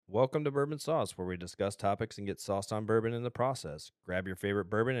Welcome to Bourbon Sauce, where we discuss topics and get sauced on bourbon in the process. Grab your favorite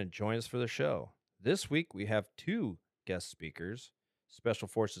bourbon and join us for the show. This week we have two guest speakers: Special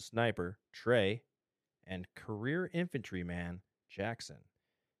Forces sniper Trey and career infantryman Jackson.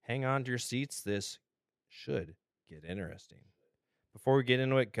 Hang on to your seats. This should get interesting. Before we get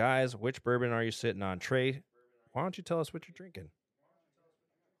into it, guys, which bourbon are you sitting on? Trey, why don't you tell us what you're drinking?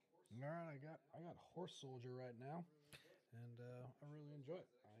 All right, I got Horse Soldier right now, and I really enjoy it.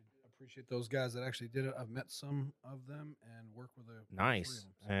 I appreciate those guys that actually did it. I've met some of them and worked with all three of Nice.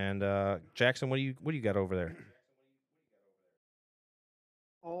 them. And Jackson, what do you got over there?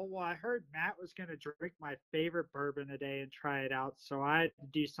 Oh, well, I heard Matt was going to drink my favorite bourbon today and try it out. So I had to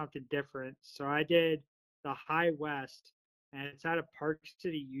do something different. So I did the High West, and it's out of Park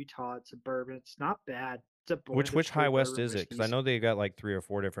City, Utah. It's a bourbon. It's not bad. It's a blend Which of High straight West bourbon is it? Because I whiskeys. know they got like 3 or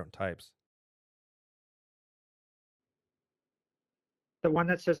 4 different types. The one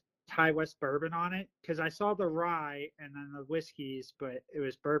that says High West bourbon on it, because I saw the rye and then the whiskeys, but it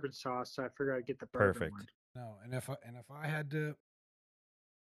was bourbon sauce, so I figured I'd get the bourbon Perfect. one. No, and if I had to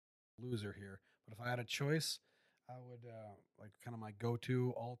loser here, but if I had a choice, I would like kind of my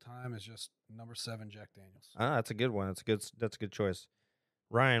go-to all time is just number 7 Jack Daniels. Ah, that's a good one. That's a good choice.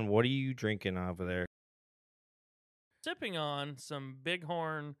 Ryan, what are you drinking over there? Sipping on some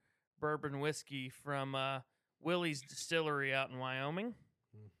Bighorn bourbon whiskey from Willie's Distillery out in Wyoming.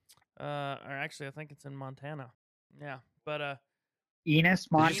 Or actually, I think it's in Montana. Yeah, but Enos,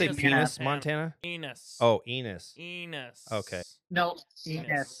 Did you say Enos, penis, Montana. Montana? Enos. Oh, Enos. Enos. Okay. No, Enos.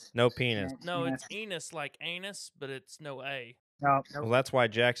 Enos. No penis. No, it's Enos like anus, but it's no A. No, Well, that's why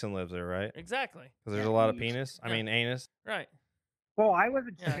Jackson lives there, right? Exactly. Because there's Yeah, a lot of Enos. penis. I Yeah. mean, anus. Right. Well, I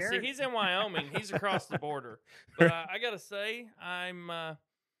wasn't Yeah. sure. See, he's in Wyoming. He's across the border. But I gotta say,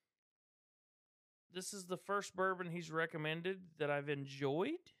 this is the first bourbon he's recommended that I've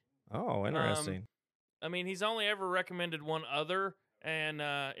enjoyed. Oh, interesting. I mean, he's only ever recommended one other, and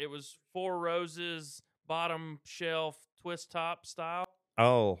it was Four Roses bottom shelf twist top style.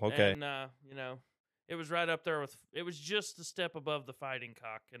 Oh, okay. And it was right up there with. It was just a step above the Fighting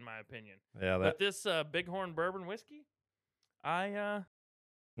Cock, in my opinion. Yeah, But this Bighorn bourbon whiskey, I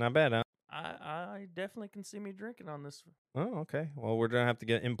not bad, huh? I definitely can see me drinking on this. Oh, okay. Well, we're gonna have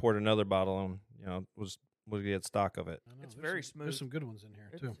to import another bottle, and we'll get stock of it. I know, It's there's very some- smooth. There's some good ones in here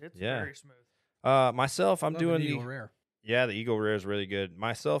too. It's Yeah. very smooth. Myself, I'm Love doing an the Eagle Rare. Yeah, the Eagle Rare is really good.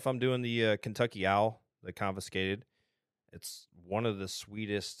 Myself, I'm doing the Kentucky Owl, the confiscated. It's one of the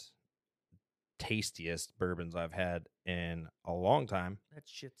sweetest, tastiest bourbons I've had in a long time. That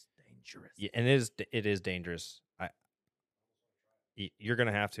shit's dangerous. Yeah, and it is dangerous. You're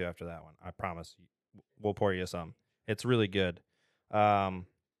gonna have to after that one. I promise. We'll pour you some. It's really good.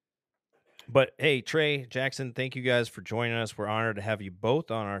 But hey, Trey, Jackson, thank you guys for joining us. We're honored to have you both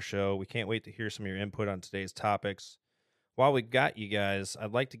on our show. We can't wait to hear some of your input on today's topics. While we got you guys,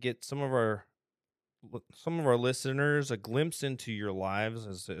 I'd like to get some of our listeners a glimpse into your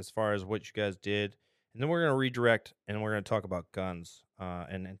lives as far as what you guys did, and then we're going to redirect and we're going to talk about guns.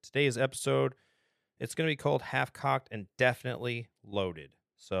 And in today's episode, it's going to be called Half Cocked and Definitely Loaded.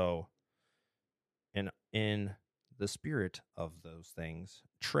 So, in the spirit of those things,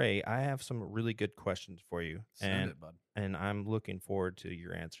 Trey, I have some really good questions for you. Send it, bud. And I'm looking forward to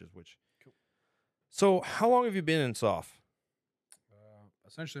your answers. Cool. So, how long have you been in SOF?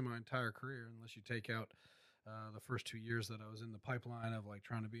 Essentially my entire career, unless you take out the first 2 years that I was in the pipeline of like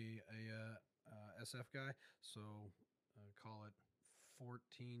trying to be a SF guy. So call it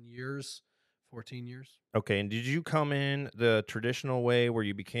 14 years. 14 years. Okay, and did you come in the traditional way where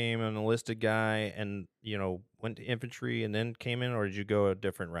you became an enlisted guy and, went to infantry and then came in, or did you go a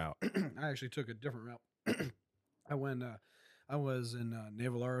different route? I actually took a different route. I was in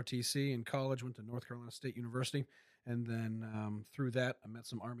Naval ROTC in college, went to North Carolina State University, and then through that, I met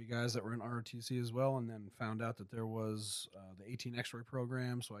some Army guys that were in ROTC as well, and then found out that there was the 18 X-ray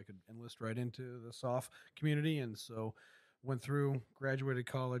program, so I could enlist right into the SOF community, and so went through, graduated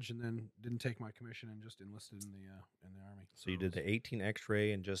college, and then didn't take my commission and just enlisted in the Army. So you did the 18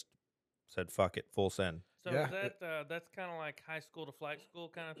 X-ray and just said, fuck it, full send. So Yeah, that's kind of like high school to flight school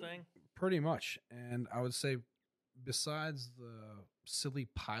kind of thing? Pretty much. And I would say besides the silly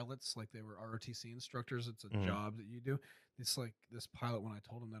pilots, like they were ROTC instructors, it's a job that you do. It's like this pilot, when I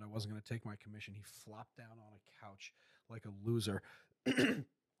told him that I wasn't going to take my commission, he flopped down on a couch like a loser. I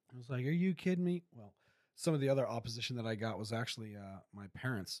was like, are you kidding me? Well, some of the other opposition that I got was actually my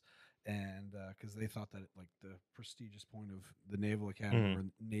parents, and because they thought that like the prestigious point of the Naval Academy or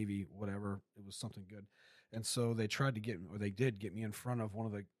Navy, whatever, it was something good, and so they tried to they did get me in front of one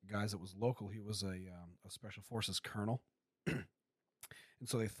of the guys that was local. He was a special forces colonel, And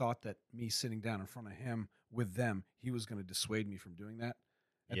so they thought that me sitting down in front of him with them, he was going to dissuade me from doing that.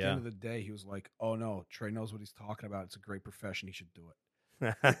 At the end of the day, he was like, "Oh no, Trey knows what he's talking about. It's a great profession. He should do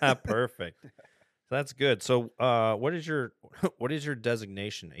it." Perfect. That's good. So, what is your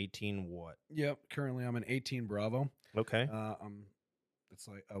designation? 18 what? Yep. Currently, I'm an 18 Bravo. Okay. It's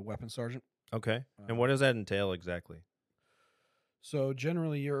like a weapons sergeant. Okay. And what does that entail exactly? So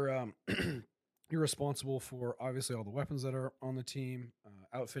generally, you're you're responsible for obviously all the weapons that are on the team,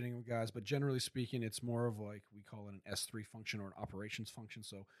 outfitting of guys. But generally speaking, it's more of like we call it an S3 function or an operations function.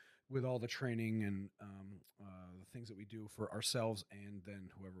 So with all the training and the things that we do for ourselves and then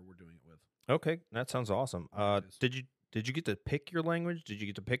whoever we're doing it with. Okay, that sounds awesome. Did you get to pick your language? Did you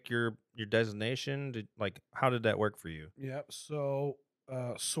get to pick your designation? How did that work for you? Yeah. So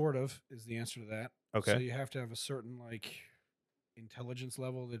sort of is the answer to that. Okay. So you have to have a certain intelligence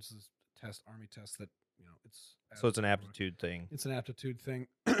level. There's this Army test that it's. So it's an aptitude thing. It's an aptitude thing.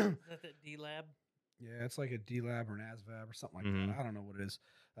 Is that the D-Lab? Yeah, it's like a D-Lab or an ASVAB or something like Mhm. that. I don't know what it is.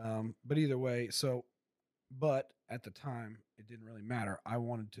 But either way, but at the time, it didn't really matter. I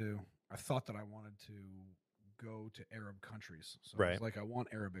thought that I wanted to go to Arab countries. So I Right. was like, I want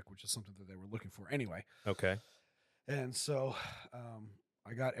Arabic, which is something that they were looking for anyway. Okay. And so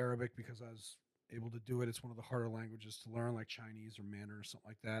I got Arabic because I was able to do it. It's one of the harder languages to learn, like Chinese or Mandarin or something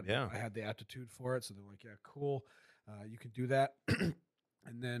like that. Yeah. But I had the aptitude for it. So they're like, yeah, cool. You can do that.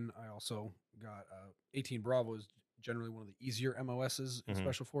 And then I also got 18 Bravo is generally one of the easier MOSs in Mhm.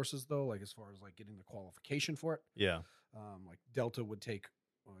 Special Forces, though, like as far as like getting the qualification for it. Yeah. Like Delta would take,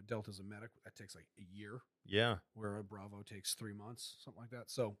 Delta's a medic. That takes like a year, Yeah. where a Bravo takes 3 months, something like that.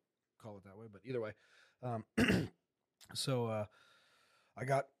 So call it that way. But either way, so I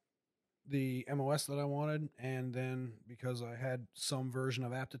got the MOS that I wanted, and then because I had some version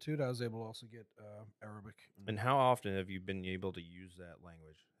of aptitude, I was able to also get Arabic. And how often have you been able to use that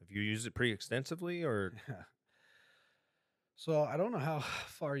language? Have you used it pretty extensively, or? So I don't know how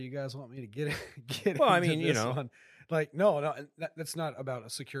far you guys want me to get. Well, I into mean, this one. Like no, that's not about a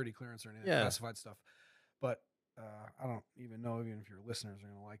security clearance or anything, Yeah. classified stuff. But I don't even know even if your listeners are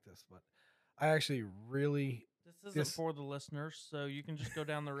going to like this, but I actually really. This isn't for the listeners, so you can just go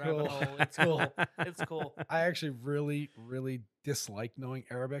down the rabbit Cool. hole. It's cool. It's cool. I actually really, really dislike knowing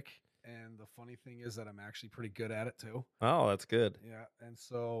Arabic. And the funny thing is that I'm actually pretty good at it too. Oh, that's good. Yeah. And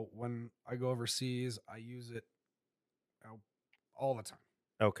so when I go overseas, I use it all the time.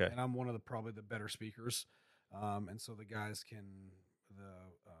 Okay. And I'm one of probably the better speakers. And so the guys the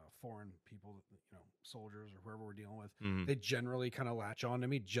foreign people, soldiers or whoever we're dealing with, Mhm. they generally kind of latch on to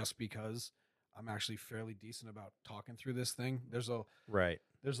me just because I'm actually fairly decent about talking through this thing. There's a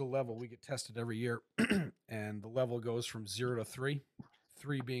level we get tested every year, and the level goes from 0 to 3.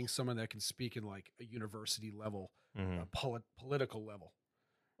 3 being someone that can speak in like a university level, Mhm. political level,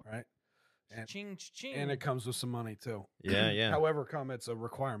 right? And Ching, ching. and it comes with some money too. Yeah. However, it's a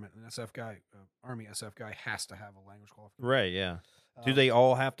requirement. An SF guy, Army SF guy, has to have a language qualification. Right. Yeah. Do they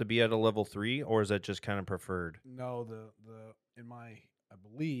all have to be at a level 3, or is that just kind of preferred? No, I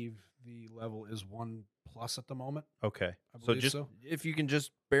believe the level is 1+ at the moment. Okay. I So believe just so. if you can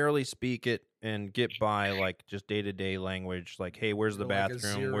just barely speak it and get by like just day-to-day language, like, hey, where's the You're like a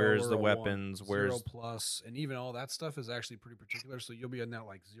bathroom? 0 Where's or the a 1. weapons? 0 Where's plus, and even all that stuff is actually pretty particular. So you'll be in that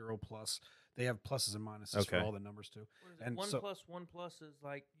like 0+. They have pluses and minuses for Okay. all the numbers too. What is it? And 1 so- plus 1 plus is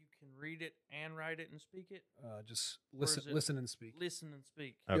like you can read it and write it and speak it. Just Or is it listen and speak. Listen and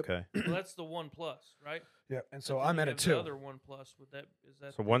speak. okay. Well, that's the 1 plus, right? Yeah, and so But then I'm you at have it the too. other 1 plus. Is that?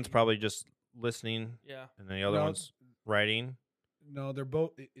 So one's the- probably just listening, Yeah. and then the other No, one's writing. No, they're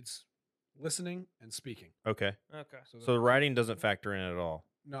both. It's listening and speaking. Okay. Okay. So the writing doesn't factor in at all.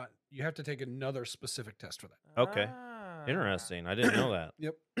 Not you have to take another specific test for that. Okay. Ah. Interesting. I didn't know that.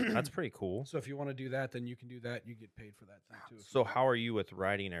 Yep, That's pretty cool. So if you want to do that, then you can do that. You get paid for that thing too. So how are you with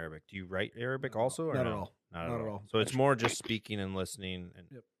writing Arabic? Do you write Arabic also? Or Not at no? all. Not Not at at all. all. So it's Actually- more just speaking and listening and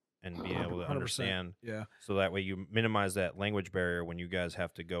Yep. and being able to 100%. understand. Yeah. So that way you minimize that language barrier when you guys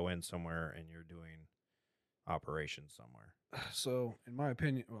have to go in somewhere and you're doing operations somewhere. So in my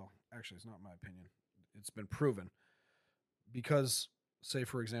opinion, well, actually, it's not my opinion. It's been proven because, say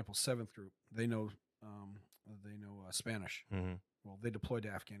for example, 7th group, they know Spanish. Mm-hmm. Well, they deployed to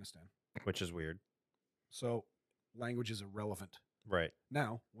Afghanistan, Which is weird. so language is irrelevant. Right.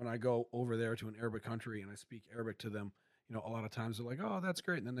 Now, when I go over there to an Arabic country and I speak Arabic to them, a lot of times they're like, "Oh, that's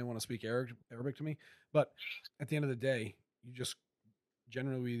great," and then they want to speak Arabic to me. But at the end of the day, you just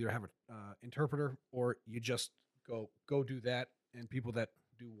generally either have an interpreter or you just go do that. And people that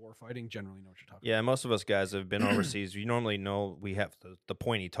do war fighting generally know what you're talking Yeah, most of us guys have been overseas. You normally know we have the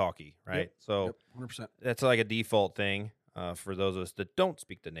pointy talkie, right? Yep. So about. 100%. that's like a default thing. for those of us that don't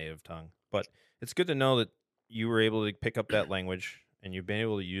speak the native tongue. But it's good to know that you were able to pick up that language and you've been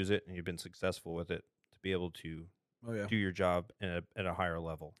able to use it and you've been successful with it to be able to do your job at a higher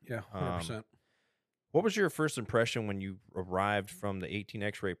level. Yeah, 100%. What was your first impression when you arrived from the 18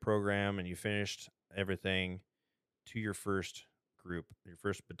 X-ray program and you finished everything to your first group, your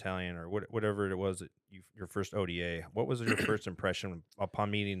first battalion, or whatever it was that your first ODA? What was your first impression upon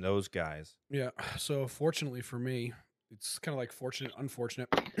meeting those guys? Yeah. So fortunately for me, it's kind of like fortunate, unfortunate.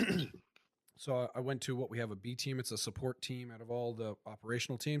 So I went to what we have a B team. It's a support team out of all the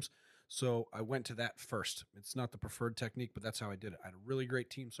operational teams. So I went to that first. It's not the preferred technique, but that's how I did it. I had a really great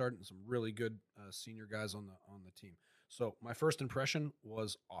team sergeant and some really good senior guys on the team. So my first impression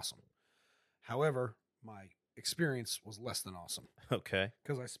was awesome. However, my experience was less than awesome. Okay.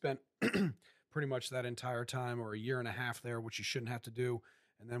 Because I spent pretty much that entire time, or a year and a half there, which you shouldn't have to do.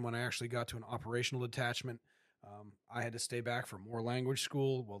 And then when I actually got to an operational detachment, I had to stay back for more language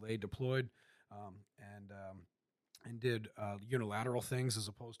school while they deployed, and did unilateral things as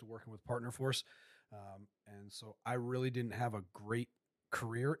opposed to working with partner force. And so I really didn't have a great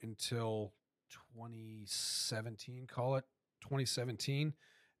career until 2017, call it 2017.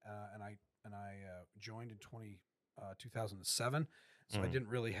 And I joined in 2007. So I didn't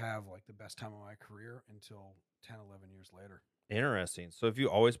really have like the best time of my career until 10, 11 years later. Interesting. So have you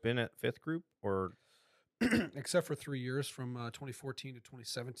always been at 5th Group, or except for 3 years from 2014 to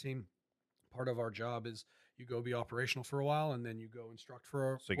 2017? Part of our job is you go be operational for a while and then you go instruct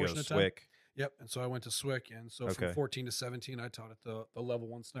for a portion of time. SWIC? Yep. And so I went to SWIC, and so from 14 to 17, I taught at the level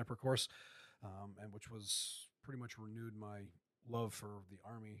 1 sniper course, and which was pretty much renewed my love for the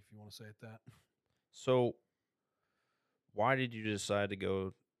Army, if you want to say it that. So why did you decide to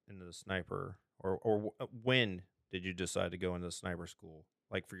go into the sniper, or when did you decide to go into the sniper school,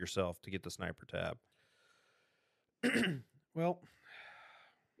 like for yourself, to get the sniper tab? Well,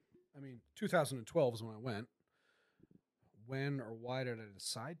 I mean, 2012 is when I went. When or why did I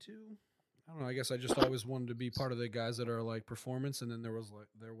decide to? I don't know. I guess I just always wanted to be part of the guys that are like performance, and then there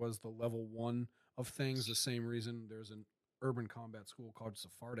was the level 1 of things. The same reason there's an urban combat school called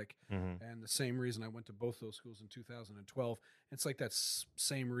Sephardic, and the same reason I went to both those schools in 2012. It's like that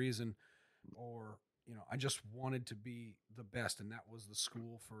same reason, or I just wanted to be the best, and that was the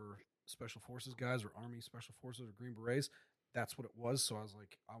school for Special Forces guys, or Army Special Forces, or Green Berets. That's what it was. So I was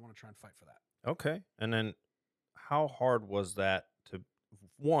like, I want to try and fight for that. Okay. And then how hard was that to,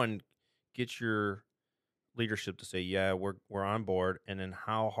 one, get your leadership to say, yeah, we're on board, and then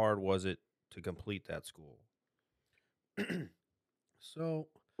how hard was it to complete that school? So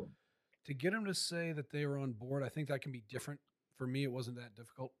to get them to say that they were on board, I think that can be different. For me, it wasn't that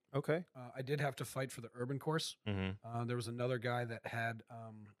difficult. Okay. I did have to fight for the urban course. There was another guy that had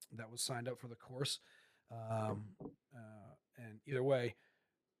that was signed up for the course, and either way,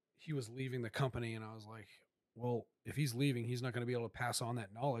 he was leaving the company, and I was like, well, if he's leaving, he's not going to be able to pass on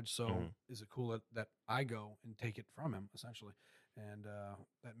that knowledge. So is it cool that I go and take it from him, essentially? And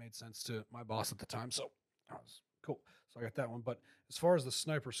that made sense to my boss at the time. So I was cool. So I got that one. But as far as the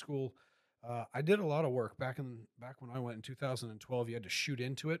sniper school, I did a lot of work back when I went in 2012. You had to shoot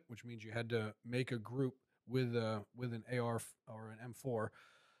into it, which means you had to make a group with an AR or an M4.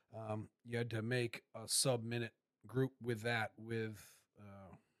 You had to make a sub-minute group with that.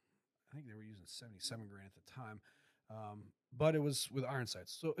 I think they were using 77 grain at the time, but it was with iron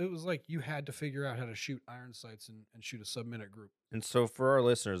sights. So it was like you had to figure out how to shoot iron sights and shoot a sub-minute group. And so for our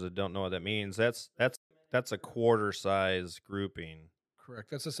listeners that don't know what that means, that's a quarter size grouping.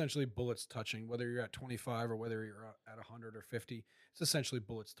 Correct. That's essentially bullets touching, whether you're at 25 or whether you're at 100 or 50. It's essentially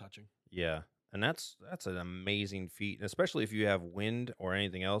bullets touching. Yeah. And that's an amazing feat, especially if you have wind or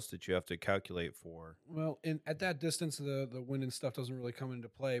anything else that you have to calculate for. Well, at that distance, the wind and stuff doesn't really come into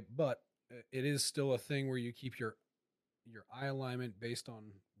play, but it is still a thing where you keep your eye alignment based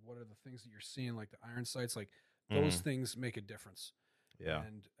on what are the things that you're seeing, like the iron sights. Like those things make a difference. Yeah.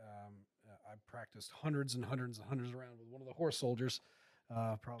 And I practiced hundreds and hundreds and hundreds around with one of the horse soldiers.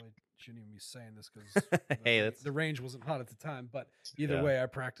 Probably shouldn't even be saying this because the range wasn't hot at the time. But either way, I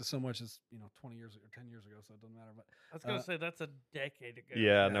practiced so much as 20 years or 10 years ago, so it doesn't matter. But I was gonna say that's a decade ago.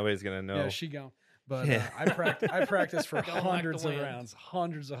 Yeah, nobody's gonna know. Yeah, she gone. But I practiced for hundreds of rounds. I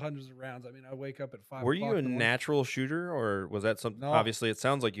mean, I wake up at 5 Were you a natural shooter, or was that something? No. Obviously, it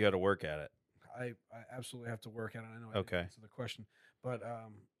sounds like you had to work at it. I absolutely have to work at it. I know I didn't Okay. answer the question, but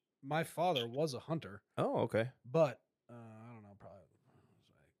my father was a hunter. Oh, okay. But I don't know, probably was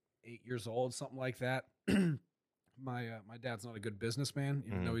like 8 years old, something like that. My dad's not a good businessman,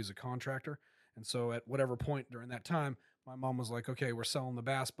 even though he's a contractor. And so at whatever point during that time, my mom was like, okay, we're selling the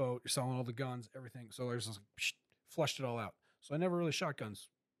bass boat. You're selling all the guns, everything. So there's just flushed it all out. So I never really shot guns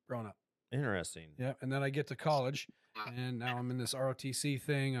growing up. Interesting. Yeah, and then I get to college, and now I'm in this ROTC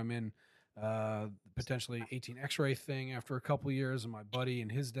thing. I'm in potentially 18 X-ray thing after a couple years, and my buddy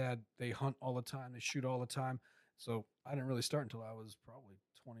and his dad, they hunt all the time, they shoot all the time. So I didn't really start until I was probably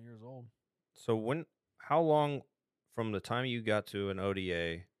 20 years old. So how long from the time you got to an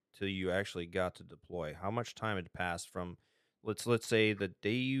ODA till you actually got to deploy? How much time had passed from let's say the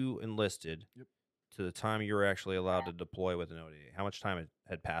day you enlisted to the time you were actually allowed to deploy with an ODA? How much time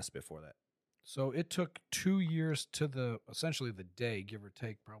had passed before that? So it took 2 years to essentially the day, give or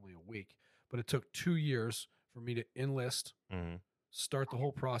take, probably a week. But it took 2 years for me to enlist, start the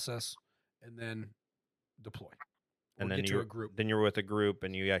whole process, and then deploy. And then get to a group. Then you were with a group,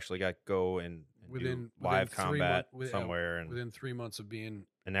 and you actually got to go and do live combat somewhere. And within 3 months of being,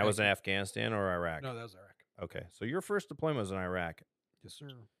 and that was in Afghanistan or Iraq? No, that was Iraq. Okay, so your first deployment was in Iraq. Yes, sir.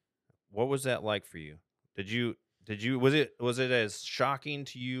 What was that like for you? Was it as shocking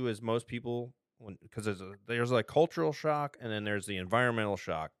to you as most people? Because there's a cultural shock, and then there's the environmental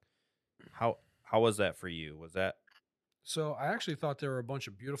shock. How was that for you? Was that? So I actually thought there were a bunch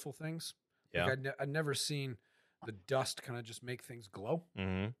of beautiful things. Yeah. Like I'd never seen the dust kind of just make things glow.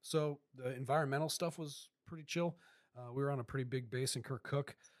 Mm-hmm. So the environmental stuff was pretty chill. We were on a pretty big base in Kirkuk.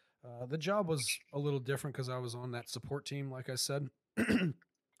 The job was a little different because I was on that support team, like I said.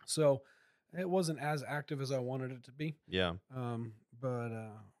 So it wasn't as active as I wanted it to be. Yeah. But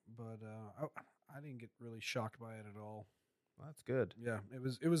I didn't get really shocked by it at all. Well, that's good. Yeah,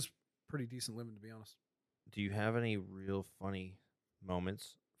 it was pretty decent living, to be honest. Do you have any real funny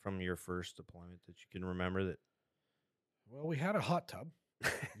moments from your first deployment that you can remember? That Well, we had a hot tub.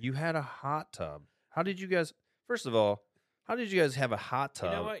 you had a hot tub. How did you guys? First of all, how did you guys have a hot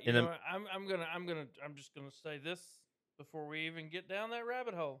tub? You know what? I'm just gonna say this before we even get down that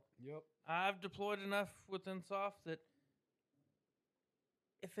rabbit hole. Yep. I've deployed enough with Insoft that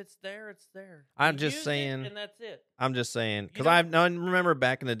if it's there, it's there. I'm You just used it, saying, and that's it. I'm just saying, because You I don't- remember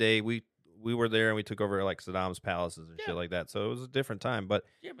back in the day we were there and we took over like Saddam's palaces and Yeah. shit like that. So it was a different time. But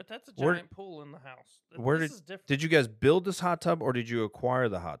Yeah, but that's a Where- giant pool in the house. where This is different. did you guys build this hot tub or did you acquire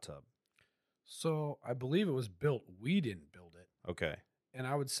the hot tub? So I believe it was built. We didn't build it. Okay. And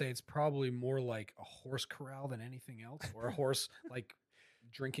I would say it's probably more like a horse corral than anything else, or a horse like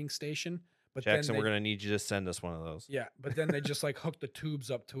drinking station. But Jackson, then we're gonna need you to send us one of those. yeah. But then they just like hooked the tubes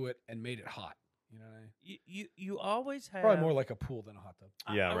up to it and made it hot. You know what I mean? You always have Probably more like a pool than a hot tub.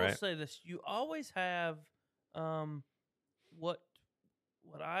 Yeah, I will right. say this: you always have what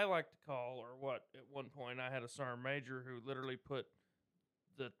I like to call, or what at one point I had a sergeant major who literally put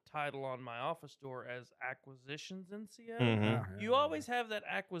the title on my office door as acquisitions NCO. Mhm. You always have that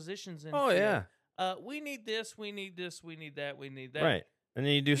acquisitions NCO. Oh yeah. We need this, we need this, we need that, we need that. Right. And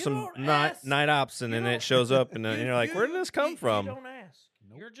then you do You some don't night ask. ops, and You then don't- it shows up, and then you're like, "Where did this come from?" You don't ask.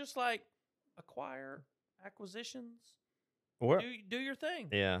 Nope. You're just like acquire acquisitions. Where? Do your thing.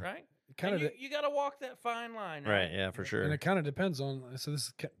 Yeah. Right. Kind And of, you got to walk that fine line. Right. Yeah, for sure. and it kind of depends on. So this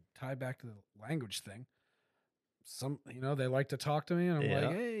is tied back to the language thing. Some, they like to talk to me, and I'm Yeah.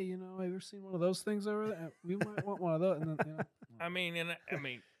 like, hey, have you ever seen one of those things over there? We might want one of those. And then, I mean,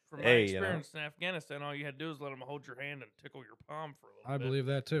 from my Hey, experience in Afghanistan, all you had to do was let them hold your hand and tickle your palm for a little I bit. believe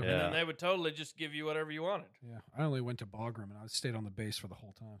that too. And Yeah. then they would totally just give you whatever you wanted. Yeah, I only went to Bagram, and I stayed on the base for the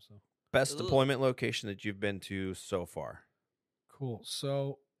whole time. So Best Ugh. deployment location that you've been to so far? cool.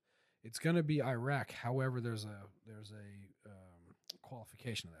 So it's going to be Iraq. However, there's a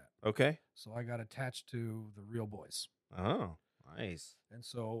qualification of that. Okay. So I got attached to the Real Boys, Oh, nice. and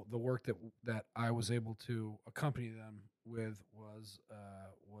so the work that I was able to accompany them with was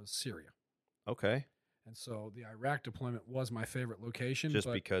Syria. Okay. And so the Iraq deployment was my favorite location. Just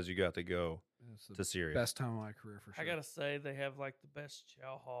but because you got to go it's the to Syria. best time of my career for sure. I gotta say, they have like the best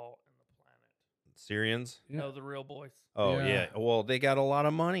chow hall in the planet. Syrians? Yeah. No, the real boys. Oh, Yeah. yeah. Well, they got a lot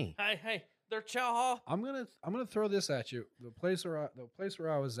of money. Hey, their chow hall. I'm gonna throw this at you. The place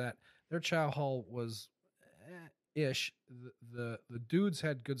where I was at, their chow hall was ish. The dudes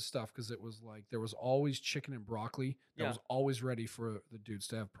had good stuff because it was like there was always chicken and broccoli that Yeah. was always ready for the dudes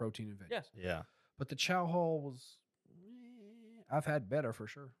to have protein and veggies. Yeah. Yeah. But the chow hall was, I've had better for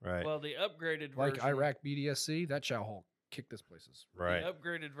sure. Right. Well, the upgraded Like version, Iraq BDSC, that chow hall kicked this places. right. the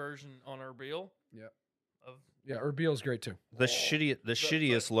upgraded version on Erbil. Yeah. Of Yeah, Erbil's great too. The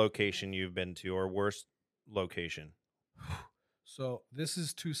shittiest location you've been to, or worst location? So this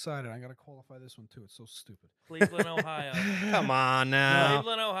is two-sided. I got to qualify this one too. It's so stupid. Cleveland, Ohio. Come on now.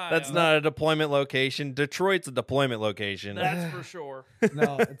 Cleveland, Ohio. That's not a deployment location. Detroit's a deployment location. That's for sure.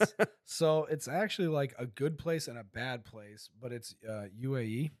 No, it's actually like a good place and a bad place, but it's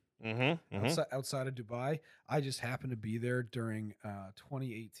UAE. outside of Dubai. I just happened to be there during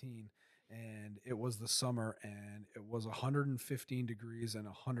 2018, and it was the summer, and it was 115 degrees and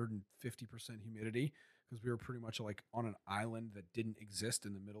 150% humidity because we were pretty much like on an island that didn't exist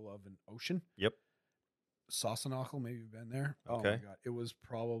in the middle of an ocean. Yep. Sassanakal, maybe you've been there. Okay. Oh my god, it was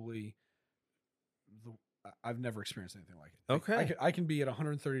probably I've never experienced anything like it. Okay. I can be at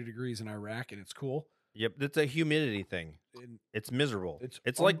 130 degrees in Iraq and it's cool. Yep, it's a humidity thing. And It's miserable.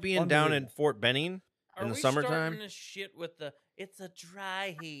 It's like being down in unbelievable. Fort Benning Are in the we summertime. starting this shit with the? It's a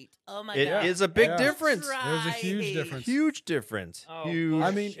dry heat. Oh my It god, is a big Yeah. difference. There's a huge Dry difference. Huge difference. Oh, Huge.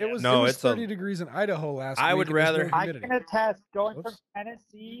 I mean, it was, No, it was it's a- 30 degrees in Idaho last I week. would and there's no rather- I humidity. can attest going from Whoops.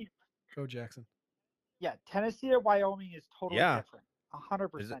 Tennessee. Go Jackson. Yeah, Tennessee to Wyoming is totally Yeah. different.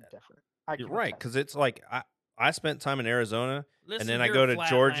 100% different. I You're can right, attest. because it's like I spent time in Arizona. Listen, then I you're go a to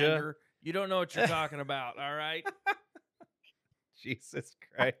Georgia. Flatlander. You don't know what you're talking about. All right. Jesus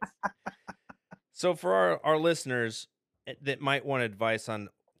Christ. So for our listeners that might want advice on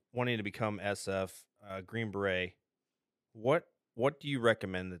wanting to become SF, Green Beret, what do you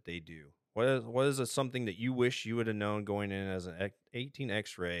recommend that they do? What is something that you wish you would have known going in as an 18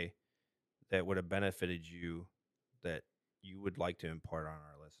 X-ray that would have benefited you that you would like to impart on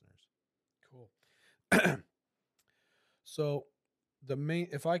our listeners? Cool. So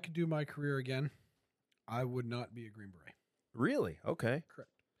if I could do my career again, I would not be a Green Beret. Really? Okay. Correct.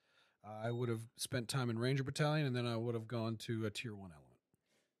 I would have spent time in Ranger Battalion, and then I would have gone to a Tier 1 element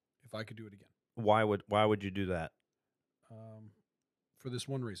if I could do it again. Why would you do that? For this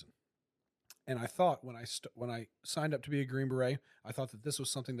one reason. And I thought when I signed up to be a Green Beret, I thought that this was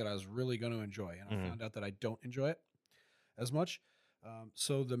something that I was really going to enjoy, and I found out that I don't enjoy it as much.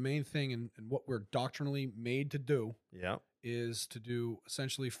 So the main thing and what we're doctrinally made to do Yeah. is to do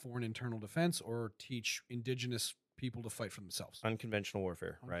essentially foreign internal defense or teach indigenous people to fight for themselves. Unconventional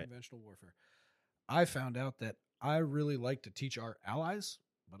warfare, right? Unconventional warfare. I found out that I really like to teach our allies,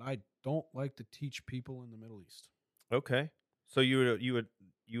 but I don't like to teach people in the Middle East. Okay. So you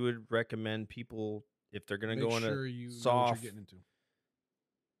would recommend people if they're going to Make go on sure a you know what soft, you're getting into.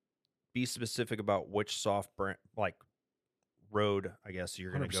 be specific about which soft road, I guess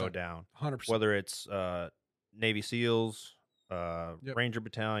you're going to go 100%. down. 100%. Whether it's Navy SEALs, Yep. Ranger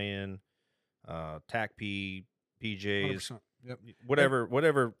Battalion, TACP, PJs, 100%. Yep.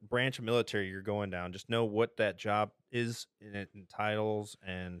 whatever branch of military you're going down, just know what that job is and it entitles.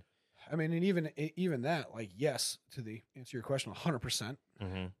 And I mean, and even that, like, yes, to the answer your question, 100%.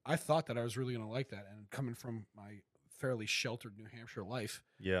 I thought that I was really going to like that, and coming from my fairly sheltered New Hampshire life,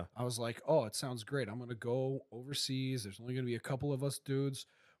 yeah, I was like, oh, it sounds great. I'm going to go overseas. There's only going to be a couple of us dudes.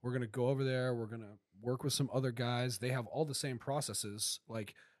 We're going to go over there. We're going to work with some other guys. They have all the same processes,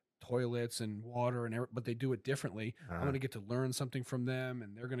 like toilets and water, but they do it differently. I'm going to get to learn something from them,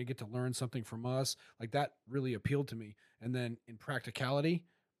 and they're going to get to learn something from us. Like, that really appealed to me. And then in practicality,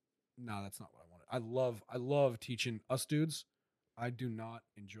 no, that's not what I wanted. I love teaching us dudes. I do not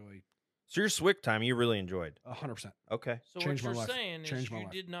enjoy So your SWIC time you really enjoyed. 100%. Okay. So Changed my what you're life. saying is Changed my you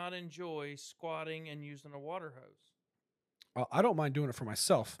life. did not enjoy squatting and using a water hose. I don't mind doing it for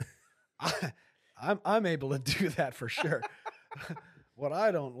myself. I'm able to do that for sure. What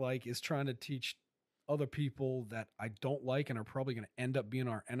I don't like is trying to teach other people that I don't like and are probably going to end up being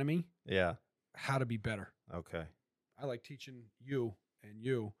our enemy Yeah. how to be better. Okay. I like teaching you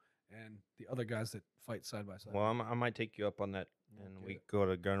and the other guys that fight side by side. Well, I might take you up on that, and Okay. we go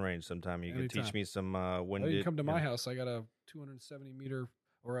to gun range sometime. You can teach Anytime. me some Well, winded. you can come to my house. I got a 270 meter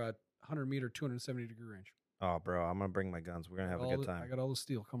or a 100 meter, 270 degree range. Oh, bro, I'm gonna bring my guns. We're gonna have a good I time. got all the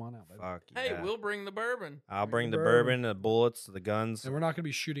steel. Come on out, baby. Fuck Hey, yeah. we'll bring the bourbon. I'll bring bring the the bourbon. bourbon, the bullets, the guns. And we're not going to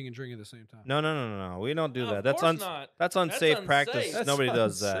be shooting and drinking at the same time. No. We don't do Of that. That's course not. That's unsafe practice. unsafe. Nobody That's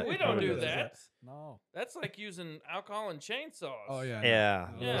does that. unsafe. We don't Nobody do does that. No. That's like using alcohol and chainsaws. Oh yeah. Yeah,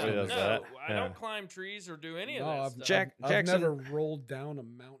 No, Yeah, nobody no, does that. I Yeah. don't climb trees or do any of No, that I've, stuff. Jack- I've Jackson- never rolled down a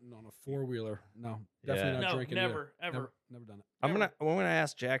mountain on a 4-wheeler. No, definitely Yeah. not No, drinking. never, either. ever. Never done it. I'm Never. gonna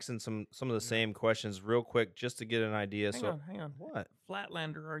ask Jackson some of the same questions real quick just to get an idea. Hang on. What?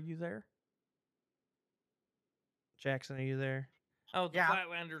 Flatlander, are you there? Jackson, are you there? Oh, the Yeah,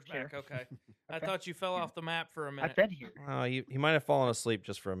 Flatlander's here. back. Okay. I Okay. thought you fell off the map for a minute. I've been here. Oh, he might have fallen asleep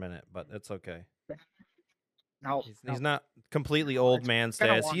just for a minute, but it's okay. No, He's not completely old It's man been a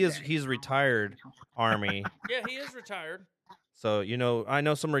status. long He's day. retired Army. Yeah, he is retired. So I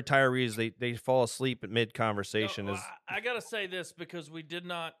know some retirees they fall asleep at mid conversation. No, Is I gotta say this because we did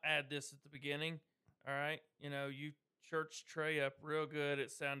not add this at the beginning. All right, you churched Trey up real good. It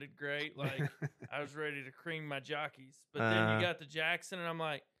sounded great. Like I was ready to cream my jockeys, but then you got the Jackson, and I'm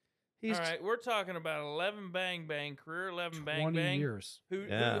like, He's All right, we're talking about 11 bang bang career, 11 bang 20 bang. years.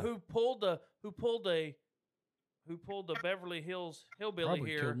 Yeah. Who pulled the Beverly Hills hillbilly Probably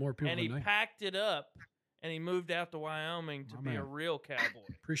here, killed more people and he than I. packed it up, and he moved out to Wyoming to My be a man. real cowboy.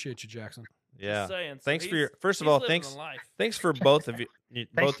 Appreciate you, Jackson. yeah. Just saying. So Thanks for your he's- first of he's all, living thanks the life. thanks for both of you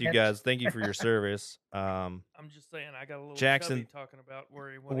both you man. guys. Thank you for your service. I'm just saying. I got a little Jackson, chubby talking about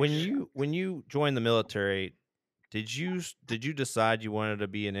where he what when he did. when you joined the military, did you decide you wanted to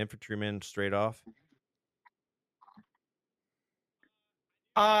be an infantryman straight off?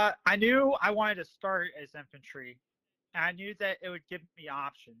 I knew I wanted to start as infantry. And I knew that it would give me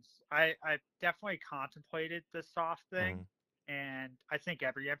options. I definitely contemplated the soft thing, and I think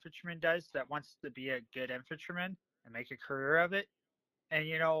every infantryman does that wants to be a good infantryman and make a career of it. And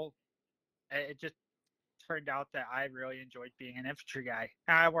it just turned out that I really enjoyed being an infantry guy.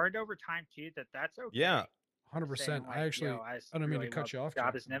 And I learned over time too that that's okay. Yeah. 100%. Saying, I actually, I I don't mean to really cut love you off, the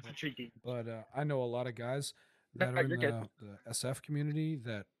job Jackson, as an infantry dude. but I know a lot of guys No, that are in you're good. the SF community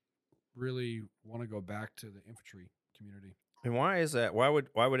that really want to go back to the infantry community. And why is that? Why would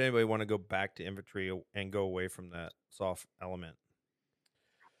anybody want to go back to infantry and go away from that soft element?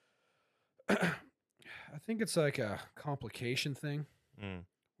 I think it's like a complication thing Mm.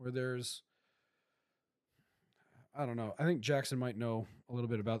 where there's, I don't know. I think Jackson might know a little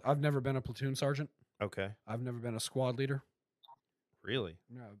bit about. I've never been a platoon sergeant. Okay. I've never been a squad leader. Really?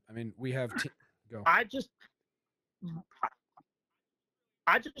 No, I mean we have. Go. I just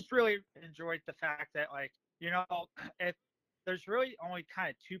really enjoyed the fact that if there's really only kind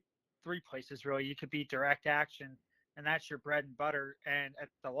of three places really you could be direct action, and that's your bread and butter. And at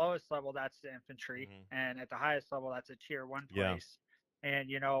the lowest level, that's the infantry, and at the highest level, that's a tier 1 place. Yeah. And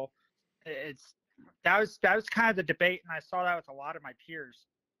it's that was kind of the debate, and I saw that with a lot of my peers.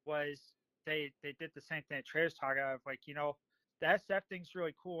 Was they did the same thing that Trey was talking about, like the SF thing's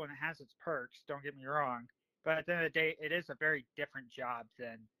really cool and it has its perks. Don't get me wrong, but at the end of the day, it is a very different job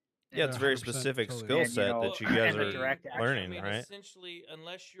than. Yeah, it's a very 100%, specific totally. skill And, set that you guys and the are direct action. learning, I mean, right? essentially,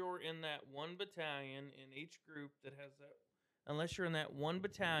 unless you're in that one battalion in each group that has that, unless you're in that one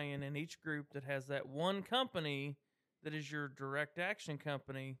battalion in each group that has that one company that is your direct action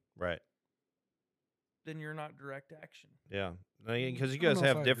company, Right. then you're not direct action. Yeah. Because you I don't guys know if I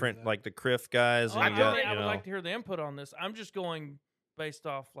have agree with different, that. like the CRIF guys, and I you got, would like to hear the input on this. I'm just going based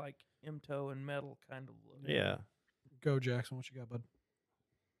off like MTO and metal kind of. Yeah. Go, Jackson. What you got, bud?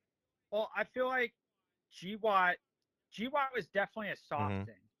 Well, I feel like GWAT was definitely a soft Mhm.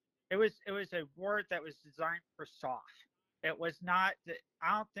 thing. It was a word that was designed for soft. It was not.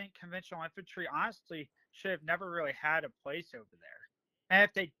 I don't think conventional infantry honestly should have never really had a place over there. And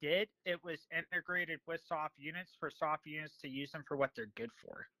if they did, it was integrated with soft units for soft units to use them for what they're good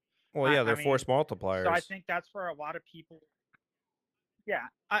for. Well, yeah, I they're mean, force multipliers. So I think that's where a lot of people. Yeah,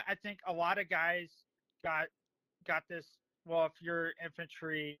 I think a lot of guys got this. Well, if you're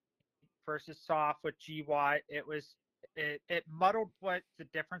infantry versus soft with GWAT, it muddled what the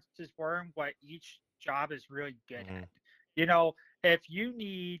differences were and what each job is really good Mhm. at. If you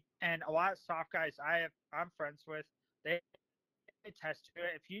need, and a lot of soft guys I'm friends with, they attest to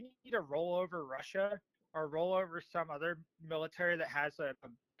it. If you need to roll over Russia or roll over some other military that has a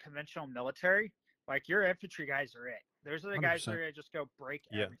conventional military, like your infantry guys are it. Those are the guys that 100%. are gonna just go break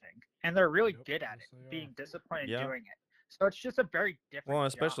Yeah. everything, and they're really Yep, good at yes, it, they being are. disciplined Yeah. and doing it. So it's just a very different. Well,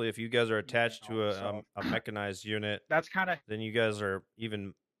 especially if you guys are attached to so- a mechanized unit, that's kind of then you guys are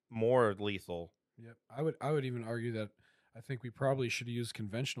even more lethal. Yep. I would even argue that I think we probably should use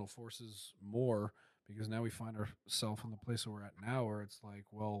conventional forces more because now we find ourselves in the place where we're at now where it's like,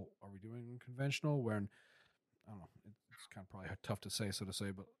 well, are we doing conventional? When I don't know, it's kind of probably tough to say, so to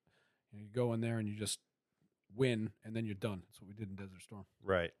say, but you go in there and you just win and then you're done. That's what we did in Desert Storm.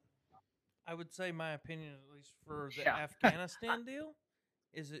 Right. I would say my opinion, at least for the Yeah. Afghanistan deal,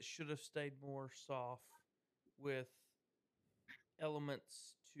 is it should have stayed more soft with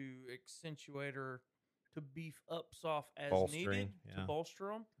elements to accentuate or to beef up soft as Bolstering, needed yeah. to bolster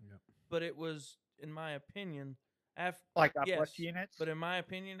them. Yep. But it was, in my opinion, like uplift yes, units. but in my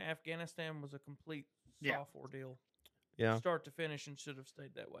opinion, Afghanistan was a complete Yeah. soft ordeal, Yeah. start to finish, and should have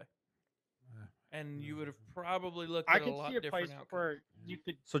stayed that way. Uh, And you would have probably looked I at a could lot see a different place outcome. where you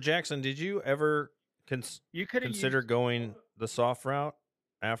could So Jackson, did you ever you could consider used, going the soft route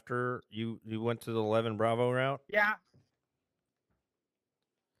after you went to the 11 Bravo route? Yeah.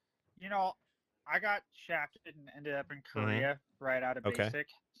 I got shafted and ended up in Korea right out of Okay. basic,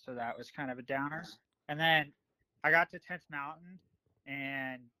 so that was kind of a downer. And then I got to 10th Mountain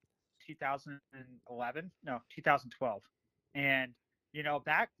in 2012. And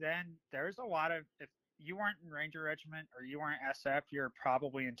back then there's a lot of, if you weren't in Ranger Regiment or you weren't SF, you're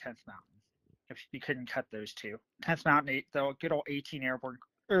probably in 10th Mountain. If you couldn't cut those two, 10th Mountain, the good old 18 Airborne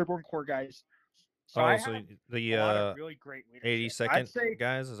Corps guys. So I so had the a lot of really great leadership. 82nd I'd say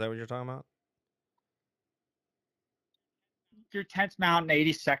guys, is that what you're talking about? your 10th Mountain,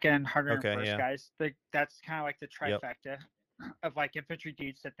 82nd, 101st Okay, yeah. guys. That's kind of like the Yep. trifecta of like infantry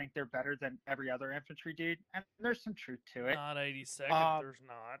dudes that think they're better than every other infantry dude, and there's some truth to it. Not 82nd. There's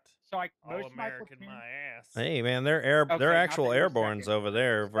not. So like All most of my American, platoon, my ass. Hey man, they're Okay, they're not actual that you're airbornes second. over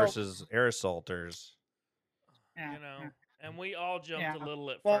there So- versus air assaulters. yeah, You know, yeah. and we all jumped Yeah. a little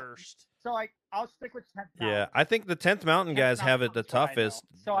at Well, first. So like I'll stick with 10th Mountain. Yeah, I think the 10th Mountain 10th guys have it Mountain the is what I know. toughest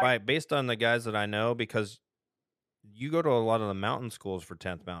So I- based on the guys that I know, because you go to a lot of the mountain schools for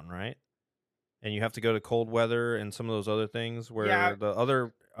 10th Mountain, right? And you have to go to cold weather and some of those other things where Yeah. the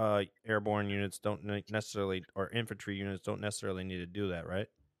other airborne units don't necessarily, or infantry units don't necessarily need to do that, right?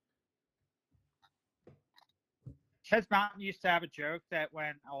 10th Mountain used to have a joke that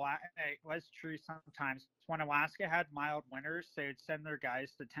when it was true sometimes, when Alaska had mild winters, they would send their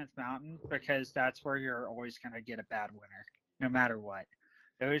guys to 10th Mountain because that's where you're always going to get a bad winter, no matter what.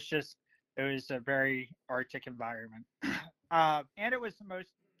 It was a very Arctic environment. And it was the most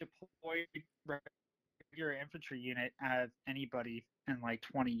deployed regular infantry unit out of anybody in like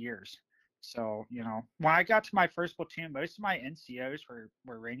 20 years. So, when I got to my first platoon, most of my NCOs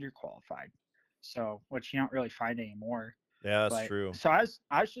were Ranger qualified. So, which you don't really find anymore. Yeah, that's true. So I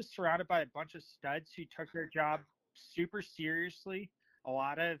was just surrounded by a bunch of studs who took their job super seriously. A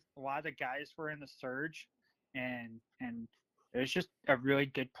lot of the guys were in the surge, and it was just a really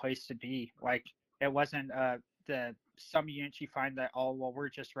good place to be. Like, it wasn't some units you find that, oh well, we're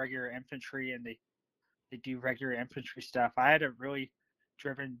just regular infantry and they do regular infantry stuff. I had a really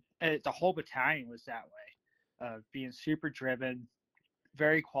driven. The whole battalion was that way, being super driven,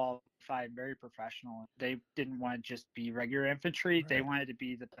 very qualified, very professional. They didn't want to just be regular infantry. Right. They wanted to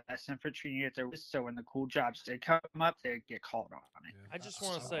be the best infantry unit there was. So when the cool jobs did come up, they'd get called on it. Yeah, I just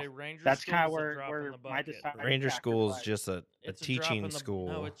want to say Ranger That's School kind is of a drop in where the my bucket. deciding Ranger factor school is was. just a It's a drop teaching in the, school.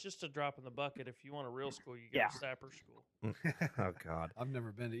 No, it's just a drop in the bucket. If you want a real school, you go Yeah. to Sapper School. Oh God. I've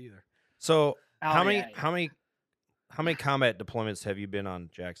never been to either. So Oh, how many yeah. how many combat deployments have you been on,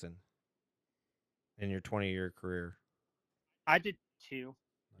 Jackson, in your 20-year career? I did 2.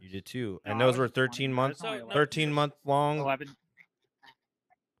 You did 2, No, and I those were was 20. 13 I month, was only So, no, 13-month long. 11.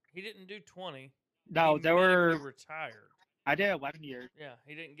 He didn't do 20. No, He there medically were. retired. I did 11 years. Yeah,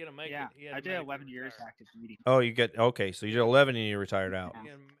 he didn't get to make Yeah, it. He had I to did medically 11 years retire. active duty. Oh, you get okay. So you did 11 and you retired out. Yeah. He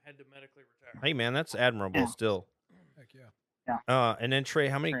had to medically retire. Hey man, that's admirable Yeah. still. Heck yeah. And then Trey,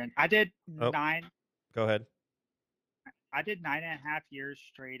 how many? I did Oh. 9. Go ahead. I did 9.5 years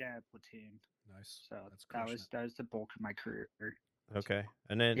straight in a platoon. Nice. So That's that crushing was the bulk of my career. Okay,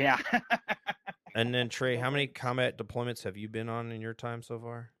 and then Yeah. and then Trey, how many combat deployments have you been on in your time so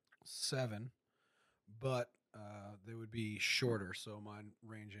far? 7, but they would be shorter. So mine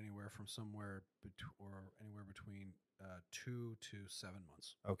range anywhere from anywhere between 2 to 7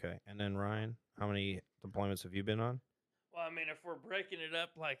 months. Okay, and then Ryan, how many deployments have you been on? Well, I mean, if we're breaking it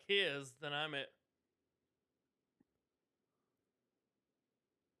up like his, then I'm at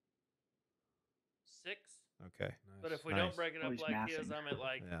 6. Okay, But if we Nice. don't break it Oh, up he's like massing. his, I'm at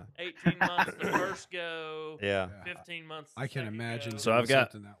like yeah, 18 months the first go, yeah. 15 months the I can second imagine. go. So I've doing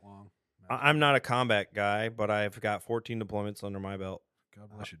got- something that long. I'm not a combat guy, but I've got 14 deployments under my belt. God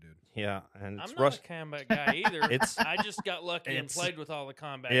bless you, dude. Yeah, and it's I'm not rush. a combat guy either. It's- I just got lucky and it's- played with all the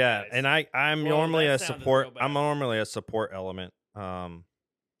combat Yeah, guys. and I'm Whoa, normally that a sounded support. real bad. I'm normally a support element,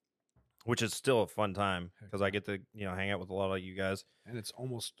 which is still a fun time Heck because I get to hang out with a lot of you guys. And it's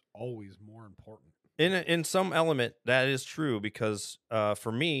almost always more important. In some element, that is true because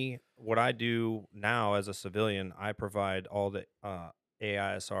for me, what I do now as a civilian, I provide all the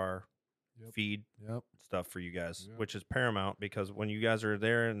AISR Yep. feed Yep. stuff for you guys, Yep. which is paramount because when you guys are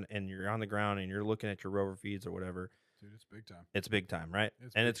there and you're on the ground and you're looking at your rover feeds or whatever, Dude, it's big time. it's big time, right?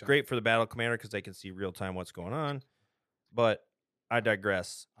 It's And big it's time. great for the battle commander because they can see real time what's going on. But I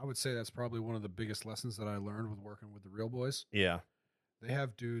digress. I would say that's probably one of the biggest lessons that I learned with working with the real boys. Yeah. They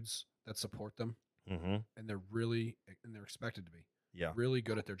have dudes that support them, Mm-hmm. and they're expected to be Yeah. really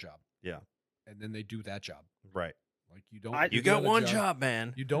good at their job. Yeah. And then they do that job. Right. Like you don't. I- do You the got other one job,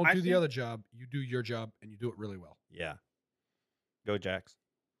 man. You don't I do the think- other job. You do your job, and you do it really well. Yeah. Go, Jax.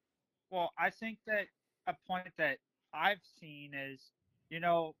 Well, I think that a point that I've seen is,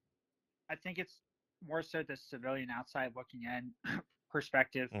 I think it's more so the civilian outside looking in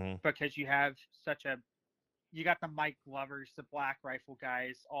perspective Mhm. because you have you got the Mike Glovers, the Black Rifle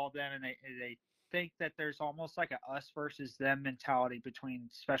guys, all of them, and they think that there's almost like a us versus them mentality between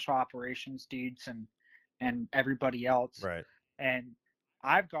special operations dudes and and everybody else. Right. And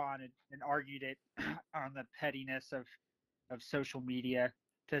I've gone and argued it on the pettiness of social media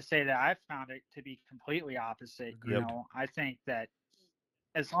to say that I've found it to be completely opposite. You Yep. know, I think that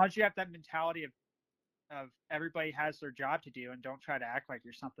as long as you have that mentality of everybody has their job to do and don't try to act like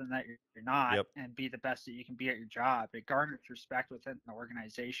you're something that you're not, Yep. and be the best that you can be at your job, it garners respect within the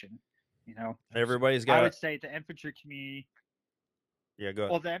organization. You know, Everybody's I got. would say the infantry community, Yeah, go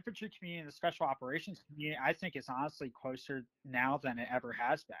ahead. well, the infantry community and the special operations community, I think is honestly closer now than it ever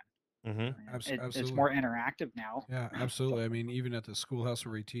has been. Mm-hmm. It's Absolutely. more interactive now. Yeah, absolutely. I mean, even at the schoolhouse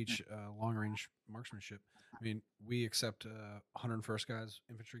where we teach long range marksmanship, I mean, we accept 101st guys,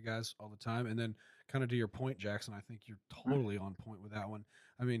 infantry guys all the time. And then, kind of to your point, Jackson, I think you're totally on point with that one.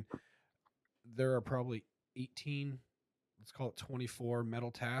 I mean, there are probably 18, let's call it 24 metal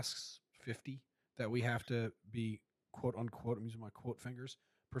tasks, 50 that we have to be quote unquote, I'm using my quote fingers,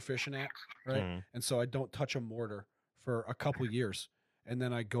 proficient at, right? Mhm. And so I don't touch a mortar for a couple years. And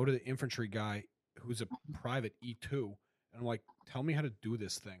then I go to the infantry guy who's a private E2, and I'm like, tell me how to do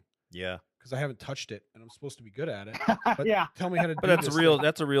this thing. Yeah. Because I haven't touched it and I'm supposed to be good at it. But Yeah. tell me how to But do that's a this real thing.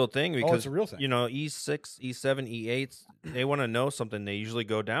 that's a real thing because it's a real thing. you know, E6, E7, E8s, they want to know something. They usually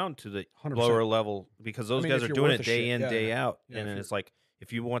go down to the 100%. lower level because those mean, guys if are you're doing worth it a day shit. in, Yeah, day yeah. out. Yeah, And if then it's like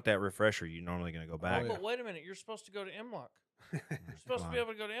if you want that refresher, you're normally going to go back. yeah. But wait a minute, you're supposed to go to MLOC. You're supposed Come to on. be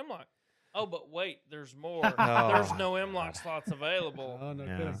able to go to MLOC. Oh, but wait, there's more. Oh, There's no MLOC slots available. Oh, no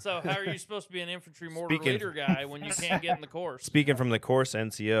Yeah. kidding. So how are you supposed to be an infantry mortar Speaking- leader guy when you can't get in the course? Speaking from the course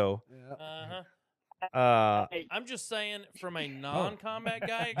NCO, Yeah. Hey, I'm just saying, from a non-combat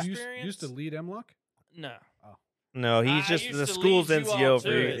guy You experience. used to lead MLOC? No, no, he's I just used the to school's lead you all NCO to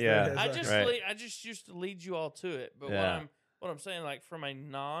for you. it. Yeah, Right. I just used to lead you all to it. But Yeah. what I'm saying, like from a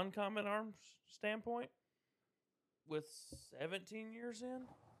non-combat arms standpoint, with 17 years in,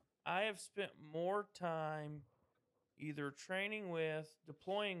 I have spent more time either training with,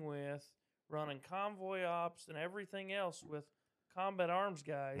 deploying with, running convoy ops, and everything else with combat arms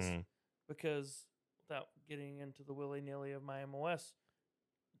guys. Mhm. Because without getting into the willy-nilly of my MOS,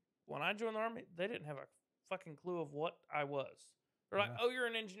 when I joined the Army, they didn't have a fucking clue of what I was. They're like, Yeah. oh, you're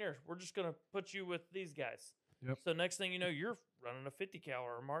an engineer. We're just going to put you with these guys. Yep. So next thing you know, you're running a 50 cal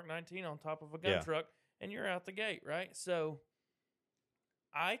or a Mark 19 on top of a gun Yeah. truck, and you're out the gate, right? So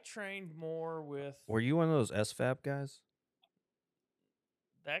I trained more with Were you one of those SFAB guys?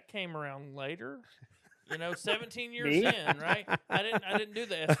 that came around later. 17 years Me? in, right? I didn't do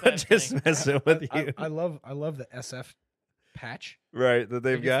the I'm SFAB just thing. messing with you. I love the SF patch. Right, that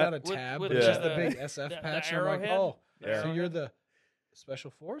they've Like, got. It's not a tab, with but it's just the- the big SF the patch. And I'm like, arrowhead? oh, Yeah. so you're the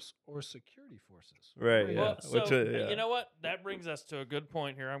special force or security forces? Right, Very yeah. Well, good. so Which, yeah. you know what? That brings us to a good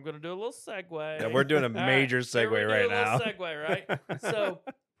point here. I'm going to do a little segue. Yeah, we're doing a All right, major here segue we do right a little now. Segue, right? So,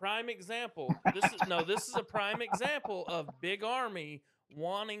 prime example. This is a prime example of Big Army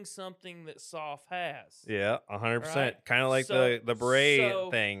wanting something that SOF has. Yeah, 100%. Right. Kind of like So- the beret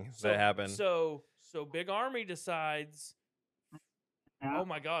so- thing So- that happened. So Big Army decides. Yeah. Oh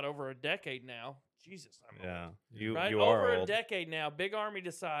my God! Over a decade now. Jesus, I'm yeah, old. you Right? you Over are a old. decade now, Big Army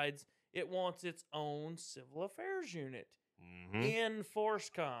decides it wants its own civil affairs unit Mhm. in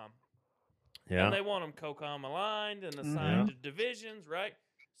ForceCom. Yeah, And they want them COCOM aligned and assigned to divisions, right?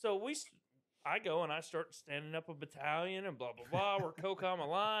 So I go and I start standing up a battalion and blah, blah, blah. We're COCOM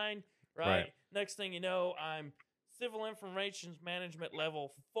aligned, right? Right. Next thing you know, I'm Civil Information Management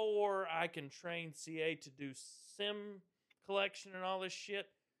level 4. I can train CA to do SIM collection and all this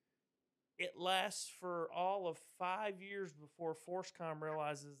shit. It lasts for all of 5 years before ForceCom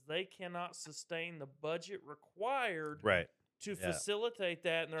realizes they cannot sustain the budget required right. to Yeah. facilitate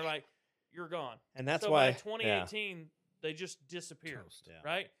that, and they're like, "You're gone." And that's so why by 2018, they just disappeared, Toast. Yeah.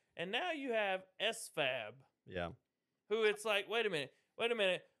 right? And now you have SFAB, Yeah. who it's like, wait a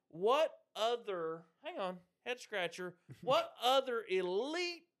minute, what other? Hang on, head scratcher. What other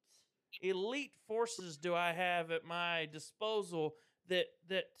elite forces do I have at my disposal that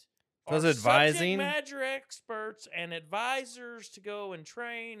Does are advising- subject matter experts and advisors to go and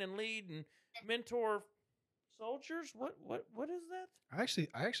train and lead and mentor soldiers? What is that? I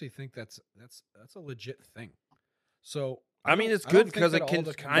actually think that's a legit thing. So I mean, don't- it's I don't good think because that it all can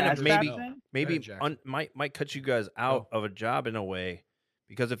the kind of That's maybe that thing? maybe Go ahead, Jackson. might cut you guys out of a job in a way,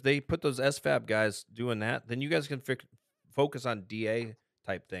 because if they put those SFAB guys doing that, then you guys can focus on DA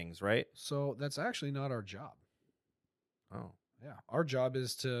type things, right? So that's actually not our job. Oh, Yeah, our job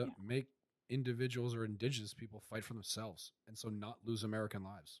is to make individuals or indigenous people fight for themselves, and so not lose American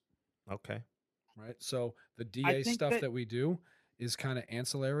lives. okay. Right. So the DA think stuff that- that we do is kind of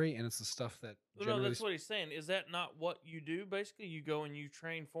ancillary, and it's the stuff that No, generally that's what he's saying. Is that not what you do? Basically, you go and you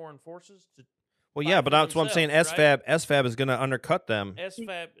train foreign forces to Well, fight yeah, but for that's what I'm saying. themselves, right? SFAB is going to undercut them.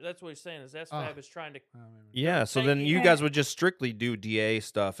 SFAB, that's what he's saying, is SFAB is trying to Yeah, so then you taking- guys would just strictly do DA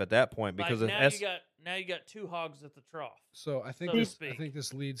stuff at that point like because if now you got two hogs at the trough. So I think so to this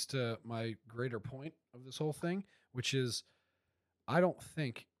speak. leads to my greater point of this whole thing, which is I don't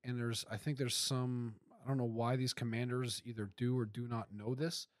think, and I think there's some, I don't know why these commanders either do or do not know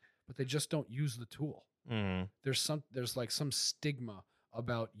this, but they just don't use the tool. Mhm. There's like some stigma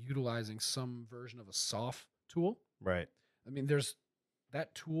about utilizing some version of a soft tool. Right. I mean,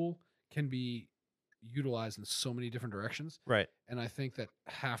 that tool can be utilized in so many different directions. Right. And I think that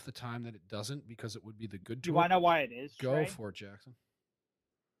half the time that it doesn't, because it would be the good Do you tool. want to know why it is? Go Trey? for it, Jackson.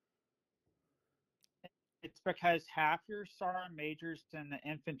 It's because half your sergeant majors in the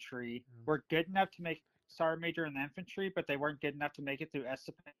infantry were good enough to make sergeant major in the infantry, but they weren't good enough to make it through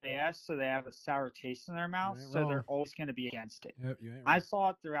SAS, so they have a sour taste in their mouth, ain't so they're wrong. always going to be against it. Yep, you ain't I right.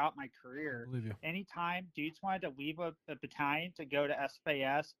 saw it throughout my I career. believe you. Anytime dudes wanted to leave a battalion to go to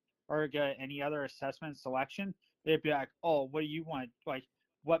SAS or go to any other assessment selection, they'd be like, "Oh, what do you want? Like,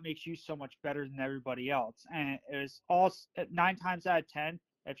 what makes you so much better than everybody else?" And it was all 9 times out of 10.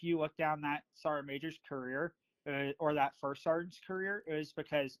 If you look down that sergeant major's career or that first sergeant's career, it was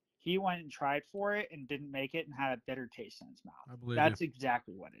because he went and tried for it and didn't make it and had a bitter taste in his mouth. I believe That's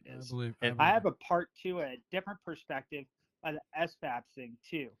exactly what it is. And I have a part 2, a different perspective of the SFAB thing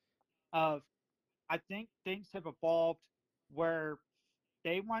too. Of I think things have evolved where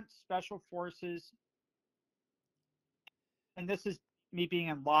they want special forces, and this is me being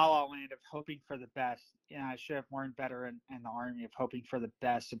in La La Land of hoping for the best. I should have learned better in the Army of hoping for the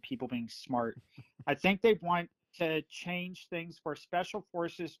best and people being smart. I think they want to change things where special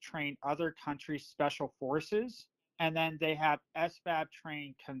forces train other countries' special forces, and then they have SFAB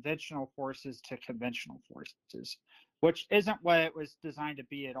train conventional forces to conventional forces, which isn't what it was designed to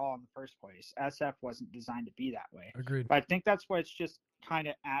be at all in the first place. SF wasn't designed to be that way. Agreed. But I think that's what it's just kind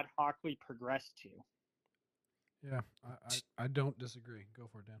of ad hocly progressed to. Yeah, I don't disagree. Go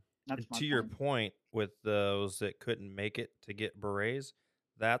for it, Dan. That's my to your point. point with those that couldn't make it to get berets,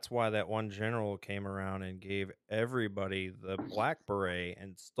 that's why that one general came around and gave everybody the black beret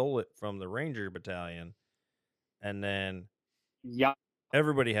and stole it from the Ranger battalion, and then Yep.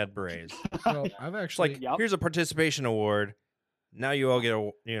 everybody had berets. So I've It's actually, like Yep. here's a participation award. Now you all get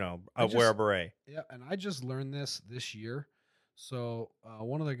wear a beret. yeah, and I just learned this year. So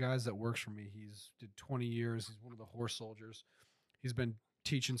one of the guys that works for me, he's did 20 years. He's one of the horse soldiers. He's been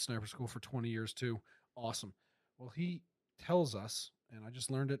teaching sniper school for 20 years too. Awesome. Well, he tells us, and I just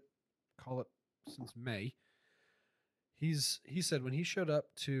learned it, call it since May. He said when he showed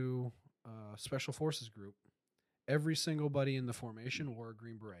up to special forces group, every single buddy in the formation wore a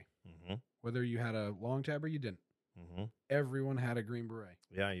green beret. Mm-hmm. Whether you had a long tab or you didn't, Mm-hmm. everyone had a green beret.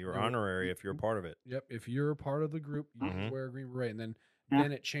 Yeah, you were They were- honorary if you're a part of it. Yep. If you're a part of the group, you Mhm. wear a green beret. And then Yeah.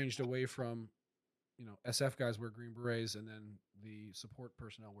 then it changed away from, SF guys wear green berets, and then the support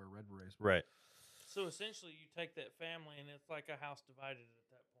personnel wear red berets. Right. So essentially, you take that family, and it's like a house divided at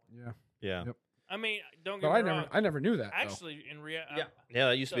that point. Yeah. Yeah. Yep. I mean, don't But get me wrong. I never knew that. Actually, in reality, Yeah,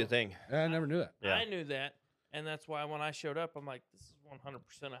 that used to be a So- thing. I never knew that. Yeah. I knew that, and that's why when I showed up, I'm like, this is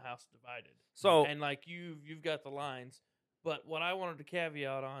 100% a house divided. So And like you've got the lines, but what I wanted to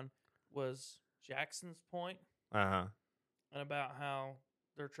caveat on was Jackson's point uh-huh. and about how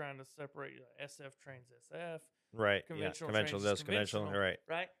they're trying to separate SF trains SF, Right. conventional Yeah. Conventional trains is does conventional. conventional. Right.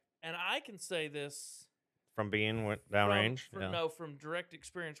 right? And I can say this From being downrange. from, Yeah. no, from direct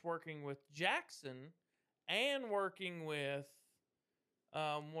experience working with Jackson and working with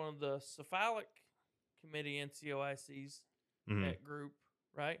one of the cephalic committee NCOICs Mhm. that group,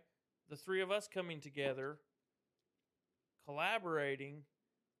 right? The three of us coming together, collaborating,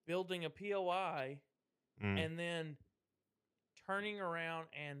 building a POI, Mm. and then turning around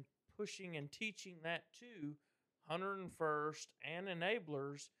and pushing and teaching that to 101st and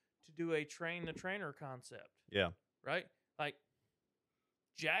enablers to do a train the trainer concept, Yeah. right? Like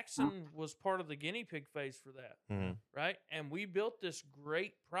Jackson was part of the guinea pig phase for that, Mhm. right? And we built this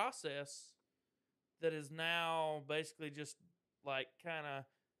great process that is now basically just like kind of,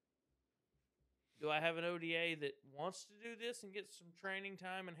 do I have an ODA that wants to do this and get some training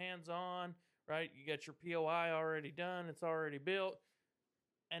time and hands-on, right? You got your POI already done, it's already built.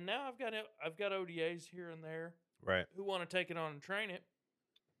 And now I've got ODAs here and there Right. who want to take it on and train it.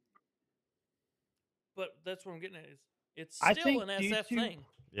 But that's what I'm getting at, is it's I still think an due SF to- thing.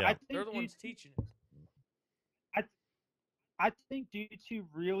 Yeah. I think They're the due ones to- teaching it. I think due to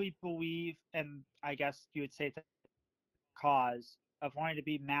really believe, and I guess you would say it's a cause of wanting to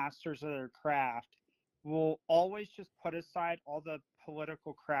be masters of their craft, will always just put aside all the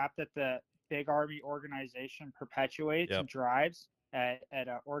political crap that the big army organization perpetuates Yep. and drives at an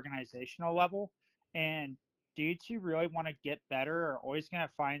organizational level. And dudes who really want to get better are always going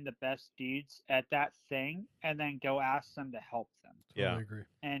to find the best dudes at that thing and then go ask them to help them. Totally Yeah. agree.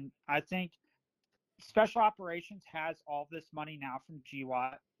 And I think Special Operations has all this money now from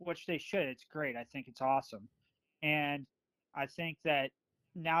GWAT, which they should. It's great. I think it's awesome. And I think that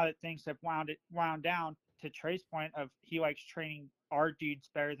now that things have wound down, to Trey's point of he likes training our dudes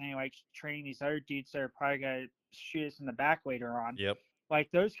better than he likes training these other dudes that are probably going to shoot us in the back later on. Yep. Like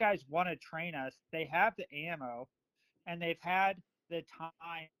those guys want to train us. They have the ammo and they've had the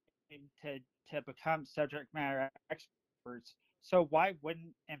time to become subject matter experts. So why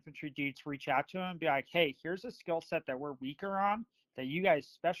wouldn't infantry dudes reach out to him and be like, hey, here's a skill set that we're weaker on that you guys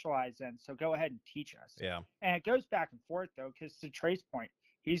specialize in, so go ahead and teach us. Yeah. And it goes back and forth, though, because to Trey's point,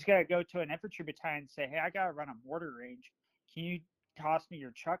 he's got to go to an infantry battalion and say, hey, I got to run a mortar range. Can you toss me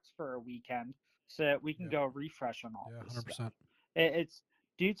your chucks for a weekend so that we can go refresh on all this 100%. stuff? It's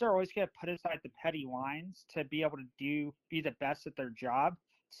dudes are always going to put aside the petty lines to be able to be the best at their job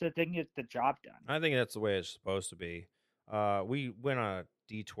so that they can get the job done. I think that's the way it's supposed to be. We went on a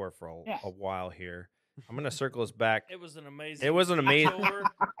detour for a while here. I'm gonna circle us back. It was an amazing. It was an amazing. detour.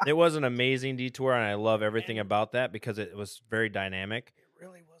 It was an amazing detour, and I love everything about that because it was very dynamic. It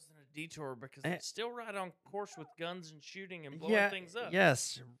really wasn't a detour because it's still right on course with guns and shooting and blowing things up.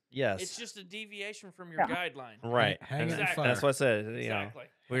 Yes. It's just a deviation from your guideline. Right. Hang it in Exactly. fire. That's what I said. Exactly.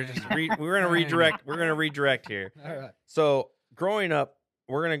 We're just we're gonna redirect. We're gonna redirect here. All right. So growing up,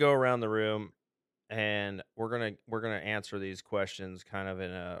 we're gonna go around the room, and we're gonna answer these questions kind of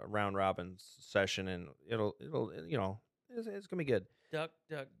in a round robin session, and it'll it's gonna be good. Duck,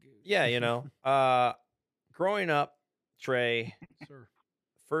 duck, goose. Yeah, growing up, Trey, Sir.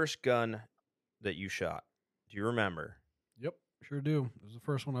 first gun that you shot. Do you remember? Yep, sure do. It was the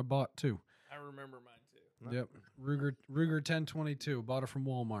first one I bought too. I remember mine too. Yep, Ruger 1022. Bought it from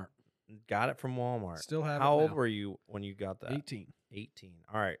Walmart. Got it from Walmart. Still have How it old now. were you when you got that? 18. 18.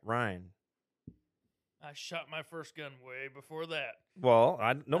 All right, Ryan. I shot my first gun way before that. Well,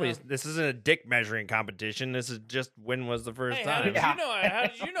 this isn't a dick measuring competition. This is just when was the first Hey, time. how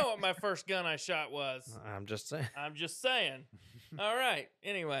did you know what my first gun I shot was? I'm just saying. I'm just saying. All right.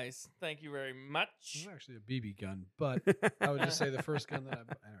 Anyways, thank you very It much. was actually a BB gun, but I would just say the first gun that I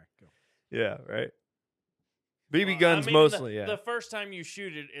bought. Anyway, go. Yeah, right. BB Well, guns I mean, mostly, The first time you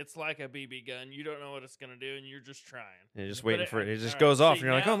shoot it, it's like a BB gun. You don't know what it's going to do, and you're just trying. You're just But waiting for it. It just all goes off, see, and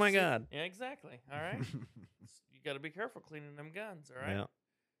you're like, now- oh my see- God. Yeah, exactly. All right. You got to be careful cleaning them guns, all right? Yeah.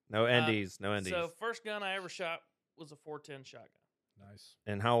 No NDs. No NDs. So, first gun I ever shot was a 410 shotgun. Nice.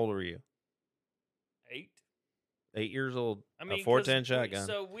 And how old were you? 8. 8 years old. I mean, a 410 'cause shotgun.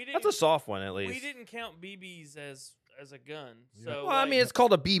 So we didn't. That's a soft one, at least. We didn't count BBs as a gun. Yeah. So Well, I mean, it's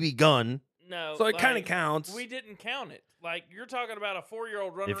called a BB gun, no, so it kind of like, counts. We didn't count it. Like you're talking about a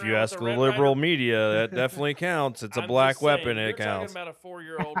 4-year-old running If around you ask with the a Red liberal Ryder- media, that definitely counts. It's a I'm black just saying, weapon, and you're it counts. talking about a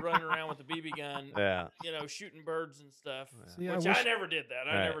 4-year-old running around with a BB gun, Yeah. shooting birds and stuff. See, I Which wish- I never did that.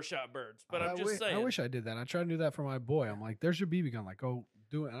 I Right. never shot birds. But I'm I just wi- saying. I wish I did that. I tried to do that for my boy. I'm like, there's your BB gun. Like, go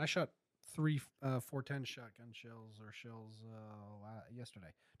do it. And I shot 3 410 shotgun shells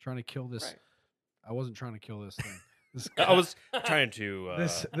yesterday, trying to kill this. Right. I wasn't trying to kill this thing. This, I was trying to.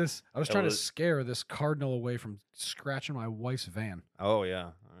 this. I was that trying to was- scare this cardinal away from scratching my wife's van. Oh yeah.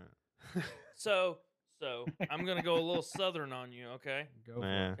 All right. So I'm gonna go a little southern on you, okay? Go for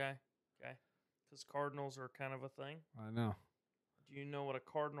Yeah. it. Okay. Because cardinals are kind of a thing. I know. Do you know what a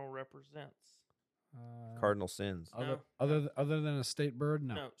cardinal represents? Cardinal sins. Other than a state bird,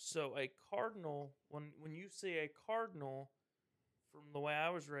 no. No. So a cardinal, when you see a cardinal, from the way I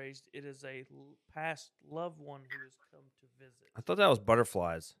was raised, it is a past loved one who has come to visit. I thought that was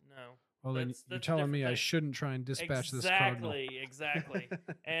butterflies. No. Well, then That's you're a telling me different I thing. shouldn't try and dispatch this cardinal. Exactly.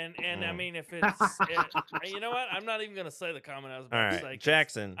 And I Mm. mean, if it's, you know what? I'm not even going to say the comment I was All about to right, say. 'cause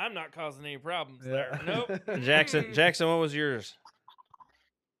Jackson. I'm not causing any problems Yeah. there. Nope. Jackson, what was yours?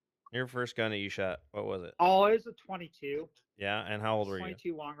 Your first gun that you shot, what was it? Oh, it was a 22. Yeah, and how old were you?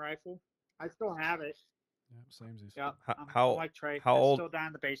 22 long rifle. I still have it. Yep, samesies. Yep. How- I'm like Trey. how It's old- Still down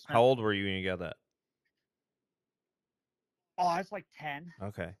in the basement. How old were you when you got that? Oh, I was like 10.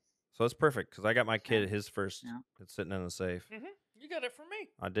 Okay, so it's perfect because I got my kid his first. Yeah. It's sitting in the safe. You got it from me.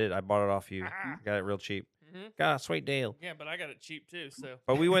 I did. I bought it off you. Ah. Got it real cheap. Got a sweet deal. Yeah, but I got it cheap too. So.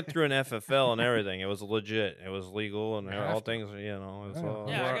 But we went through an FFL and everything. It was legit. It was legal and You all have to. things. You know, it was Yeah. all.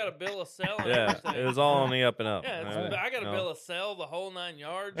 Yeah, I got a bill of sale and Yeah, everything. it was all on the up and up. Yeah, I got a bill of sale, the whole 9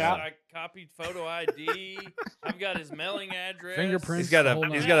 yards. Yeah. I copied photo ID. I've got his mailing address. Fingerprints. He's got the whole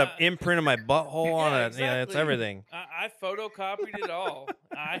he's nine. got an imprint of my butthole on Yeah, it. Yeah, it's exactly. everything. I photocopied it all.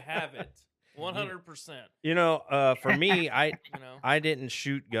 I have it, 100%. You know, for me, You know, I didn't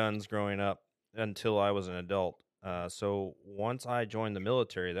shoot guns growing up until I was an adult. So once I joined the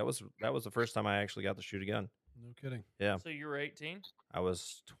military, that was the first time I actually got to shoot a gun. No kidding. Yeah, so you were 18. I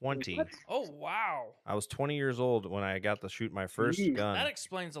was 20. What? Oh wow, I was 20 years old when I got to shoot my first Jeez. gun. that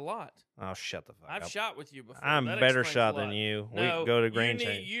explains a lot. Oh, shut the fuck I've up. shot with you before. I'm That better explains shot a than lot. you. No, We go to range.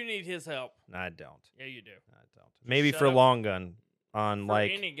 You need his help. I don't. Yeah, you do. I don't. Maybe shut for up. long gun on For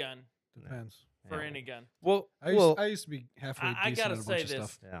like any gun. Depends. For Yeah. any gun. Well, I used to be halfway I decent gotta at a say bunch of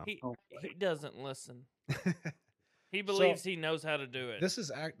this. stuff. yeah. He Oh, he doesn't listen. He believes he knows how to do it. This is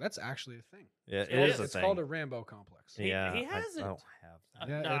that's actually a thing. Yeah, It it is is. a It's thing. called a Rambo complex. He yeah, has I it. don't have that.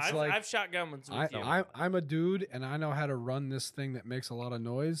 Yeah, no, it's I've, like- I've shot guns with you. I'm a dude, and I know how to run this thing that makes a lot of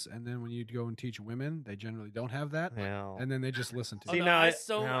noise. And then when you go and teach women, they generally don't have that, Yeah. and then they just listen to Oh, See, you. no,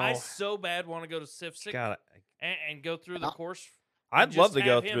 now I no. so bad want to go to CIFSIC God, and go through the course. I'd and love just to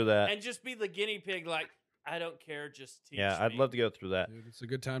go have him- through that. and just be the guinea pig. Like I don't care, just teach. Yeah, I'd me. love to go through that. Dude, it's a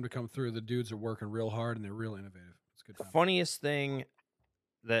good time to come through. The dudes are working real hard, and they're real innovative. It's a good The time. funniest thing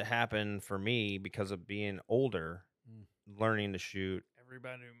that happened for me because of being older, learning to shoot.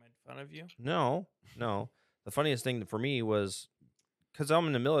 Everybody who made fun of you. No. The funniest thing for me was because I'm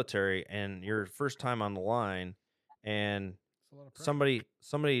in the military and your first time on the line, and It's a lot of pressure.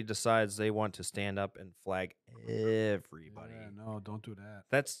 somebody decides they want to stand up and flag everybody. Yeah, no, don't do that.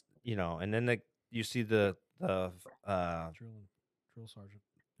 That's and then you see the Drill sergeant.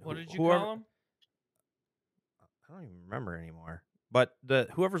 What did you whoever- call him? I don't even remember anymore. But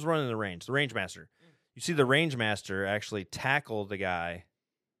whoever's running the range master. You see the range master actually tackle the guy.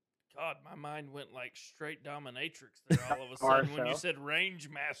 God, my mind went like straight dominatrix there all of a Our sudden when you show. said range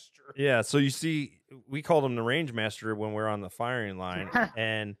master. Yeah, so you see, we called him the range master when we're on the firing line,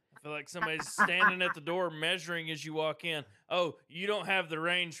 and I feel like somebody's standing at the door measuring as you walk in. Oh, you don't have the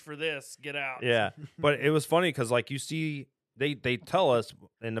range for this. Get out. yeah, but it was funny because like you see, they tell us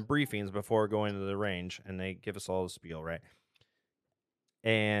in the briefings before going to the range, and they give us all the spiel, right?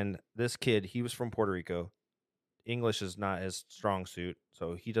 And this kid, he was from Puerto Rico. English is not his strong suit,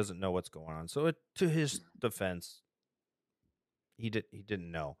 so he doesn't know what's going on. So to his defense, he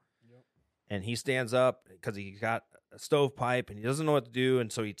didn't know. Yep. And he stands up because he got a stovepipe and he doesn't know what to do,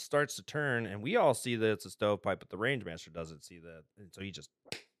 and so he starts to turn, and we all see that it's a stovepipe, but the range master doesn't see that, and so he just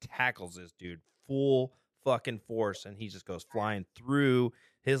tackles this dude full fucking force, and he just goes flying through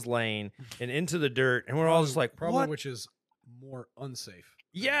his lane and into the dirt, and we're all just like, probably what? which is more unsafe.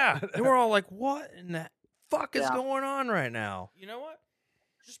 Yeah, and we're all like, what in the fuck is Yeah. going on right now? You know what?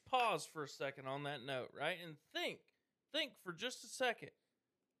 Just pause for a second on that note, right? And think for just a second.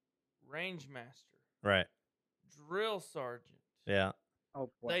 Range master, Right. drill sergeant. Yeah. Oh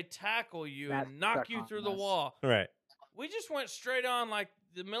boy. They tackle you That and knock stuck you on through the us. wall. Right. We just went straight on like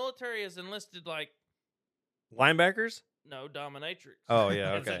the military has enlisted like Linebackers? no dominatrix. Oh,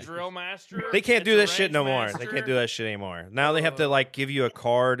 yeah, It's a okay. drill master. They can't it's do a that shit range no more. They master. can't do that shit anymore. Now they have to Oh. like give you a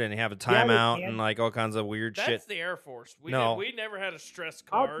card and have a Yeah, they timeout can. and like all kinds of weird That's shit. the Air Force. No. We never had a stress Oh,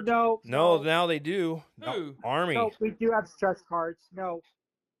 card. no. No, now they do. No, Who? Army. No, we do have stress cards. No,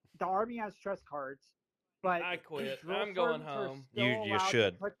 the Army has stress cards, but I quit. drill I'm going sergeants are home. still You allowed to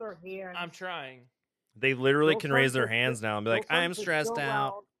should. Put their hands. I'm trying. They literally drill can raise their sergeants are hands still- now and be like, drill I am sergeants are stressed still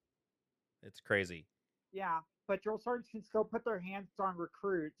out. allowed- It's crazy. Yeah, but drill sergeants can still put their hands on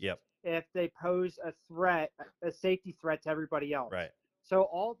recruits. Yep. If they pose a threat, a safety threat to everybody else. Right. So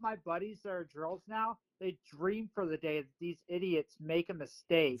all of my buddies that are drills now, they dream for the day that these idiots make a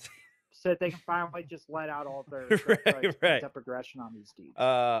mistake, so that they can finally just let out all their Right. pent-up aggression on these dudes.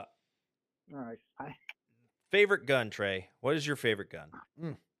 Uh, All right. favorite gun, Trey. What is your favorite gun?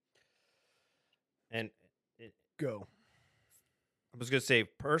 Mm. And Go. I was gonna say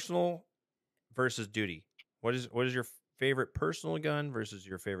personal versus duty. What is your favorite personal gun versus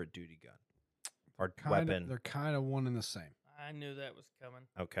your favorite duty gun or weapon? They're kind of one and the same. I knew that was coming.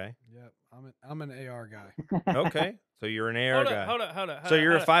 Okay. Yep. I'm an AR guy. Okay. So you're an AR guy. Hold up. So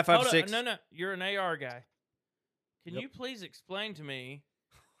you're a 5.56? Hold up. No, you're an AR guy. Can Yep. you please explain to me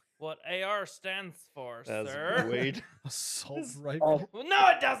what AR stands for, That's sir? weird. Assault rifle. Well, no,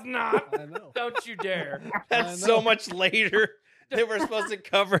 it does not. I know. Don't you dare. That's I so know. much later. They were supposed to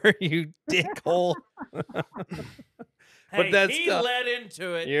cover you, dickhole. But Hey, that's he still- led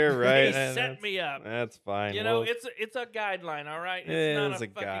into it. You're right. He and set me up. That's fine. You know, Well, it's a guideline, all right? it It's not is a a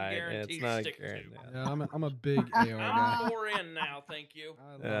fucking guide. guarantee It's to not a stick to. guarantee. Yeah, I'm a big AR guy. I'm more in now, thank you.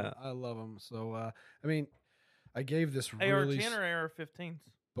 I love them. So I mean, I gave this AR-10 really or AR-15s?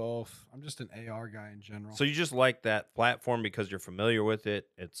 both. I'm just an AR guy in general. So you just like that platform because you're familiar with it.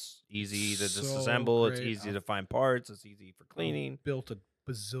 It's easy to So disassemble. It's great. easy to find parts. It's easy for cleaning. Built a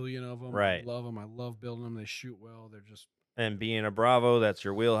bazillion of them. Right. I love them. I love building them. They shoot well. They're just And being a Bravo, that's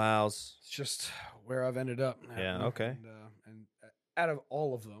your wheelhouse. it's just where I've ended up. Now, Yeah, you know, okay. And out of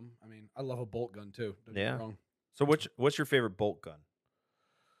all of them, I mean, I love a bolt gun too. Don't get me Yeah. wrong. So what's your favorite bolt gun?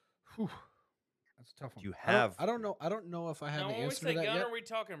 Whew. That's a tough one. Do you have? I don't know. I don't know if I have Now, the when we answer say to that gun, yet. are we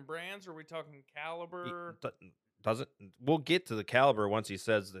talking brands? Or are we talking caliber? Doesn't we'll get to the caliber once he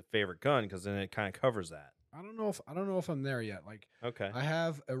says the favorite gun because then it kind of covers that. I don't know if I'm there yet. Like Okay. I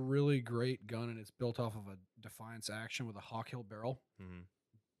have a really great gun, and it's built off of a Defiance Action with a Hawk Hill barrel. Mhm.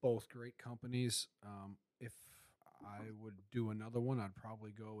 Both great companies. If I would do another one, I'd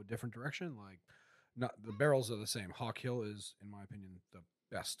probably go a different direction. Like, not the barrels are the same. Hawk Hill is, in my opinion, the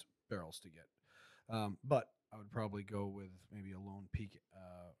best barrels to get. But I would probably go with maybe a Lone Peak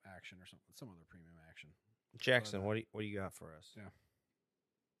action or something, some other premium action. Jackson, But, what do you got for us? Yeah.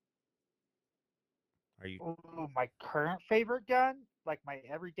 Are you Ooh, my current favorite gun, like my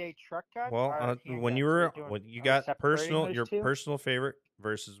everyday truck gun. well or when handguns? you Are were we doing- when you are we got separating personal those your two? personal favorite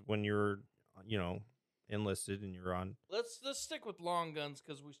versus when you were enlisted and you're on. Let's stick with long guns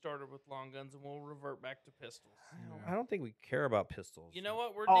because we started with long guns, and we'll revert back to pistols. I don't think we care about pistols. You know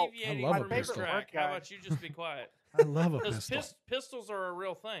what? We're Oh, deviating love a from your pistol. track. Work How gun. about you just be quiet? I love a Because pistol. pistols are a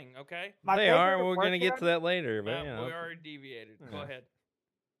real thing, okay? My They are. favorite We're work gonna get to gun- that later, but No, you know. we already deviated. Go Yeah. ahead.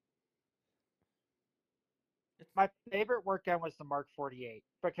 My favorite work gun was the Mark 48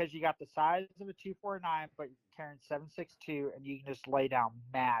 because you got the size of a 249, but you're carrying 7.62, and you can just lay down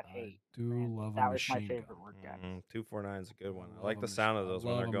mad I hate. do And love a that was my machine favorite gun. work gun. 249 is a good one. I love like a the sound of machine- those I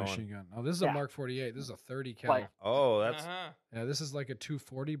when they're love a going. machine gun. Oh, this is a Yeah. Mark 48. This is a 30 cal. Like- Oh, that's Uh-huh. Yeah, this is like a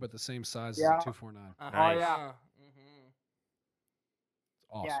 240, but the same size Yeah. as a 249. Uh-huh. Nice. Oh, yeah. Mhm. It's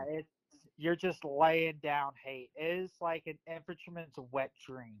awesome. Yeah, you're just laying down hate. It is like an infantryman's wet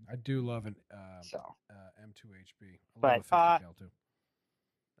dream. I do love an So M2HB. I But, love a 50 cal too.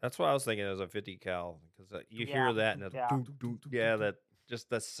 that's what I was thinking. It was a 50 cal because you hear Yeah, that and it's, yeah. that just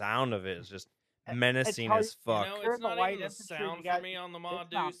the sound of it is just And menacing how as fuck. You know, You're it's in the not light even the infantry, sound you got- for me on the it's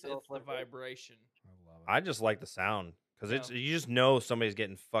mod not deuce, so it's the flippant. vibration. I love it. I just like the sound because it's Yeah. you just know somebody's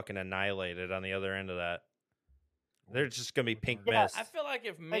getting fucking annihilated on the other end of that. They're just gonna be pink Yeah, mist. I feel like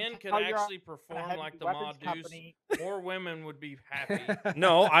if men could how you're on actually a perform heavy like the weapons mod deuce, company. more women would be happy.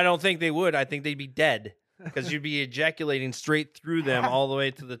 No, I don't think they would. I think they'd be dead because you'd be ejaculating straight through them all the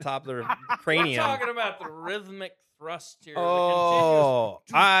way to the top of their We're cranium. talking about the rhythmic thrust here. Oh,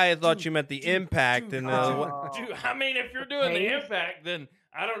 the I thought you meant the impact and the. Oh. continuous. I mean, if you're doing the Hey. impact, then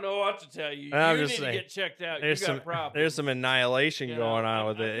I don't know what to tell you. I'm You just need saying, to get checked out. There's You got some problems. there's some annihilation You know, going on I'm-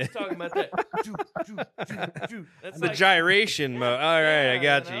 with I'm it. just talking about that. That's The like, gyration mode. All right, I Yeah,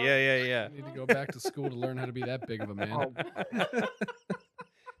 got you you. know? Yeah. I need to go back to school to learn how to be that big of a man. Oh,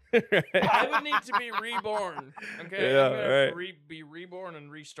 I would need to be reborn. Okay, Yeah, I'm gonna have to right. be reborn and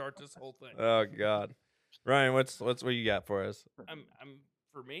restart this whole thing. Oh God, Ryan, what you got for us? I'm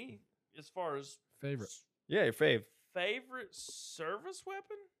for me as far as Favorite. Yeah, your fave, favorite service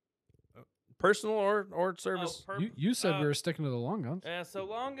weapon. personal or service. Oh, You said we were sticking to the long guns. Yeah, so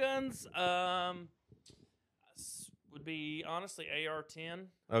long guns would be honestly AR-10.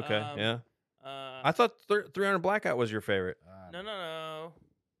 Okay, yeah. I I thought 300 Blackout was your favorite. no.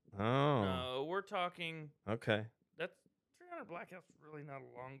 Oh, No, we're talking. okay. That's 300 Blackout's really not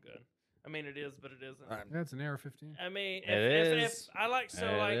a long gun. I mean, it is, but it isn't. Yeah, it's an AR-15. I mean, It if is. I like It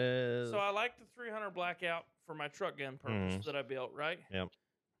is. so I like the 300 Blackout for my truck gun purpose Mhm. that I built, right? Yep.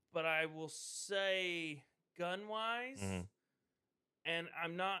 But I will say, gun wise, Mhm. and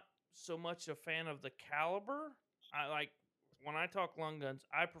I'm not so much a fan of the caliber. I like when I talk long guns,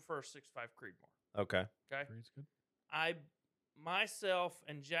 I prefer 6.5 Creedmoor. Okay. Okay, Creed's good. I myself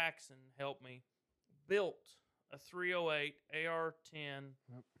and Jackson helped me built a 308 AR-10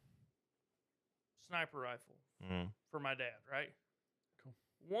 Yep. sniper rifle Mhm. for my dad, right? Cool.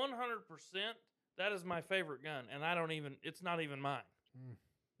 100%. That is my favorite gun, and it's not even mine. Mm.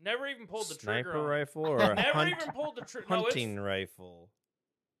 Never even pulled the trigger Sniper on it. rifle or a Never even pulled the trigger. No, hunting rifle.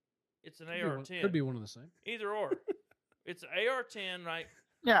 it's an Could be one- AR-10. Could be one of the same. Either or. It's AR-10, right?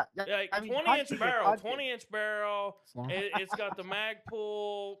 yeah. Like I mean, 20-inch hunting is barrel. hunting. 20-inch barrel. It's long. It's got the mag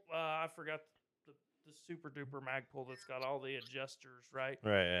pull. I forgot the super duper Magpul that's got all the adjusters, right?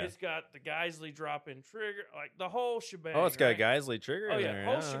 Right. Yeah. It's got the Geisley drop-in trigger, like the whole shebang. Oh, it's got right? a Geisley trigger. Oh in yeah, there.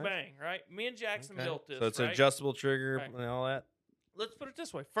 whole nice. shebang, right? Me and Jackson Okay. built this. So it's right? an adjustable trigger Right. and all that. Let's put it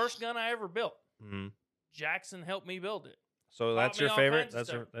this way: first gun I ever built, Mm-hmm. Jackson helped me build it. So Bought that's me your all favorite. kinds of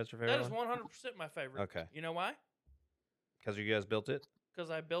stuff. That's your favorite. That is one? 100% my favorite. Okay. You know why? Because you guys built it. Because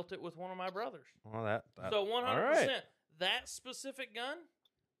I built it with one of my brothers. Well, that So 100%, all right. that specific gun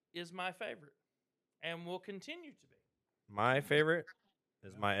is my favorite, and will continue to be. My favorite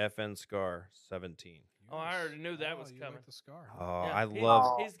is my FN Scar 17. Oh, I already knew that was you coming. Like the scar. Oh, Yeah, I he-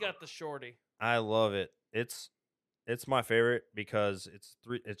 love He's got the shorty. I love it. It's my favorite because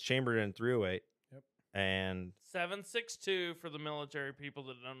it's chambered in 308. Yep. And 7.62 for the military people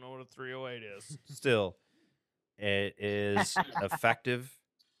that don't know what a 308 is. still, it is effective.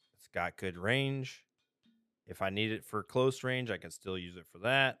 It's got good range. If I need it for close range, I can still use it for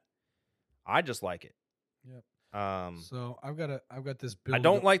that. I just like it. Yep. So So I've got this build. I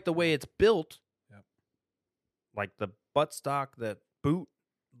don't like the way it's built. Yep. Like the buttstock, that boot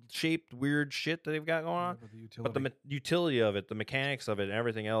shaped weird shit that they've got going on. But the utility. But the utility of it, the mechanics of it, and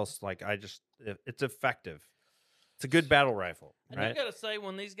everything else, like it's effective. It's a good battle rifle, And right? I gotta say,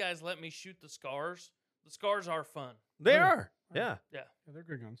 when these guys let me shoot the scars are fun. They Yeah. are, yeah. Yeah. Yeah, they're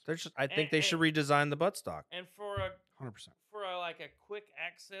good guns. They're just. I think And- they should redesign the buttstock. And for a 100%. like a quick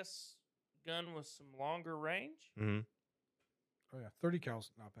access gun with some longer range, Mm-hmm. Oh yeah, 30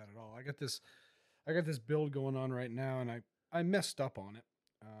 cal's not bad at all. I got this build going on right now, and I messed up on it.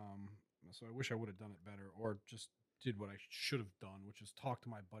 So I wish I would have done it better, or just did what I should have done, which is talk to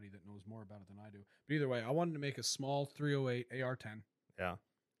my buddy that knows more about it than I do. But either way, I wanted to make a small 308 AR-10. Yeah.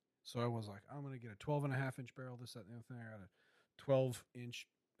 So I was like, I'm gonna get a 12.5-inch barrel, this, that, and the other thing. I got a 12-inch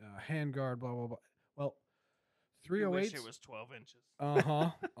handguard, blah blah blah. Well, you wish 308s. it was 12 inches.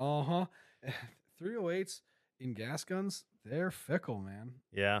 308s in gas guns, they're fickle, man.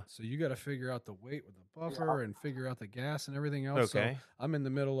 Yeah. So you got to figure out the weight with the buffer and figure out the gas and everything else. Okay. So I'm in the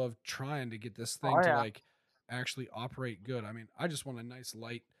middle of trying to get this thing Oh, to yeah. like actually operate good. I mean, I just want a nice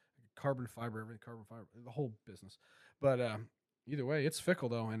light carbon fiber, the whole business. But either way, it's fickle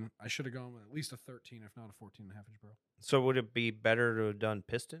though, and I should have gone with at least a 13, if not a 14.5-inch barrel. So would it be better to have done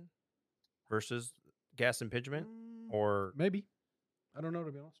piston versus gas impingement, or Maybe. I don't know,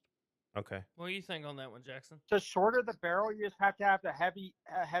 to be honest. okay? What do you think on that one, Jackson? The shorter the barrel, you just have to have the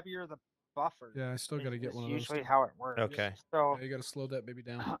heavier the buffer. Yeah, I still got to get Is one of those. usually how it works. Okay. So Yeah, you got to slow that baby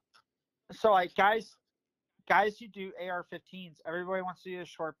down. so like guys who do AR-15s, everybody wants to do the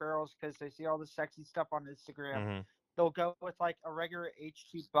short barrels because they see all the sexy stuff on Instagram. Mm-hmm. They'll go with like a regular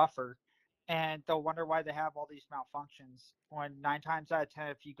H2 buffer, and they'll wonder why they have all these malfunctions. When 9 times out of 10,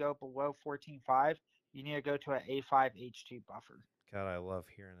 if you go below 14.5, you need to go to an A5 H2 buffer. God, I love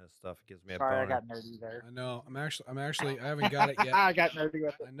hearing this stuff. It gives me Sorry, a I boner. got nerdy there. I know. I haven't got it yet. I got nerdy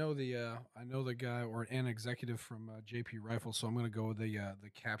with it. I know the guy or an executive from JP Rifle, so I'm going to go with the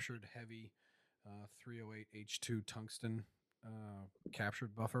captured heavy 308 H2 tungsten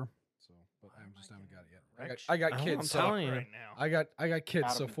captured buffer. So, but I just haven't got it yet. I got Oh, kids. I'm So telling you. right now. I got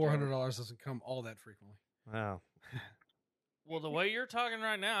kids, so Adam and Joe. $400 doesn't come all that frequently. Wow. Well, the way you're talking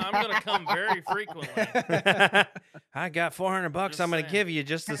right now, I'm going to come very frequently. I got $400 Just I'm going to saying. give you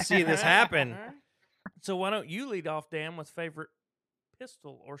just to see this happen. All right. So why don't you lead off, Dan, with favorite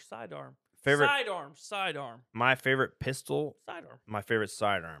pistol or sidearm? Favorite, Sidearm. my favorite pistol, Sidearm. my favorite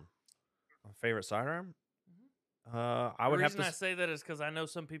sidearm. My favorite sidearm? I would the have reason to. I say that is because I know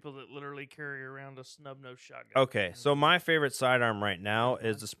some people that literally carry around a snub nose shotgun. Okay, so my favorite sidearm right now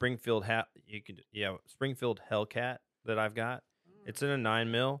is the Springfield Springfield Hellcat that I've got. It's in a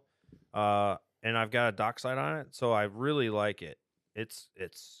 9mm, and I've got a dock sight on it, so I really like it. It's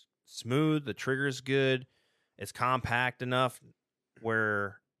smooth, the trigger's good, it's compact enough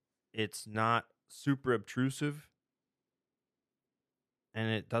where it's not super obtrusive, and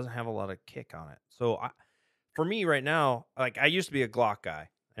it doesn't have a lot of kick on it. So for me right now, like I used to be a Glock guy,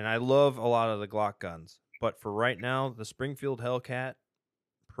 and I love a lot of the Glock guns. But for right now, the Springfield Hellcat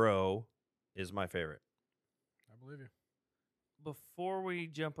Pro is my favorite. I believe you. Before we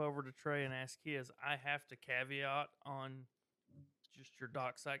jump over to Trey and ask his, I have to caveat on just your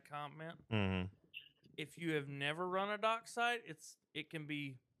dock site comment. Mm-hmm. If you have never run a dock site, it can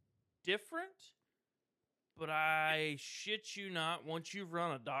be different. But I shit you not, once you've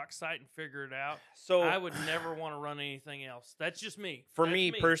run a dock site and figure it out, So I would never want to run anything else. That's just me. for That's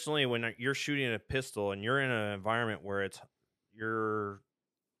me personally, when you're shooting a pistol and you're in an environment where your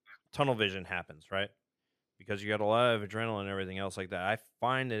tunnel vision happens, right? Because you got a lot of adrenaline and everything else like that. I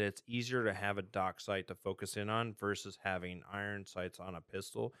find that it's easier to have a dock sight to focus in on versus having iron sights on a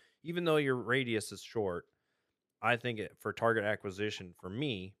pistol. even though your radius is short, I think for target acquisition, for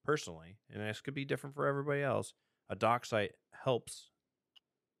me personally, and this could be different for everybody else, a dock sight helps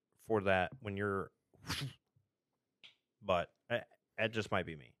for that when you're. But that just might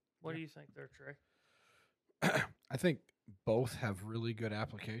be me. What do you think there, Trey? I think both have really good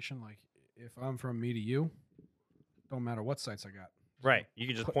application. Like if I'm from me to you, don't matter what sights I got. Right. You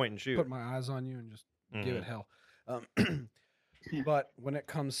can just point and shoot. Put my eyes on you and just give it hell. Yeah. But when it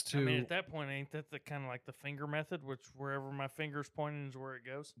comes to, I mean, at that point, ain't that the kind of like the finger method, which wherever my finger's pointing is where it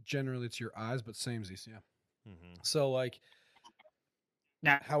goes? generally it's your eyes, but samesies, yeah. Mm-hmm. So like,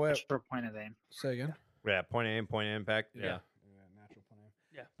 Now, however, for point of aim. say again. Yeah, point aim, point impact. Yeah. Natural point aim.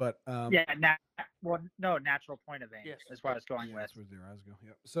 Yeah. But Natural point of aim Yes. is what I was going yeah, with. that's where your eyes go.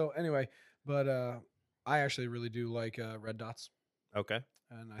 Yep. So anyway, but I actually really do like red dots, Okay.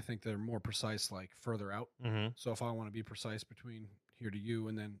 and I think they're more precise, like further out. Mm-hmm. So if I want to be precise between here to you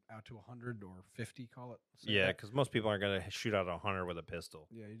and then out to 100 or 50, call it. say Yeah, that. because most people aren't going to shoot out a hunter with a pistol.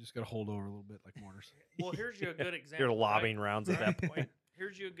 Yeah, you just got to hold over a little bit like mortars. Well, here's you a good example. You're right? lobbing rounds at that point.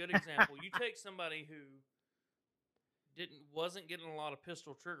 Here's you a good example. You take somebody who wasn't getting a lot of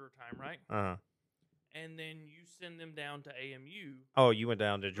pistol trigger time, right? Uh-huh. And then you send them down to AMU. Oh, you went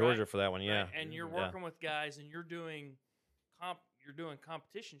down to Georgia Right, for that one, yeah. right? And you're Yeah. working with guys, and you're doing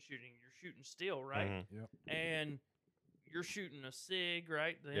competition shooting. You're shooting steel, right? Mhm. Yep. And you're shooting a SIG,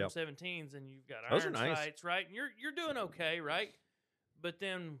 right? The Yep. M17s, and you've got Those are iron nice. sights, right? And you're doing okay, right? But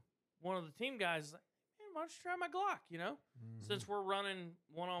then one of the team guys is like, hey, why don't you try my Glock, Since we're running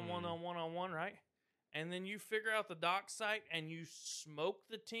one-on-one on one-on-one, right? And then you figure out the dock sight and you smoke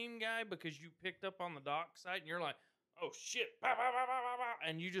the team guy because you picked up on the dock sight and you're like, oh, shit, bah, bah, bah, bah, bah, bah,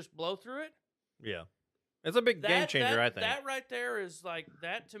 and you just blow through it. Yeah. It's a big game changer, I think. That right there is like,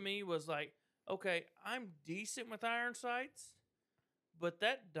 that to me was like, okay, I'm decent with iron sights, but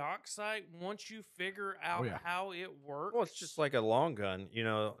that dock sight, once you figure out how it works. Well, it's just like a long gun,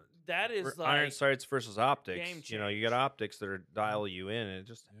 that is like iron sights versus optics. game You got optics that are dial you in, and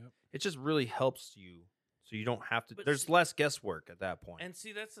it just really helps you, so you don't have to. But There's less guesswork at that point. And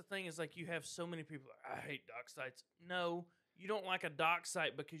see, that's the thing is like you have so many people like, I hate dock sights. No, you don't like a dock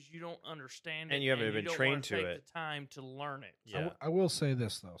sight because you don't understand it, And you haven't been don't trained wanna to take it. the time to learn it. Yeah. I will say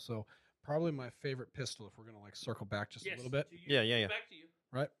this though. So probably my favorite pistol, if we're gonna like circle back just a little bit, to you. Yeah. Back to you.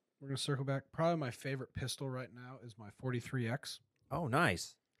 right? We're gonna circle back. Probably my favorite pistol right now is my 43X. Oh,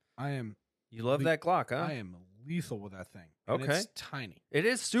 nice. You love that Glock, huh? I am lethal with that thing. And Okay. it's tiny. It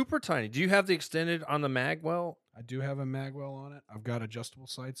is super tiny. Do you have the extended on the magwell? I do have a magwell on it. I've got adjustable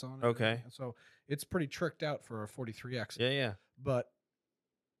sights on it. Okay. And so it's pretty tricked out for a 43X. Yeah. But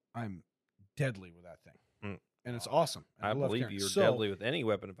I'm deadly with that thing. Mm. And it's awesome. And I love believe carrying it. you're So, deadly with any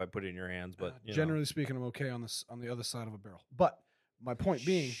weapon if I put it in your hands, but generally speaking, I'm okay on the other side of a barrel. But my point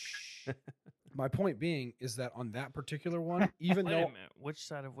being is that on that particular one, even Wait a though minute, which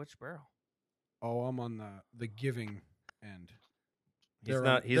side of which barrel? I'm on the giving end. he's They're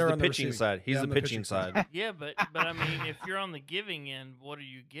not. on- He's they're the on the pitching receiving. side. He's Yeah, the I'm the pitching pitching side. side. Yeah, but I mean, if you're on the giving end, what are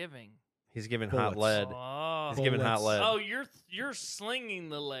you giving? He's giving hot Bullets. lead. Oh, He's giving hot Bullets. lead. oh, you're slinging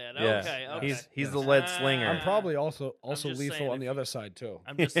the lead. Yeah. Okay. He's the lead slinger. I'm probably also just lethal saying on if the you- other side too.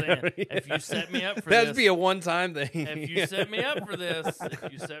 I'm just saying, if you set me up for That'd this, be a one-time thing. if you set me up for this,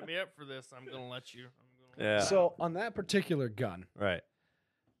 I'm gonna let you. Yeah. So on that particular gun, Right.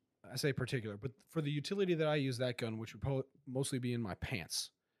 I say particular, but for the utility that I use that gun, which would mostly be in my pants,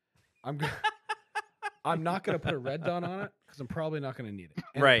 I'm not going to put a red dot on it because I'm probably not going to need it.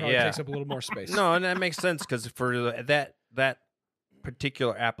 And Right, it probably yeah. takes up a little more space. No, and that makes sense because for that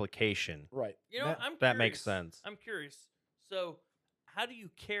particular application, Right. You know, That- I'm that makes curious. sense. I'm curious. So, how do you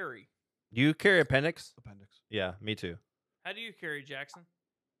carry? Do you carry appendix? appendix. Yeah, me too. How do you carry, Jackson?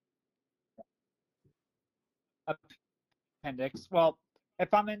 Appendix. Well,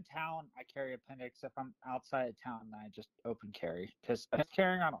 if I'm in town, I carry appendix. If I'm outside of town, I just open carry because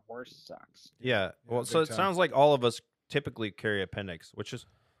carrying on a horse sucks. Yeah. Well, so big it time. sounds like all of us typically carry appendix, which is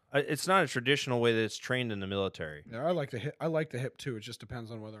it's not a traditional way that it's trained in the military. Yeah, I like the hip. I like the hip too. It just depends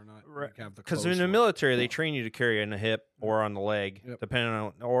on whether or not Right. you have the. Because clothes in the for it. military, they train you to carry in the hip or on the leg, Yep. depending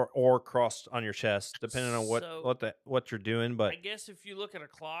on or crossed on your chest, depending on So- what you're doing. But I guess if you look at a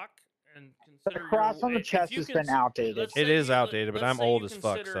clock and The consider cross on the if chest you has cons- been outdated. let's It say is you- outdated, but let's I'm say old you as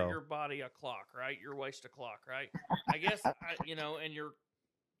fuck, consider so- your body a clock, right? Your waist a clock, right? I guess and your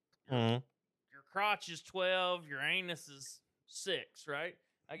Mhm. your crotch is 12, your anus is 6, right?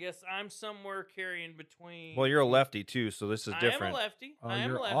 I guess I'm somewhere carrying between. well, you're a lefty too, so this is I different. am a lefty. Oh, I am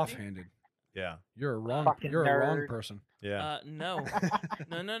you're a lefty. offhanded. Yeah, You're a wrong. Fucking You're a wrong nerd. person. yeah. No.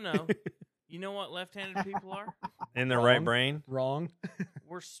 No. You know what left-handed people are? In the right Wrong. brain. Wrong.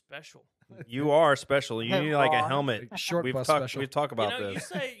 We're special. You are special. You need like a helmet. Short We've bus talked. special. We've talked about you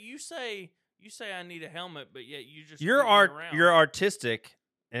this. You say I need a helmet, but yet you just You're keep me around. You're artistic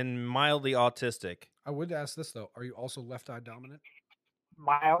and mildly autistic. I would ask this though: are you also left eye dominant?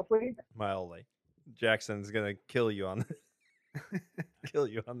 Mildly. Mildly. Jackson's gonna kill you on kill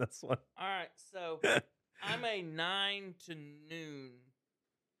you on this one. All right, so I'm a 9 to noon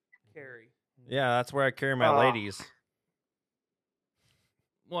carry. Yeah, that's where I carry my ladies.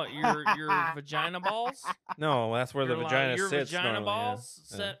 What, your vagina balls? No, that's where the vagina your sits. vagina normally, balls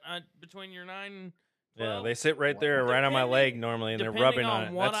yeah. set between your 9 and 12? Yeah, they sit right there, right on my leg normally, and they're rubbing on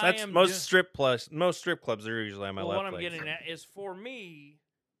it. what That's I am most doing- most strip clubs are usually on my Well, left what I'm leg. getting at is, for me,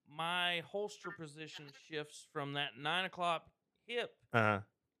 my holster position shifts from that 9 o'clock hip. Uh-huh.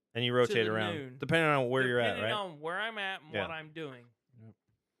 And you rotate the around noon. depending on where you're at, Depending right? on where I'm at and Yeah. what I'm doing. Yep.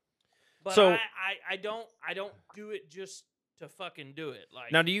 But So- I don't do it just to fucking do it.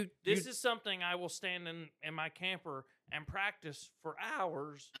 Like, Now, do you? this is something I will stand in my camper and practice for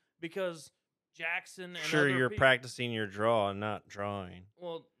hours because Jackson and sure other you're people, practicing your draw and not drawing.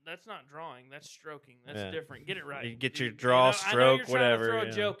 Well, that's not drawing. That's stroking. That's Yeah. different. Get it right. You get your I draw, know stroke, you're trying whatever, To throw you a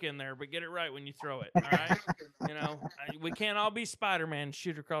know. joke in there, but get it right when you throw it. All right. We can't all be Spider-Man and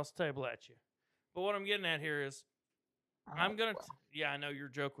shoot across the table at you. But what I'm getting at here is, I'm gonna. Yeah, I know your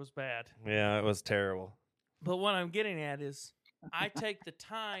joke was bad. Yeah, it was terrible. But what I'm getting at is, I take the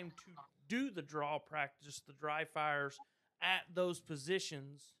time to do the draw practice, the dry fires at those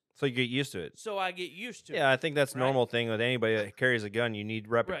positions, So you get used to it. so I get used to it. Yeah, I think that's a right? normal thing with anybody that carries a gun. You need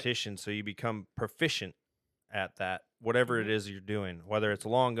repetition, so you become proficient at that, whatever it is you're doing. Whether it's a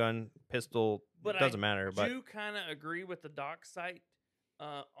long gun, pistol, But it doesn't I matter. But do kind of agree with the dock sight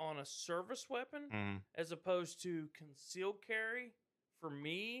on a service weapon Mhm. as opposed to concealed carry. For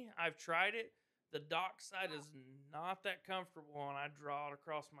me, I've tried it. The dock sight is not that comfortable when I draw it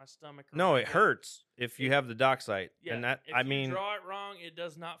across my stomach. or no, my it hip. hurts if you have the dock sight. Yeah, And that if I you mean, draw it wrong, it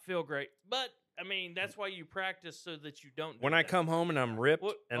does not feel great. But I mean, that's why you practice so that you don't. Do when I that. come home and I'm ripped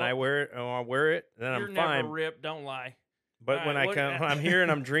What- and oh. I wear it, then You're I'm never fine. ripped. Don't lie. But All when right, I'm here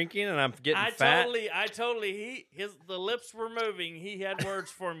and I'm drinking and I'm getting fat. I totally. The lips were moving. He had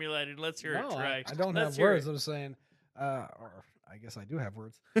words formulated. Let's hear it, No, Trey. I don't Let's have hear words. it. I'm saying, or I guess I do have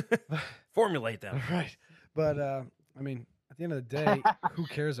words. Formulate them. Right. But I mean, at the end of the day, who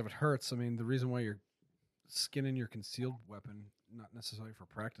cares if it hurts? I mean, the reason why you're skinning your concealed weapon, not necessarily for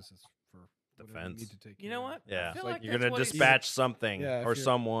practice, is for whatever Defense. You need to take. You care know of. what? I Yeah, feel like like you're that's gonna what he dispatch something Yeah, if or you're-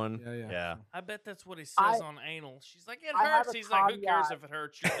 someone. Yeah, yeah. Yeah. so- I bet that's what he I- says on anal. She's like, it I have hurts. a He's like, who cares caveat. if it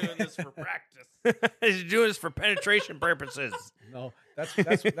hurts? You're doing this for practice. He's doing this for penetration purposes. No,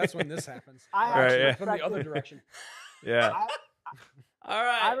 that's when this happens. I have Right, Actually, yeah. from the other direction. Yeah. All I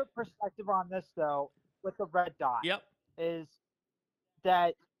right. have a perspective on this though with the red dot. Yep. Is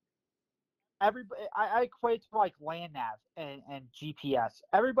that everybody? I equate to like land nav and GPS.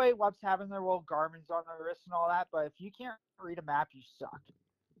 Everybody loves having their little Garmin's on their wrist and all that, but if you can't read a map, you suck.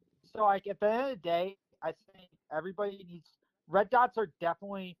 So like at the end of the day, I think everybody needs red dots are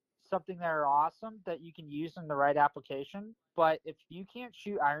definitely something that are awesome that you can use in the right application. But if you can't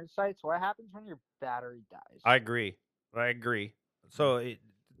shoot iron sights, what happens when your battery dies? I agree. So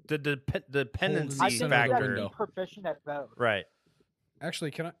the dependency I see think you factor. have to window. be proficient at both. Right.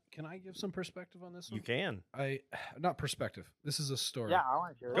 Actually, can I give some perspective on this one? You can. Not perspective. This is a story. Yeah, I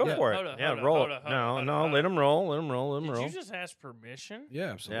want to hear Go it. Yeah. for it. Hold on, Yeah, hold on, roll hold it. on, hold No, on, hold no, on. let him roll. Let him roll. Let him Did roll. you just ask permission?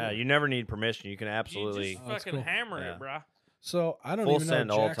 Yeah, absolutely. Yeah, you never need permission. You can You absolutely. just Oh, that's fucking cool. hammer Yeah. it, bruh. So I don't Full even know,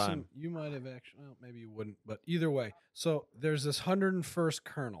 send all Jackson. time. You might have actually. Well, maybe you wouldn't, but either way. So there's this 101st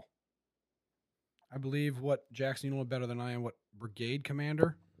Colonel. I believe what Jackson, you know better than I am. What brigade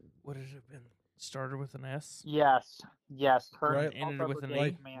commander? What has it been? Started with an S? Yes, Right. Ended with an E.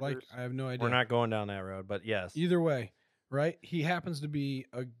 Like commanders. I have no idea. We're not going down that road, but yes. Either way, right? He happens to be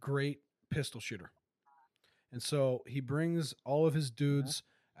a great pistol shooter. And so he brings all of his dudes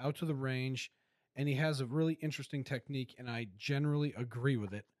out to the range, and he has a really interesting technique, and I generally agree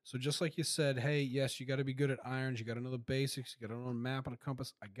with it. So just like you said, hey, yes, you got to be good at irons, you got to know the basics, you got to know a map and a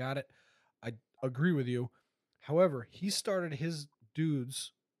compass. I got it. I agree with you. However, he started his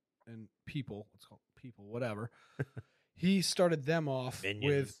dudes and people, let's call it people, whatever. He started them off with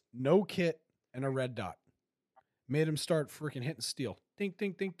Minions. no kit and a red dot. Made him start freaking hitting steel. Ding,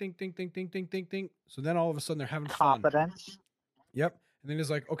 ding, ding, ding, ding, ding, ding, ding, ding, ding. So then all of a sudden they're having fun. Confidence. Yep. And then he's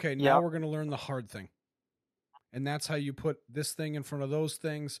like, okay, now Yep. we're going to learn the hard thing. And that's how you put this thing in front of those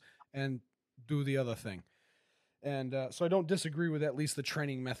things and do the other thing. And so I don't disagree with at least the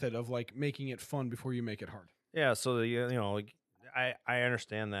training method of like making it fun before you make it hard. Yeah, so I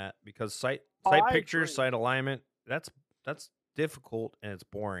understand that because sight I picture, agree. sight alignment, that's difficult and it's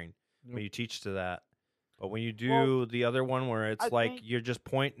boring when Yep. you teach to that. But when you Well, do the other one where it's I like think you're just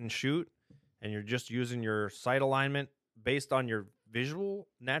point and shoot and you're just using your sight alignment based on your visual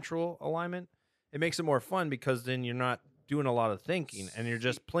natural alignment, it makes it more fun because then you're not doing a lot of thinking and you're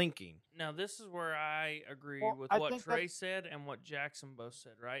just plinking. Now, this is where I agree Well, with I what think Trey that said and what Jackson both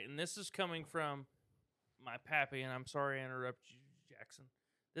said, right? And this is coming from my pappy, and I'm sorry I interrupted you, Jackson.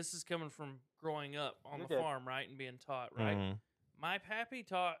 This is coming from growing up on You're the good. farm, right, and being taught, right? Mhm. My pappy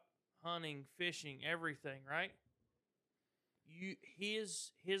taught hunting, fishing, everything, right?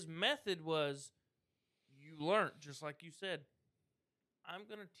 His method was you learned, just like you said. I'm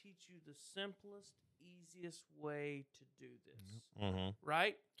gonna teach you the simplest, easiest way to do this, Mhm.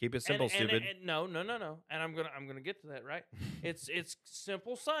 right? Keep it simple, stupid. And no. And I'm gonna get to that, right? It's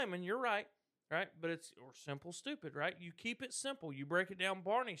simple, Simon. You're right, right? But it's or simple, stupid, right? You keep it simple. You break it down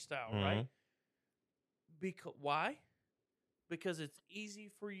Barney style, right? Because why? Because it's easy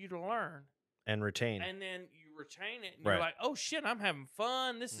for you to learn, And retain. and then you retain it, and Right. you're like, oh shit, I'm having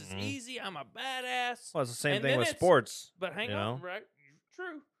fun. This is Mhm. easy. I'm a badass. Well, it's the same And thing then with it's- sports. But hang you on, know? right?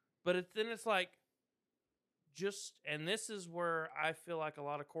 True. But then it's like and this is where I feel like a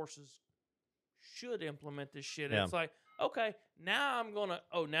lot of courses should implement this shit. Yeah. It's like, okay, now I'm gonna.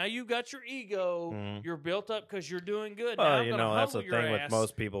 Oh, now you got your ego. Mhm. You're built up because you're doing good. Well, now I'm you gonna know, that's the humble your thing with ass.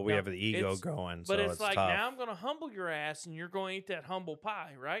 most people. We No, have the ego it's- going, But so it's like tough. now I'm gonna humble your ass, and you're going to eat that humble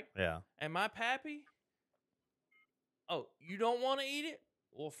pie, right? Yeah. And my pappy, oh, you don't want to eat it?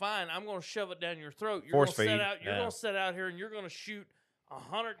 Well, fine. I'm going to shove it down your throat. You're Force going to set feed, out. You're yeah. going to set out here, and you're going to shoot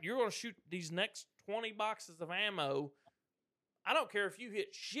 100. You're going to shoot these next 20 boxes of ammo. I don't care if you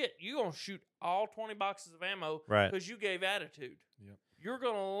hit shit. You're going to shoot all 20 boxes of ammo Right. because you gave attitude. Yep. You're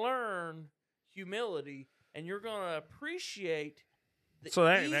going to learn humility, and you're going to appreciate the So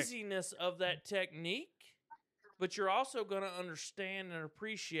that- easiness of that technique. But you're also going to understand and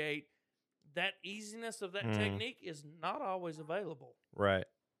appreciate that easiness of that Mhm. technique is not always available. Right.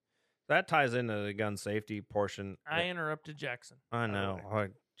 That ties into the gun safety portion. I interrupted Jackson. I know.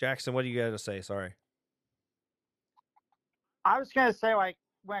 Jackson, what do you got to say? Sorry. I was gonna say, like,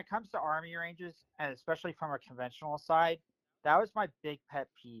 when it comes to army ranges, and especially from a conventional side, that was my big pet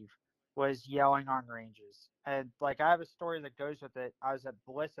peeve, was yelling on ranges. And like, I have a story that goes with it. I was at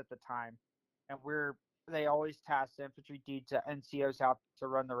Bliss at the time, and they always tasked the infantry dudes to NCOs out to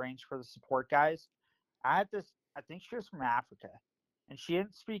run the range for the support guys. I had this, I think she was from Africa, and she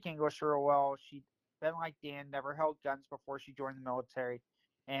didn't speak English real well. She'd been like Dan, never held guns before she joined the military,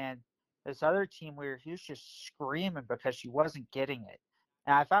 and this other team leader, he was just screaming because she wasn't getting it.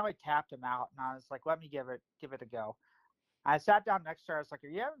 And I finally tapped him out, and I was like, "Let me give it a go." I sat down next to her. I was like, "Are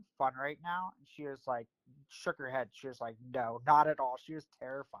you having fun right now?" And she was like, shook her head. She was like, "No, not at all." She was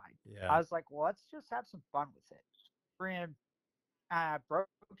terrified. Yeah. I was like, "Well, let's just have some fun with it." And I broke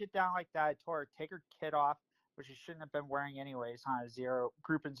it down like that. I told her take her kit off, which she shouldn't have been wearing anyways on a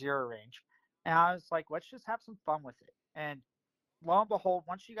group and zero range. And I was like, let's just have some fun with it. And lo and behold,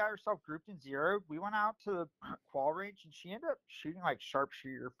 once she got herself grouped and zeroed, we went out to the qual range, and she ended up shooting like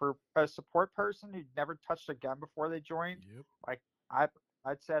sharpshooter for a support person who'd never touched a gun before they joined. Yep. Like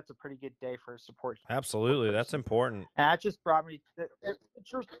I'd say that's a pretty good day for a support. Absolutely. That's person. important. And that just brought me.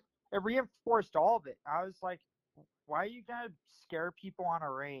 It reinforced all of it. I was like, why are you gonna scare people on a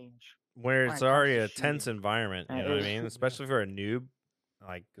range? Where when it's it comes already to a tense shooting? environment. You And know it what I was- mean? Especially for a noob.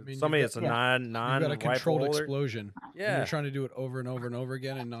 Like I mean, somebody you've that's a got- non You've got a controlled rifle holder. explosion. And Yeah. you're trying to do it over and over and over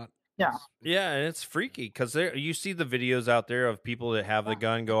again and not. Yeah. Yeah, and it's freaky because you see the videos out there of people that have the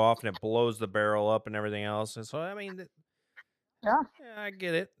gun go off and it blows the barrel up and everything else. And so, I mean, Yeah. I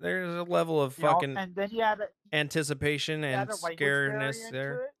get it. There's a level of You know, fucking and then you had anticipation and a language barrier scaredness into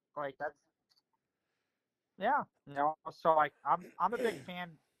there. it. Like that's so like I'm a big fan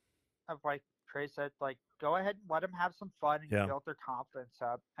of, like Trey said, like go ahead and let them have some fun and Yeah. build their confidence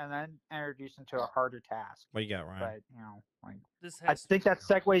up, and then introduce them to a harder task. What you got, Ryan? But like This I has think that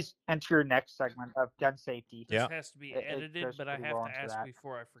segues into your next segment of gun safety. this Yeah. has to be It edited, goes but I pretty have well to into ask that.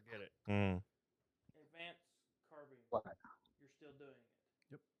 before I forget it. Mm. Advanced carbine. What? You're still doing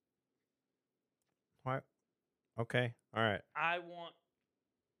it. What? Okay. All right. I want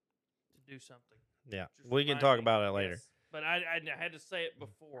to do something. Yeah. Just We can remind talk me. about it later. Yes. But I had to say it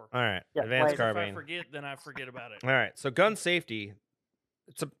before. All right. Yeah, Advanced later. If I carbine. forget, then I forget about it. All right. So gun safety.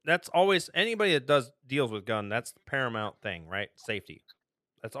 That's always anybody that deals with gun. That's the paramount thing, right? Safety.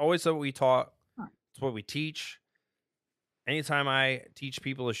 That's always what we taught. It's what we teach. Anytime I teach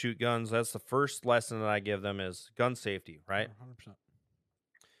people to shoot guns, that's the first lesson that I give them is gun safety, right? 100%.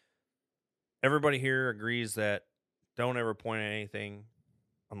 Everybody here agrees that don't ever point at anything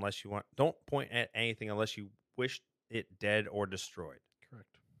unless you want. Don't point at anything unless you wish it dead or destroyed.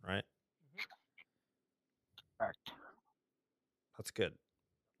 Correct. Right? Correct. That's good.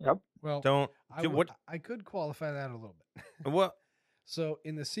 Yep. Well, Don't I do would- what? I could qualify that a little bit. What? So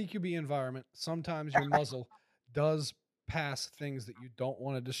in the CQB environment, sometimes your muzzle does pass things that you don't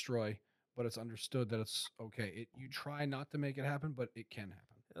want to destroy, but it's understood that it's okay. You try not to make it happen, but it can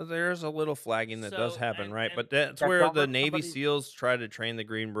happen. There's a little flagging that does So, happen, and- right? and- But that's Yeah, where don't the let Navy somebody- SEAls try to train the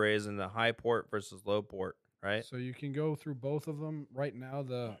Green Berets in the high port versus low port, right? So you can go through both of them. Right now,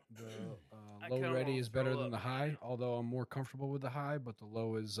 the I low kinda ready wanna is better throw than the up high, now. although I'm more comfortable with the high, but the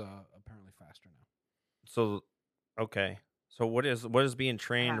low is apparently faster now. So, okay. So what is being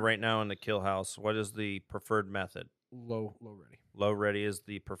trained Yeah. right now in the kill house? What is the preferred method? Low ready. Low ready is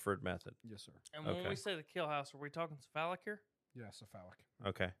the preferred method. Yes, sir. And when Okay. we say the kill house, are we talking cephalic here? Yeah, cephalic.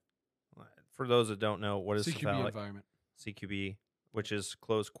 Okay. For those that don't know, what is CQB cephalic? environment. CQB, which is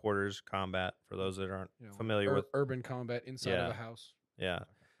close quarters combat. For those that aren't You know, familiar with, urban combat inside Yeah. of a house. yeah.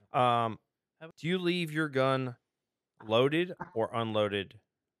 Okay. Do you leave your gun loaded or unloaded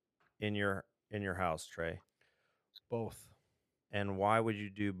in your house, Trey? Both. And why would you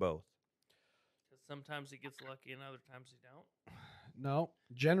do both? Because sometimes he gets lucky and other times he don't. No,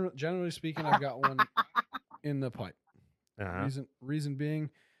 generally speaking, I've got one in the pipe. Uh-huh. Reason being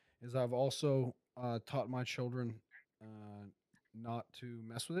is I've also taught my children not to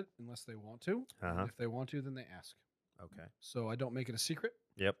mess with it unless they want to. Uh-huh. And if they want to, then they ask. Okay. So I don't make it a secret.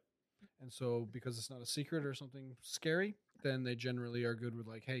 Yep. And so because it's not a secret or something scary, then they generally are good with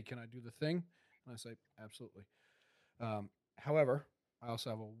like, hey, can I do the thing? And I say, absolutely. However, I also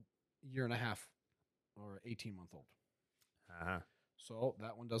have a year and a half or 18-month-old. Uh-huh. So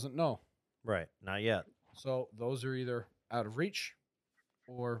that one doesn't know. Right. Not yet. So those are either out of reach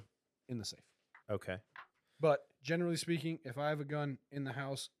or in the safe. Okay. But generally speaking, if I have a gun in the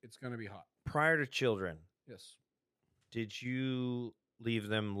house, it's going to be hot. Prior to children, Yes, did you leave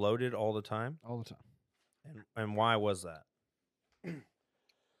them loaded all the time? all the time. And why was that?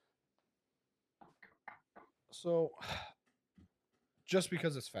 So just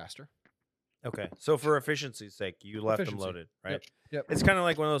because it's faster. Okay. So for efficiency's sake, you left them Efficiency. loaded, right? Yep. It's kind of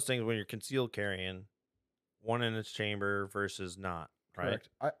like one of those things when you're concealed carrying, one in its chamber versus not, right?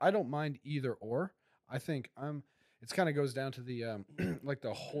 Correct. I don't mind either or. I think it's kind of goes down to the like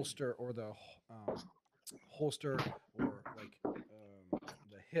the holster or the holster or like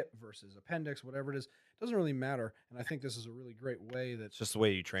the hip versus appendix, whatever it is. It doesn't really matter. And I think this is a really great way that It's just the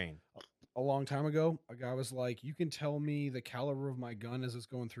way you train. a long time ago, a guy was like, you can tell me the caliber of my gun as it's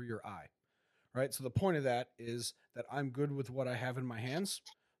going through your eye. Right. So the point of that is that I'm good with what I have in my hands.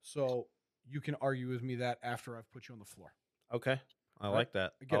 So you can argue with me that after I've put you on the floor. Okay. I Right. like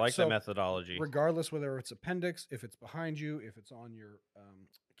that. Again, I like so the methodology. Regardless whether it's appendix, if it's behind you, if it's on your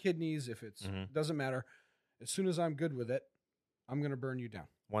kidneys, if it's Mhm. doesn't matter. As soon as I'm good with it, I'm going to burn you down.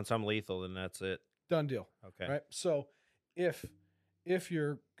 Once I'm lethal, then that's it. Done deal. Okay. Right. So if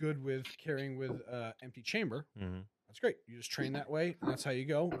you're good with carrying with empty chamber, Mm-hmm. that's great. You just train that way, and that's how you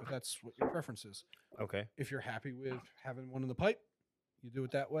go. If that's what your preference is. Okay. If you're happy with having one in the pipe, you do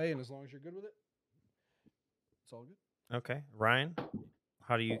it that way, and as long as you're good with it, it's all good. Okay. Ryan,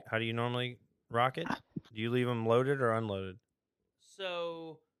 how do you normally rock it? Do you leave them loaded or unloaded?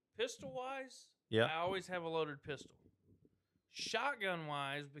 So, pistol wise, Yeah. I always have a loaded pistol. Shotgun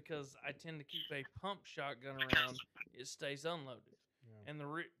wise, because I tend to keep a pump shotgun around, it stays unloaded. And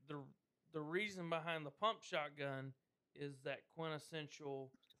the reason behind the pump shotgun is that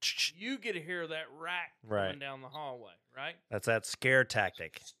quintessential. You get to hear that rack coming Right. down the hallway, right? That's that scare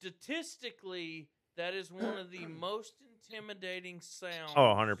tactic. Statistically, that is one of the most intimidating sounds.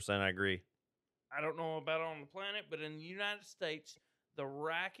 Oh, 100%. I agree. I don't know about on the planet, but in the United States, the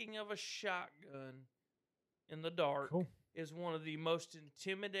racking of a shotgun in the dark Cool. is one of the most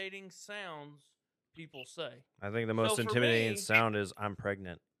intimidating sounds people say. I think the most for intimidating me- sound is I'm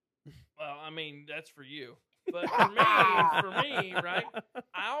pregnant. Well, I mean, that's for you. But for me, right,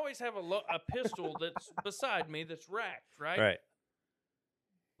 I always have a pistol that's beside me that's racked, right? Right.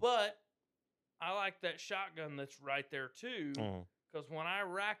 But I like that shotgun that's right there, too. Mm. Because when I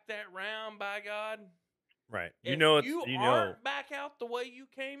rack that round, by God, Right. You if know it's you you know. aren't back out the way you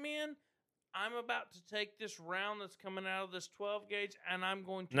came in, I'm about to take this round that's coming out of this 12 gauge, and I'm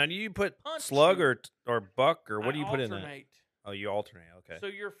going to Now, do you put punch slug you. or buck or what I do you put in that? alternate. Oh, you alternate. Okay. So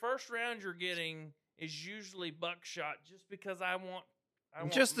your first round you're getting is usually buckshot, just because I want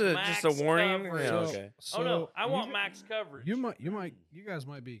just max a warning. coverage. Yeah, So- okay. Oh no, I you want g- max coverage. You guys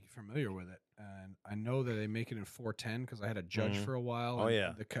might be familiar with it, and I know that they make it in 410 because I had a judge Mhm. for a while. Oh, and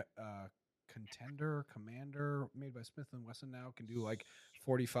yeah. the Commander, made by Smith and Wesson now, can do like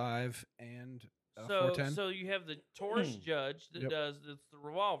 45 and So 410. so you have the Taurus Judge that Yep. does it's the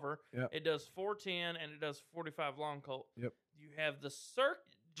revolver. Yep. It does 410 and it does 45 long Colt. Yep. You have the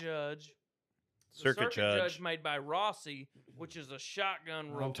Circuit Judge. The Circuit Judge. made by Rossi, which is a shotgun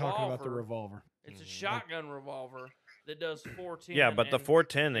revolver. I'm talking about the revolver. It's a shotgun revolver that does 410. Yeah, but the and-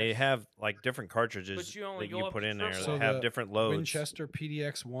 410 they yes. have like different cartridges But you only that go you up put to in there triple. that So have the different loads. Winchester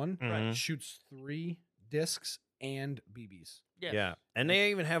PDX-1 Mhm. shoots 3 discs and BBs. Yes. Yeah, and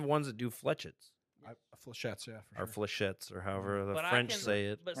they even have ones that do flechettes Flechettes, yeah, for or sure. flechettes or however the But French I can, say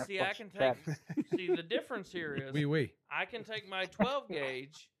it. But Yeah, see, I can check. take. See, the difference here is Oui. I can take my 12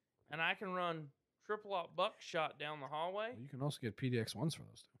 gauge and I can run triple aught buckshot down the hallway. Well, you can also get PDX-1s for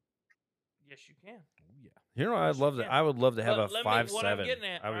those too. Yes, you can. Oh, yeah. You know, I'd love to. Yeah. I would love to have But a let me- 5.7. What I'm getting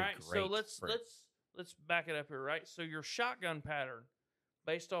at, That would all be right. great So let's for it. let's back it up here, right? So your shotgun pattern,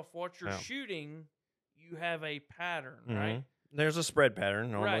 based off what you're Yeah. shooting, you have a pattern, Mhm. right? There's a spread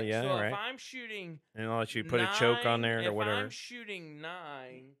pattern normally, right. yeah, So right. if I'm shooting, And I'll let you put a choke on there or if whatever. I'm shooting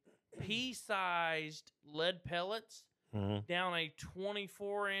 9 pea-sized lead pellets Mhm. down a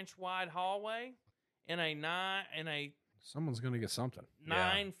 24-inch wide hallway in a Someone's going to get something.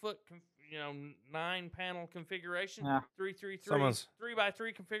 9-foot, 9-panel configuration, Yeah. 3-3-3, Someone's-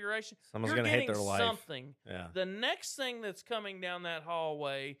 3x3 configuration. Someone's You're gonna hate getting their life. something. Yeah. The next thing that's coming down that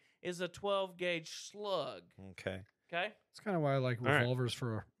hallway is a 12 gauge slug. Okay. Okay, That's kind of why I like All right. revolvers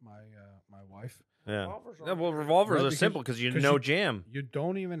for my wife. Yeah. Revolvers Yeah, aren't well, very- revolvers Right, are because- simple because you 'cause know you- jam. You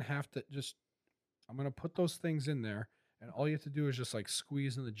don't even have to just. I'm going to put those things in there, and all you have to do is just like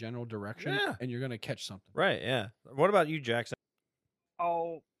squeeze in the general direction, Yeah. and you're going to catch something. Right. Yeah. What about you, Jackson?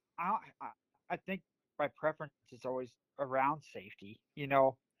 Oh, I think my preference is always around safety.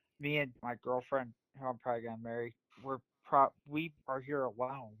 Me and my girlfriend, who I'm probably gonna marry, we are here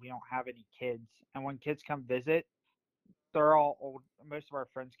alone. We don't have any kids, and when kids come visit, they're all old. Most of our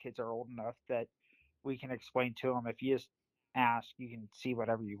friends' kids are old enough that we can explain to them. If you just ask, you can see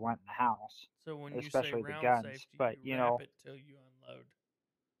whatever you want in the house. So when you say especially the round guns, safety, but, you you wrap know- it till you unload.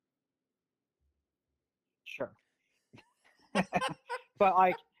 Sure. But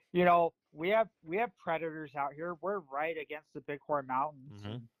we have predators out here. We're right against the Bighorn Mountains,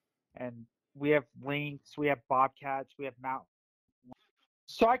 Mhm. and we have lynx, we have bobcats, we have mountain.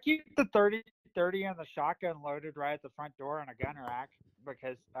 So I keep the 30 and the shotgun loaded right at the front door on a gun rack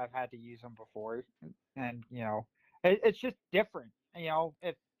because I've had to use them before, and it's just different.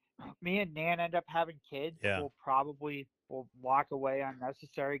 If me and Nan end up having kids, Yeah. we'll lock away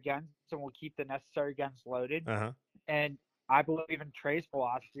unnecessary guns and we'll keep the necessary guns loaded. Uh-huh. And I believe in Trey's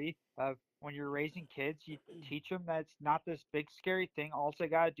philosophy of when you're raising kids, you teach them that it's not this big scary thing. All they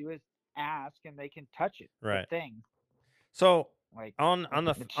gotta do is ask, and they can touch it. Right. The thing, So like on it's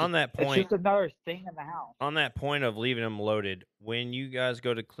that It's point, just another thing in the house. on that point of leaving them loaded, when you guys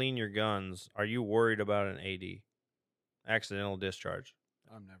go to clean your guns, are you worried about an AD, accidental discharge?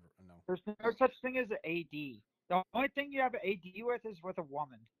 I'm never. No. There's no such thing as an AD. The only thing you have an AD with is with a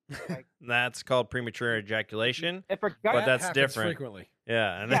woman. Like, That's called premature ejaculation. if a But gun, that's happens different. frequently.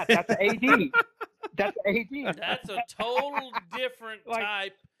 Yeah. And yeah, that's an AD. That's an AD. That's a total different Like-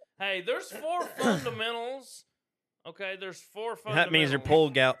 type. Hey, there's 4 fundamentals. Okay, there's 4 fundamentals. that means your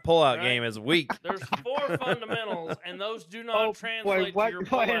pull-out Right. game is weak. There's 4 fundamentals, and those do not Oh, translate boy, to your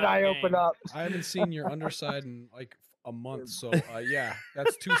what did pullout I game. open up? I haven't seen your underside in like a month, so yeah,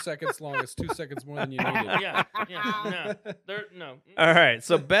 that's 2 seconds long. It's 2 seconds more than you needed. Yeah, no, no. All right.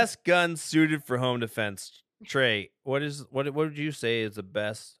 So best gun suited for home defense. Trey, what would you say is the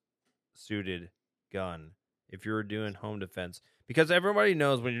best suited gun if you were doing home defense? Because everybody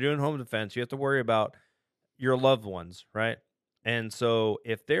knows when you're doing home defense, you have to worry about your loved ones, right? And so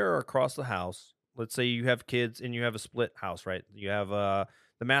if they're across the house, let's say you have kids and you have a split house, right? You have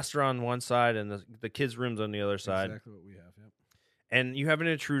the master on one side and the kids' rooms on the other side. Exactly what we have. Yep. And you have an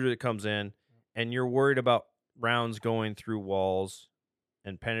intruder that comes in and you're worried about rounds going through walls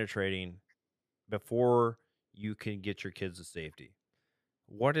and penetrating before you can get your kids to safety.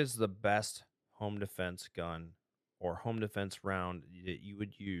 What is the best home defense gun or home defense round that you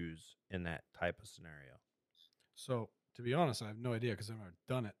would use in that type of scenario? So to be honest, I have no idea because I've never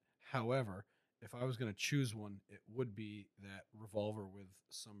done it. However, if I was going to choose one, it would be that revolver with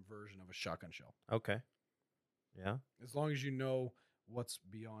some version of a shotgun shell. Okay. Yeah. As long as you know what's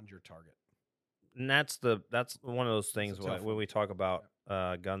beyond your target. And that's one of those things a tough when one. we talk about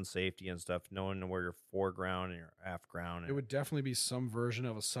gun safety and stuff, knowing where your foreground and your aft ground. It would definitely be some version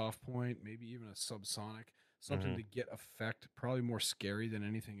of a soft point, maybe even a subsonic, something Mhm. to get effect, probably more scary than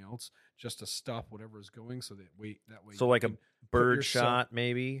anything else, just to stop whatever is going. So that way So like a can put bird yourself- shot,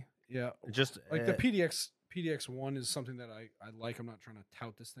 maybe. Yeah, Just like the PDX1 is something that I like. I'm not trying to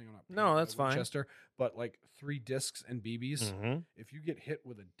tout this thing. I'm not. No, paying that's fine. Winchester, but like 3 discs and BBs. Mhm. If you get hit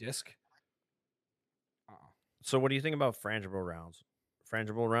with a disc, So what do you think about frangible rounds?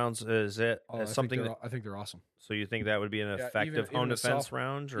 Frangible rounds, is it I something think I think they're awesome. so you think that would be an Yeah, effective even home a defense soft-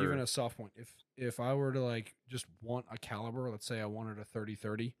 round? Or? Even a soft point. If I were to like just want a caliber, let's say I wanted a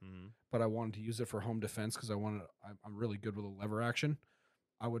 30-30, Mhm. but I wanted to use it for home defense because I'm really good with a lever action,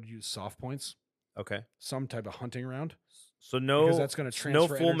 I would use soft points, Okay. some type of hunting round. So no, Because that's gonna no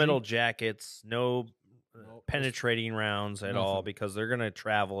transfer full metal energy. jackets, no Nope, penetrating rounds at all, nothing. because they're going to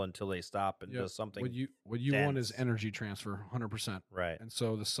travel until they stop and Yeah, does something. what you want is dense. energy transfer, 100%. Right. And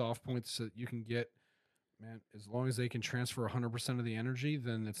so the soft points that you can get, man, as long as they can transfer 100% of the energy,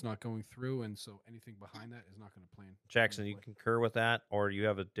 then it's not going through, and so anything behind that is not going to play. Jackson, you concur with that, or do you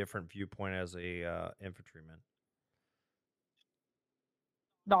have a different viewpoint as a infantryman?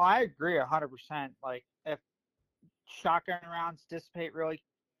 No, I agree 100%. Like if shotgun rounds dissipate really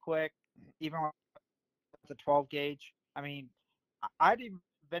quick, even with the 12 gauge. I mean, I'd even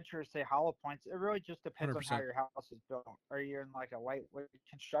venture to say hollow points. It really just depends on how 100%. your house is built. Are you in like a lightweight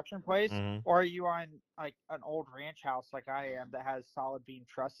construction place, Mhm. or are you on like an old ranch house like I am that has solid beam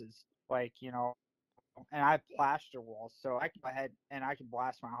trusses? Like and I have plaster walls, so I can go ahead and I can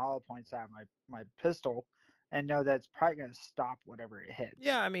blast my hollow points out of my pistol, and know that it's probably going to stop whatever it hits.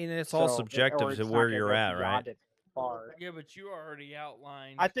 Yeah, I mean, it's all So, subjective or to it's not where gonna you're go at, right? beyond it far. Yeah, but you already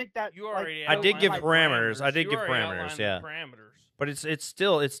outlined. I think that you like, already. I did outlined give the parameters. I did You give already parameters, outlined yeah. the parameters. But it's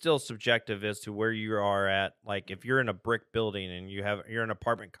still subjective as to where you are at. Like if you're in a brick building and you're in an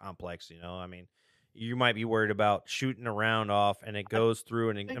apartment complex, I mean, you might be worried about shooting a round off and it goes through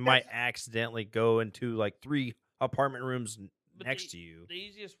and think it might that's- accidentally go into like 3 apartment rooms But next to you. The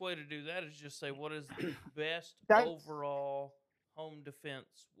easiest way to do that is just say, what is the best That's- overall home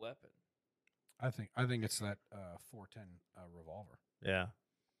defense weapon? I think it's that 410 revolver. Yeah,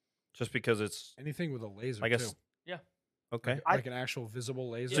 just because it's Anything with a laser, I guess. too. Yeah. Okay. Like an actual visible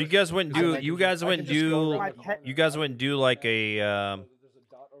laser. So you guys wouldn't I do think you I guys can wouldn't just go do around the corner. you guys wouldn't do like a There's a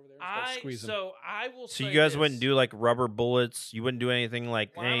dot over there. I will so say you guys this. wouldn't do like rubber bullets. You wouldn't do anything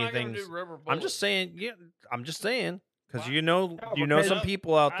like Why am I anything. gonna do rubber bullets? I'm just saying. Yeah, I'm just saying because Why? No, because- some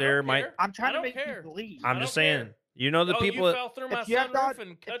people out I there don't might. care. I'm trying I to don't make care. you bleed. I'm I just don't saying. care. The people. You fell through my If you have sunroof not-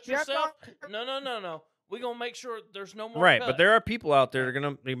 and if cut you have yourself? not- No. We're gonna make sure there's no more. Right, cut. but there are people out there that are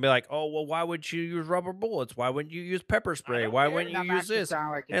gonna be like, "Oh, well, why would you use rubber bullets? Why wouldn't you use pepper spray? don't Why care. wouldn't Now, you Max use just this?"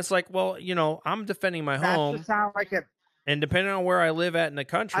 sound like And it's like, well, I'm defending my Max home, just sound like a. and depending on where I live at in the I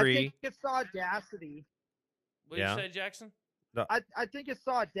country, think it's the audacity. What Yeah. you say, Jackson? I think it's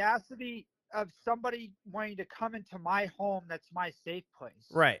the audacity of somebody wanting to come into my home that's my safe place.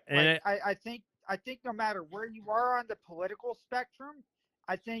 right? And Like, I think no matter where you are on the political spectrum,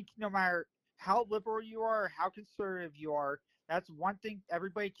 I think no matter how liberal you are, how conservative you are, that's one thing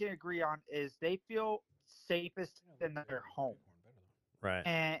everybody can agree on is they feel safest in their home. right.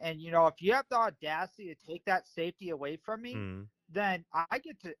 And if you have the audacity to take that safety away from me, Mm, then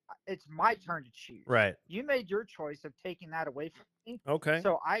it's my turn to choose. right. You made your choice of taking that away from me. Okay.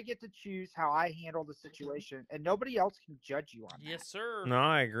 So I get to choose how I handle the situation, and nobody else can judge you on that. Yes, sir. No,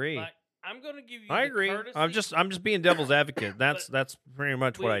 I agree. Like, I'm gonna give you. I the agree. Courtesy, I'm just being devil's advocate. That's pretty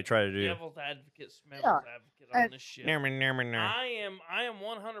much what I try to do. Devil's advocate, smells Yeah, advocate on and- this shit. Nah, nah, nah, nah. I am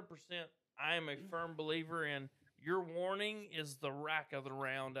 100%. I am a firm believer in your warning is the rack of the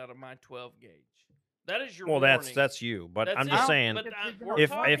round out of my 12 gauge. That is your Well, warning. that's you, but That's I'm it. just saying, But we're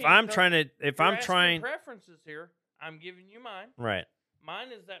if talking I'm because trying to if you're I'm asking trying preferences here, I'm giving you mine. right,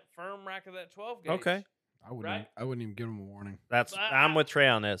 Mine is that firm rack of that 12 gauge. okay, I wouldn't. Right? I wouldn't even give him a warning. that's I- I'm with Trey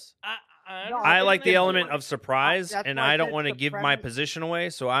on this. No, I I like think the that's element what- of surprise, that's and why I I don't said want to the give my premise- position away,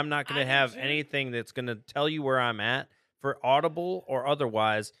 so I'm not going I to do have too. anything that's going to tell you where I'm at for audible or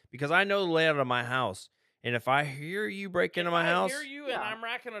otherwise, because I know the layout of my house, and if I hear you break into my house, If I hear you and Yeah. I'm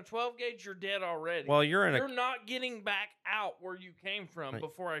racking a 12 gauge, you're dead already. well, you're you're not getting back out where you came from Right.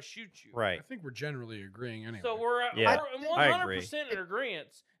 before I shoot you. right. I think we're generally agreeing anyway. So we're Yeah, we're I 100% in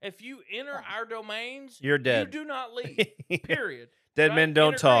agreement. If you enter our domains, You're dead. You do not leave. Period. Dead Right? men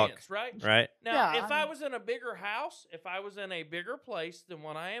don't In talk, agreeance, right? right? Now, Yeah, if I I mean- was in a bigger house, if I was in a bigger place than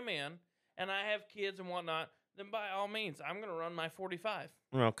what I am in, and I have kids and whatnot, then by all means, I'm going to run my 45,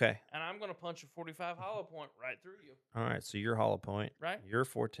 Okay, and I'm going to punch a 45 hollow point right through you. all right. So you're hollow point, Right. You're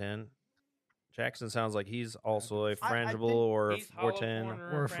 410. Jackson sounds like he's also a I think frangible or He's hollow 410. point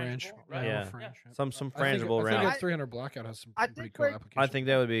or a French. frangible, Yeah, right? or Yeah. a French. Some I think frangible I rounds. think a 300 blackout has some I pretty think cool like- applications. I think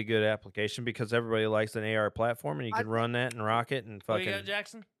that would be a good application because everybody likes an AR platform and you I can run that and rock it and What fucking. you got,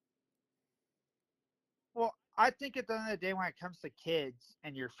 Jackson? Well, I think at the end of the day, when it comes to kids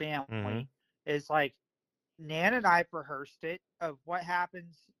and your family, Mhm. is like Nan and I rehearsed it of what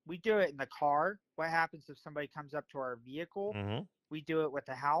happens. We do it in the car. What happens if somebody comes up to our vehicle? Mhm. We do it with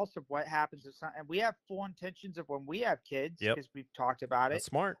the house of what happens if and we have full intentions of when we have kids Yep. because we've talked about That's it.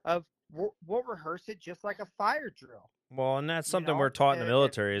 smart. Of we'll rehearse it just like a fire drill. Well, and that's You something know, we're taught in the if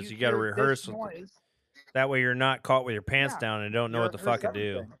military is you you got to hear this rehearse with noise, that way you're not caught with your pants yeah, down and don't know you what the rehearse fuck to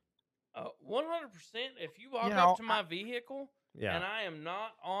do. everything. 100%. If you walk You up know, to my vehicle Yeah. and I am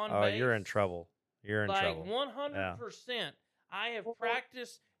not on Oh, base, you're in trouble. You're in like trouble. 100%. I have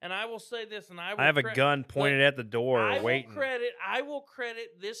practiced, and I will say this, and I will I have a gun pointed at the door I waiting. will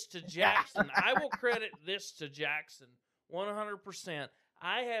credit this to Jackson. I will credit this to Jackson 100%.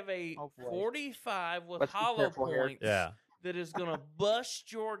 I have a Oh, boy. 45 with Let's be hollow careful here. points Yeah. that is going to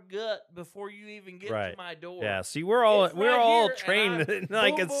bust your gut before you even get Right. to my door. Yeah. See, we're all It's right all here, trained and I- in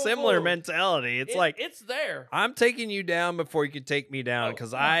like boom, a boom, similar boom. mentality. It's like it's there. I'm taking you down before you can take me down Oh,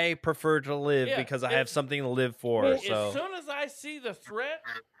 because come on. I prefer to live Yeah, because I have it's- something to live for. Well, As So soon as I see the threat,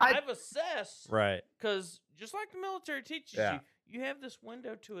 I- I've assessed. right. Because just like the military teaches Yeah. you have this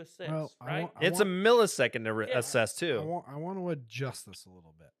window to assess, Well, I right? want- It's a millisecond to Yeah. assess I too. want to adjust this a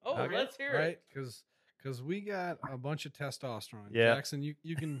little bit. Oh, Okay. let's hear Right? it. Because we got a bunch of testosterone. Yeah. Jackson,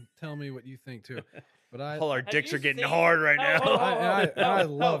 you can tell me what you think too. But I All our Have dicks you are getting seen- hard right Oh, now. oh, oh, And I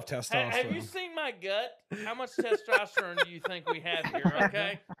love Have you testosterone. seen my gut? How much testosterone do you think we have here?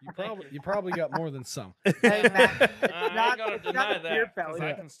 Okay. You probably got more than some. Hey, Matt, it's I ain't not- gonna it's deny not a beer that because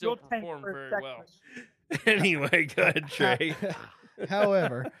belly. I can still You'll tank perform for a very second. well. Anyway, go ahead, Trey.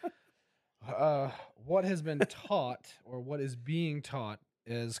 However, what has been taught or what is being taught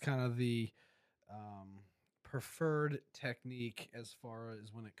is kind of the preferred technique as far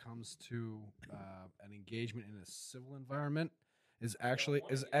as when it comes to an engagement in a civil environment is actually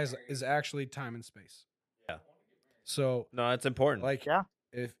is actually time and space. Yeah. So No, it's important. like Yeah.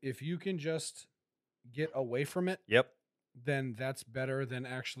 if you can just get away from it, Yep. then that's better than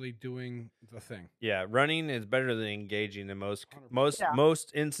actually doing the thing. Yeah, running is better than engaging in most 100%. Yeah.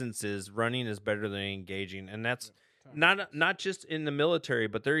 most instances. Running is better than engaging, and that's not just in the military,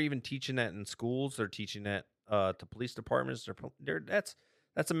 but they're even teaching that in schools. They're teaching that to police departments.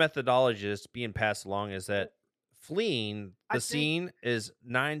 That's a methodology that's being passed along. Is that fleeing I the think- scene is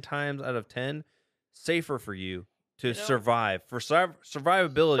 9 times out of 10 safer for you to You know- survive for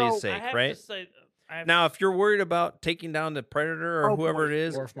survivability's So, I sake, have right? to say, Now, if you're worried about taking down the predator or Oh, whoever boy. it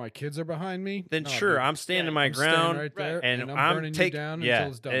is, Or if my kids are behind me, then no, sure, dude, I'm standing Yeah, my I'm staying ground. right there, and I'm I'm burning taking you down yeah,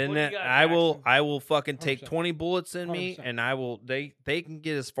 until it's done. and What then you got, I Jackson? will fucking take 100%. 20 bullets in me, 100%. and I will they can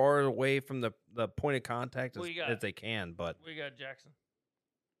get as far away from the point of contact What as, you got? as they can. But we got Jackson.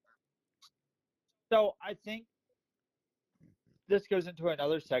 So I think this goes into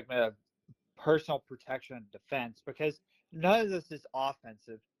another segment of personal protection and defense because none of this is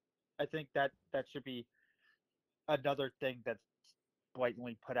offensive. I think that should be another thing that's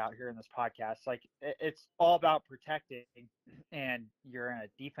blatantly put out here in this podcast. Like it's all about protecting, and you're in a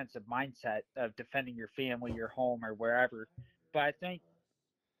defensive mindset of defending your family, your home, or wherever. But I think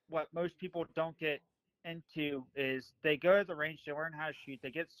what most people don't get into is they go to the range, they learn how to shoot, they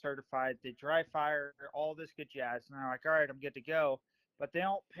get certified, they dry fire, all this good jazz, and they're like, all right, I'm good to go. But they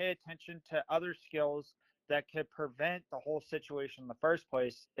don't pay attention to other skills that could prevent the whole situation in the first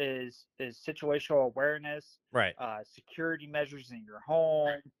place is situational awareness, right, security measures in your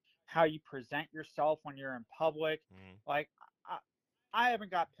home, how you present yourself when you're in public. Like I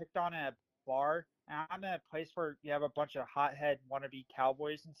haven't got picked on at a bar, and I'm in a place where you have a bunch of hothead wannabe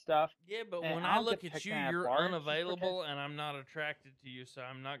cowboys and stuff. Yeah, but And when I I don't look get at you, picked on at you're bars just unavailable, and I'm not attracted to you, so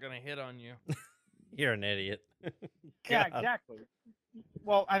I'm not going to hit on you. you're an idiot. Yeah, God. exactly.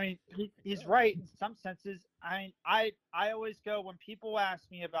 Well, I mean, he's right in some senses. I mean, I always go when people ask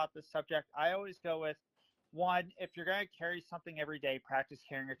me about this subject. I always go with one: if you're going to carry something every day, practice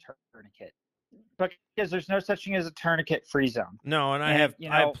carrying a tourniquet, because there's no such thing as a tourniquet-free zone. No, and I And, have you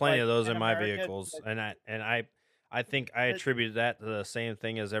I have know, plenty like, of those in in my America, vehicles, like- and I think I attribute that to the same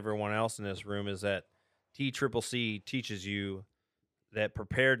thing as everyone else in this room is that TCCC teaches you that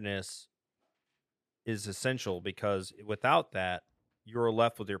preparedness is essential because without that, you're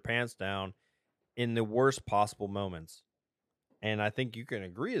left with your pants down in the worst possible moments. And I think you can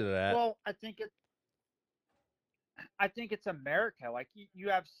agree to that. Well, I think it's America. Like you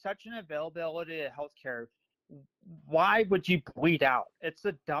have such an availability of healthcare. Why would you bleed out? It's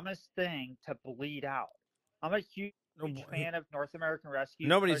the dumbest thing to bleed out. I'm a huge fan of North American Rescue.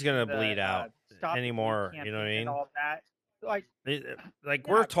 Nobody's gonna pushing bleed the, out Stop the Bleed anymore. You know what I campaign mean? and all that. Like, Like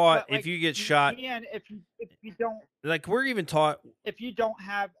yeah, we're taught but, like, if you get shot, can if you don't like we're even taught if you don't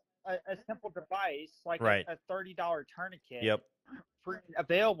have a simple device like Right. a $30 tourniquet Yep.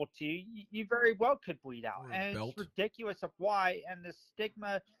 available to you, you very well could bleed out. Or a And belt. it's ridiculous of why, and the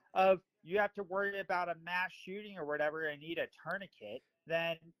stigma of you have to worry about a mass shooting or whatever and need a tourniquet,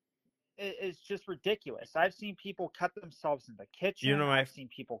 then it's just ridiculous. I've seen people cut themselves in the kitchen. You know my- I've seen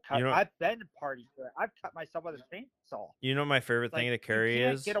people cut. you know- I've been to parties where I've cut myself with a chainsaw. You know my favorite thing to carry you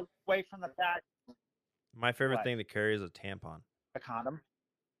can't is get away from the fact my favorite What? thing to carry is a tampon. a condom.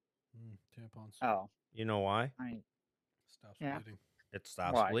 Tampons. Oh, You know why? I mean, Stops Yeah. bleeding. It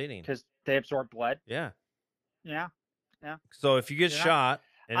stops why? bleeding. Because they absorb blood. Yeah. Yeah. So if you get Yeah. shot,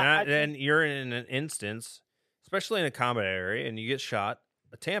 and I and you're in an instance, especially in a combat area, and you get shot,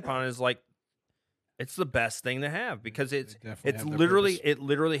 a tampon is like, it's the best thing to have because They it's definitely it's have their literally purpose. it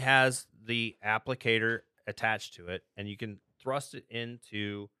literally has the applicator attached to it, and you can thrust it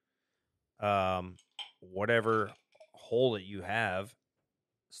into whatever hole that you have,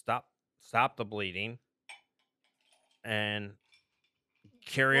 stop the bleeding, and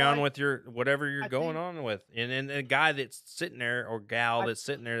carry Well, on with your whatever you're I going think- on with. And then a guy that's sitting there or gal I- that's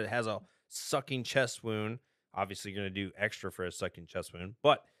sitting there that has a sucking chest wound, obviously going to do extra for a sucking chest wound.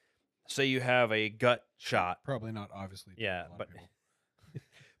 But say you have a gut shot, Probably not, obviously. to Yeah, a lot of but- people.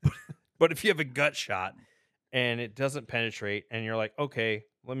 but if you have a gut shot and it doesn't penetrate, and you're like, okay,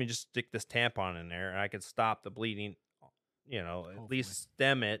 let me just stick this tampon in there, and I can stop the bleeding, at Hopefully. least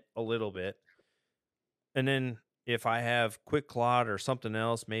stem it a little bit. And then if I have quick clot or something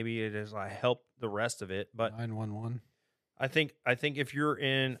else, maybe it is I help the rest of it. But 911. I think if you're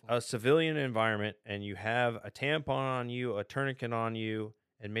in a civilian environment and you have a tampon on you, a tourniquet on you,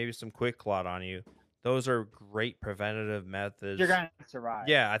 and maybe some quick clot on you, those are great preventative methods. You're gonna survive.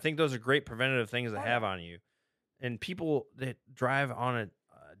 Yeah, I think those are great preventative things to Oh, have yeah. on you. And people that drive on a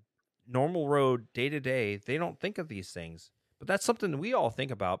normal road day to day, they don't think of these things. But that's something we all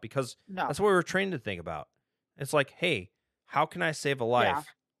think about because No. that's what we were trained to think about. It's like, hey, how can I save a life?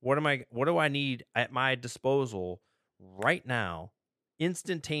 Yeah. What do I need at my disposal right now,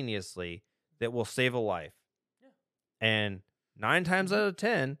 instantaneously, that will save a life? Yeah. And 9 times out of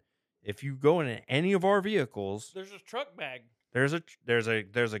 10, if you go in any of our vehicles, There's a truck bag. there's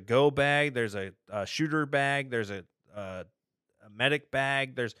a go bag, there's a shooter bag, there's a medic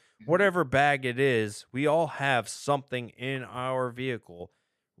bag, there's whatever bag it is. We all have something in our vehicle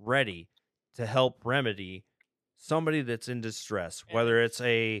ready to help remedy somebody that's in distress. And Whether it's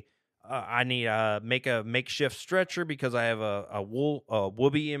a I need make a makeshift stretcher because I have a wool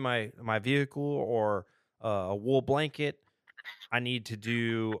whoopee in my vehicle, or a wool blanket. I need to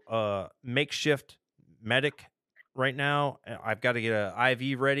do a makeshift medic right now. I've got to get an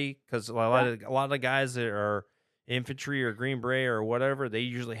IV ready because a lot of the guys that are infantry or Green Beret or whatever, they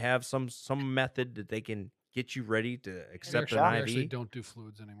usually have some method that they can get you ready to accept We an actually IV. don't do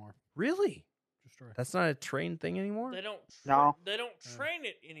fluids anymore. Really? Just right. That's not a trained thing anymore? They don't. No. They don't train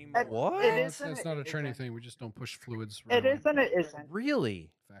it anymore. What? It No, is and it's it not a training isn't. thing. We just don't push fluids. It around. is and it isn't.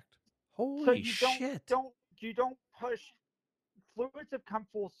 Really? Fact. Holy So you shit. you don't push. Fluids have come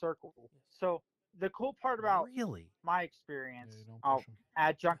full circle. So the cool part about Really? my experience, Yeah, you don't I'll push 'em.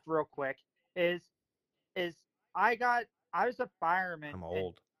 adjunct real quick, is I was a fireman I'm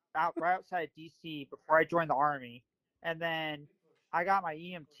old. right outside DC before I joined the Army, and then I got my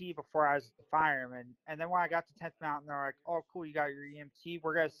EMT before I was a fireman. And then when I got to 10th Mountain, they're like, "Oh, cool, you got your EMT.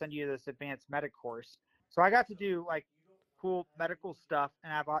 We're gonna send you this advanced medic course." So I got to do like cool medical stuff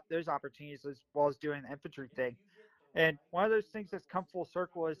and have those opportunities as well as doing the infantry thing. And one of those things that's come full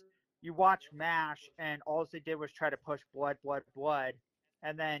circle is you watch MASH, and all they did was try to push blood,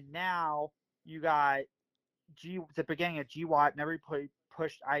 and then now you got the beginning of GWAT, and everybody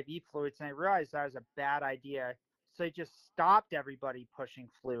pushed IV fluids, and they realized that was a bad idea, so they just stopped everybody pushing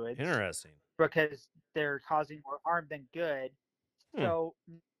fluids Interesting. because they're causing more harm than good. So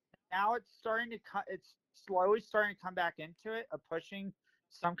now it's it's slowly starting to come back into it of pushing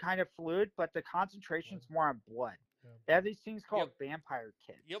some kind of fluid, but the concentration's more on blood. Yeah. They have these things called vampire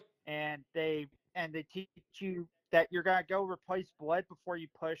kits. Yep. And they teach you that you're gonna go replace blood before you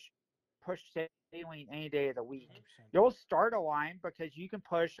push saline any day of the week. 100%. You'll start a line because you can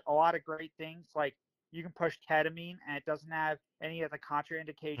push a lot of great things, like you can push ketamine and it doesn't have any of the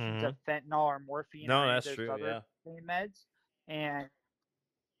contraindications of fentanyl or morphine No, or any that's of those true, other pain meds. And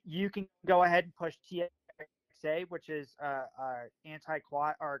you can go ahead and push TXA, which is a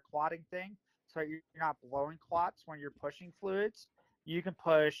anti-clot or clotting thing, so you're not blowing clots when you're pushing fluids. You can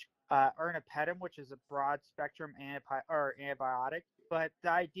push ernapenem, which is a broad spectrum antibiotic. But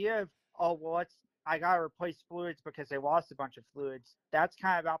the idea of I gotta replace fluids because they lost a bunch of fluids, that's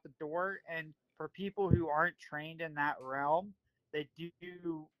kind of out the door. And for people who aren't trained in that realm, they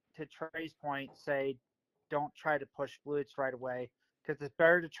do to Trey's point, say don't try to push fluids right away because it's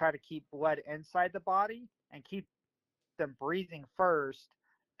better to try to keep blood inside the body and keep them breathing first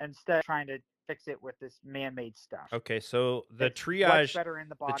instead of trying to fix it with this man-made stuff. Okay, so the It's much triage, better in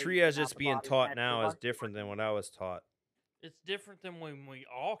the the body triage than out that's the being body, taught and now is prevents different than what I was taught. It's different than when we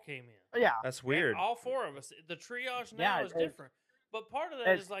all came in. Yeah, That's And weird. all four of us. The triage Yeah, now is it's- different. But part of that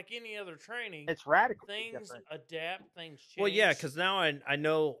it's- is like any other training. it's radically Things different. adapt, things change. Well, yeah, because now I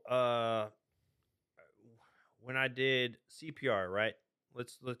know when I did CPR, right?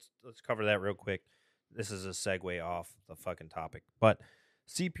 Let's cover that real quick. This is a segue off the fucking topic, but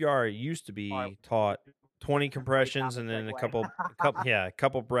CPR used to be Alright. taught 20 Break down compressions the and then a segue.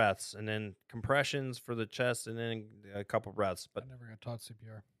 couple breaths, and then compressions for the chest, and then a couple breaths. But I never got taught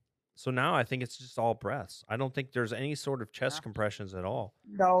CPR. so now I think it's just all breaths. I don't think there's any sort of chest Yeah. compressions at all.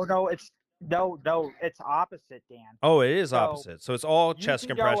 No, it's opposite, Dan. Oh, it is So, opposite. So it's all you chest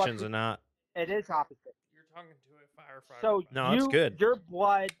can go up compressions to- and not. It is opposite. You're talking to a firefighter. So No, that's good. Your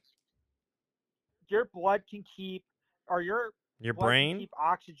blood can keep, or your Your blood can brain. keep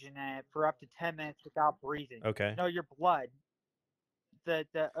oxygen in it for up to 10 minutes without breathing. Okay. No, your blood. The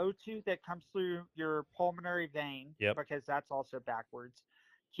O2 that comes through your pulmonary vein, Yep. because that's also backwards,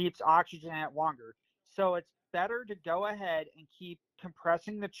 keeps oxygen in it longer. So it's better to go ahead and keep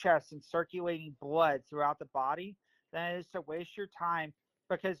compressing the chest and circulating blood throughout the body than it is to waste your time,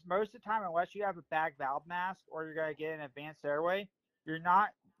 because most of the time, unless you have a bag valve mask or you're going to get an advanced airway, you're not,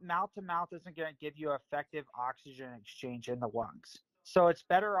 mouth to mouth isn't going to give you effective oxygen exchange in the lungs. So it's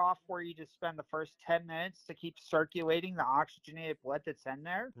better off for you to spend the first 10 minutes to keep circulating the oxygenated blood that's in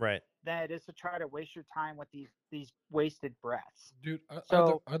there Right. than it is to try to waste your time with these wasted breaths. Dude,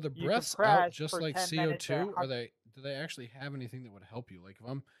 So are the you breaths out compress just for like 10 minutes at CO2? Do they actually have anything that would help you? Like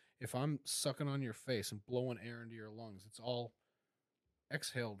if I'm sucking on your face and blowing air into your lungs, it's all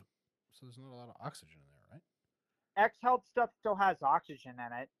exhaled, so there's not a lot of oxygen in there, right? Exhaled stuff still has oxygen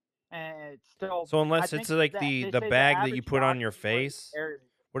in it, and it's still. So unless I it's think like that the they say bag that you average put on your oxygen level face. air-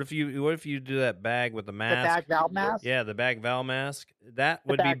 What if you do that bag with the the mask? bag valve mask. Yeah, the bag valve mask. That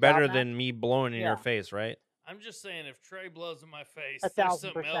would be bag valve better mask? than me blowing in Yeah. your face, right? I'm just saying, if Trey blows in my face, 1,000%. there's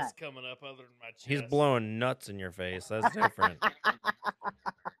something else coming up other than my chest. He's blowing nuts in your face. That's different.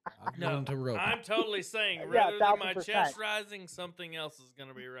 I've No, known to rope. I'm totally saying, Yeah, rather than my 1,000%. chest rising, something else is going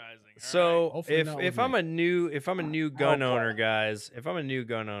to be rising. all So right? Hopefully if not if with I'm me. a new gun boy. owner, guys, if I'm a new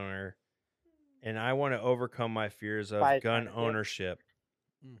gun owner, and I want to overcome my fears of Buy a gun tentative. ownership,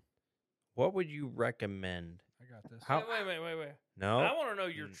 Mm. what would you recommend? I got this. How- Wait. No, I want to know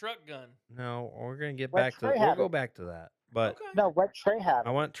your Mm. truck gun. no, we're gonna get Let back to. Trey We'll have go it. back to that, but. Okay. No, let Trey have I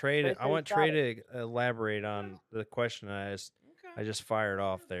it. want Trey to. Trey I want says Trey got to elaborate on the question I Okay. just fired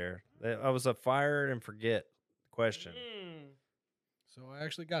off there. That was a fire and forget question. So I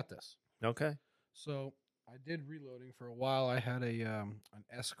actually got this. Okay. So I did reloading for a while. I had an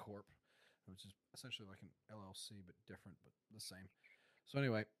S corp, which is essentially like an LLC but different, but the same. So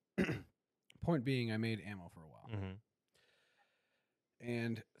anyway, point being, I made ammo for a while, Mm-hmm.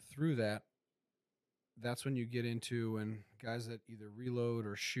 and through that, that's when you get into, and guys that either reload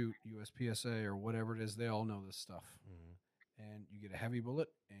or shoot USPSA or whatever it is, they all know this stuff. Mm-hmm. And you get a heavy bullet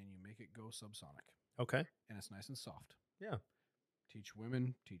and you make it go subsonic, Okay. and it's nice and soft. Yeah. Teach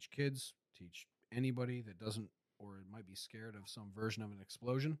women, teach kids, teach anybody that doesn't or might be scared of some version of an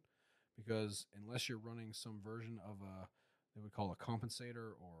explosion, because unless you're running some version of a, they would call a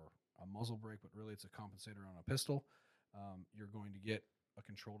compensator or a muzzle brake, but really it's a compensator on a pistol, you're going to get a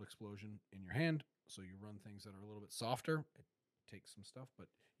controlled explosion in your hand. So you run things that are a little bit softer. It takes some stuff, but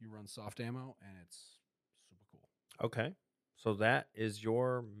you run soft ammo and it's super cool. Okay. So that is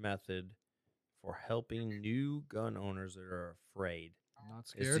your method for helping new gun owners that are afraid. I'm not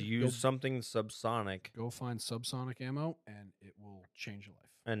Is scared. to use something subsonic Go find subsonic ammo and it will change your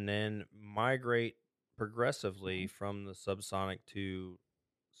life. and then migrate progressively from the subsonic to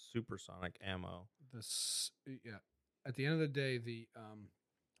supersonic ammo. This, yeah. At the end of the day,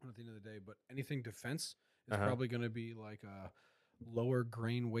 not at the end of the day, but anything defense is Uh-huh. probably going to be like a lower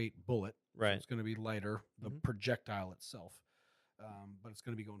grain weight bullet. So Right. it's going to be lighter, the Mhm. projectile itself, but it's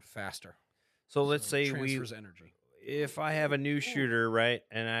going to be going faster. So let's it say transfers energy. if I have a new shooter, right,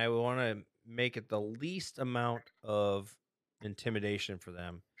 and I want to make it the least amount of intimidation for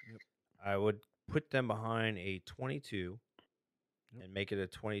them, Yep. I would put them behind a 22 Yep. and make it a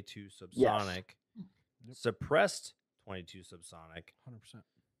 22 subsonic, Yep. suppressed 22 subsonic. 100%.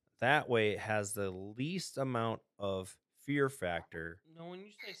 That way, it has the least amount of fear factor. No, when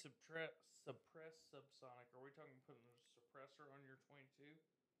you say suppress subsonic, are we talking putting a suppressor on your 22?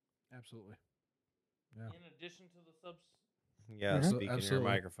 Absolutely. Yeah. In addition to the subs? Yeah, Mhm. speak in your Absolutely.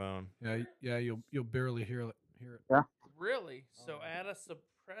 microphone. Yeah. You'll barely hear it. Really? So add a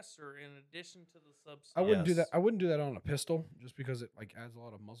suppressor in addition to the substance. I wouldn't do that. Yes. I wouldn't do that on a pistol, just because it like adds a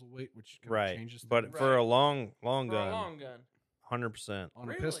lot of muzzle weight, which kind of Right. changes. But things. for a Right. long For a gun, long gun. 100%.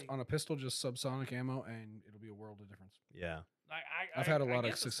 Really? On a pistol, just subsonic ammo, and it'll be a world of difference. Yeah. I've had a lot I of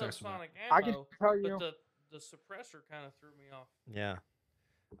get the success with that. subsonic I can ammo, tell but you. the suppressor kind of threw me off. Yeah.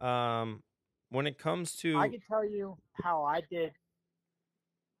 When it comes to I can tell you how I did.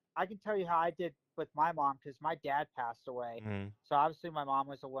 I can tell you how I did with my mom because my dad passed away. Mhm. So obviously my mom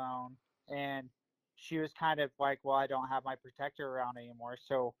was alone, and she was kind of like, well, I don't have my protector around anymore.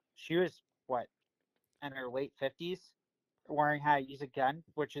 So she was what, in her late 50s, learning how to use a gun,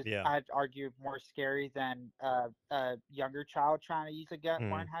 which is Yeah. I'd argue more scary than a younger child trying to use a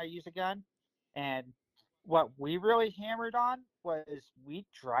gun, learn how to use a gun. And what we really hammered on was we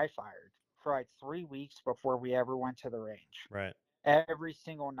dry fired for like 3 weeks before we ever went to the range. Right. Every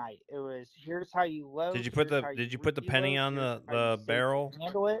single night, it was here's how you load. Did you put here's the how Did you you put the penny reload, on here's the how you safely barrel?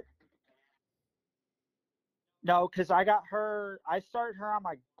 handle it. No, because I got her. I started her on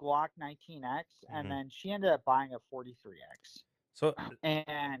my Glock 19X, Mhm. and then she ended up buying a 43X. So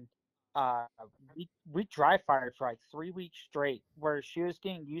And we dry fired for like 3 weeks straight, where she was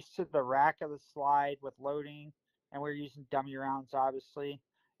getting used to the rack of the slide with loading, and we were using dummy rounds, obviously.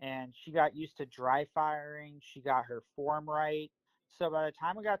 And she got used to dry firing. She got her form right. So by the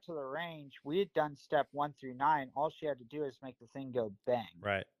time we got to the range, we had done step 1 through 9. All she had to do is make the thing go bang.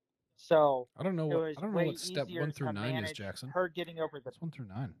 right. So I don't know it what was I don't know way what step easier 1 through to 9 is, manage Jackson. her getting over the. What's 1 through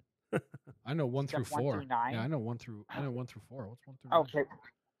 9? I know 1 through Step 1 4. through 9? Yeah, I know 1 through 4. What's 1 through 9? Okay,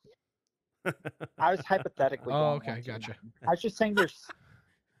 I was hypothetically. Oh, going okay, 1 through gotcha. 9. I was just saying there's.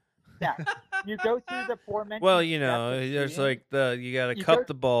 Yeah, you go through the aforementioned. Well, you steps know, of there's shooting. like you gotta You cup go-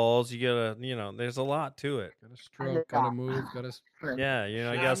 the balls. You gotta, there's a lot to it. Gotta stroke, gotta Yeah. move, gotta. Yeah, you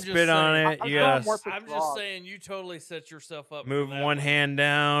I'm gotta just spit on saying- it. I was You going gotta more for I'm just draws. saying you totally set yourself up. move for that one hand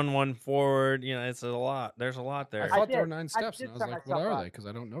down, one forward. It's a lot. There's a lot I there. thought there were did. 9 I steps, did and I was set like, what myself are up. they? Because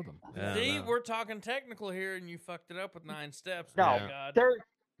I don't know them. Yeah, See, no. we're talking technical here, and you fucked it up with 9 steps. No, My Yeah. God. there.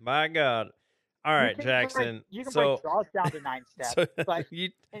 My God. All right, you can Jackson. Break, you can so, break draws down to 9 steps, so but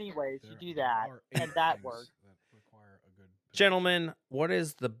you, anyways, you There do that, are 8 and that things works. that require a good pistol gentlemen, what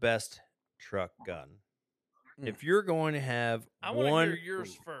is the best truck gun? If you're going to have I want to one, hear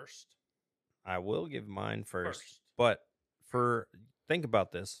yours first. I will give mine first. But think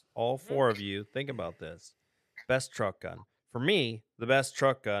about this. All Mhm. 4 of you, think about this. Best truck gun. For me, the best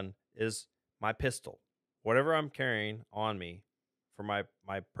truck gun is my pistol. Whatever I'm carrying on me for my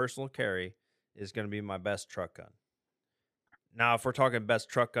personal carry is going to be my best truck gun. Now, if we're talking best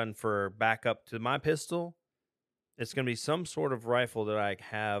truck gun for backup to my pistol, it's going to be some sort of rifle that I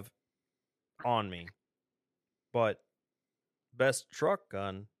have on me. But best truck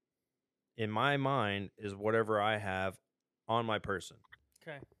gun in my mind is whatever I have on my person.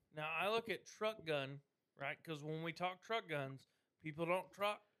 Okay. Now I look at truck gun, right? Because when we talk truck guns, people don't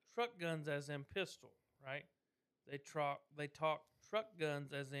talk truck guns as in pistol, right? They talk truck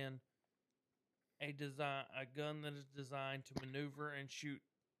guns as in a gun that is designed to maneuver and shoot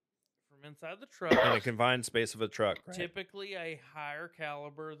from inside the truck. In a confined space of a truck, right? Typically a higher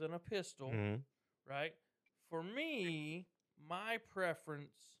caliber than a pistol, Mhm. right? For me, my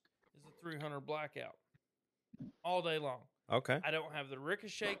preference is a 300 blackout all day long. Okay. I don't have the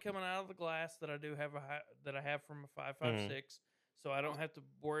ricochet coming out of the glass that I do have that I have from a 5.56, so I don't have to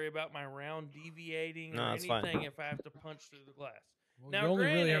worry about my round deviating No, or that's fine. anything if I have to punch through the glass. Well, Now, you only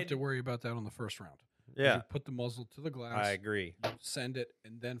really have granted- to worry about that on the first round. 'Cause Yeah, You put the muzzle to the glass. I agree. you send it,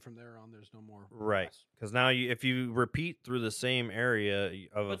 and then from there on, there's no more. Right. glass. Because now, if you repeat through the same area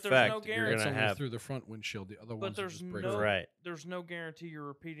of But there's effect, no you're guarantee. It's going to only have through the front windshield. The other But ones will there's just break no through. right. there's no guarantee you're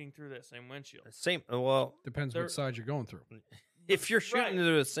repeating through that same windshield. Same. Well, Depends there- what side you're going through. if you're shooting Right.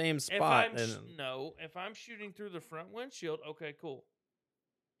 through the same If spot, I'm then if I'm shooting through the front windshield, okay, cool.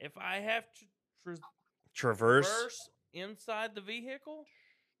 If I have to traverse. traverse inside the vehicle,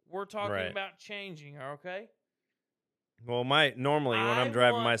 we're talking Right. about changing, okay? Well, normally when I I'm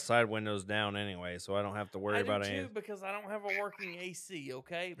driving my want- side windows down anyway, so I don't have to worry I about do too anything. because I don't have a working AC,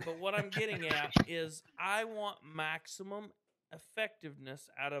 okay? But what I'm getting at is I want maximum effectiveness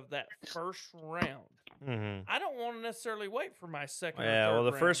out of that first round. Mm-hmm. I don't want to necessarily wait for my second. Yeah. or Well,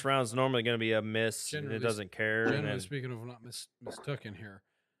 third the first round. round's normally going to be a miss. And Generally it doesn't care. and Generally then- speaking, if I'm not mistook in here,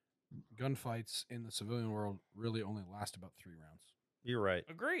 gunfights in the civilian world really only last about 3 rounds. You're right.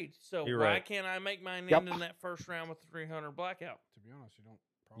 Agreed. So You're why right. can't I make mine Yep. end in that first round with the 300 blackout? To be honest, you don't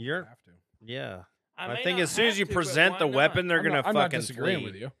probably You're- have to. Yeah. I I may think not as soon as have you to, but present why the not? weapon, they're I'm going to not, I'm not fucking disagreeing flee.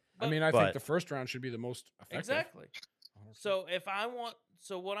 with you. I But- mean, I But- think the first round should be the most effective. Exactly. So if I want,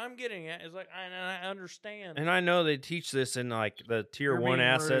 so what I'm getting at is like, and I understand. And I know they teach this in like the tier You're 1 being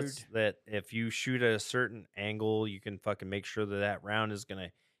assets rude. that if you shoot at a certain angle, you can fucking make sure that that round is going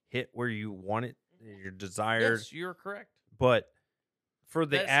to hit where you want it, your desired. Yes, you're correct. But for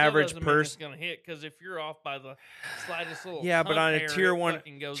the That average still doesn't mean it's person, going to hit because if you're off by the slightest little yeah, but cunt on a hair, tier it 1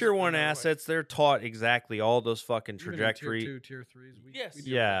 fucking goes tier 1 another way. assets, they're taught exactly all those fucking Even in trajectory. tier 2, tier 3s. Yes, we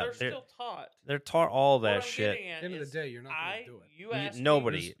do Yeah, they're they're- still taught. They're taught all What that I'm shit. getting At at the end of the is day, you're not going to do it. You asked me-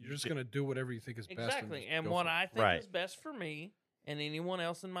 Nobody. You're just going to do whatever you think is best. Exactly, just and go what for it. I think Right. is best for me and anyone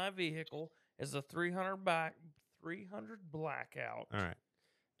else in my vehicle is a 300 blackout All right.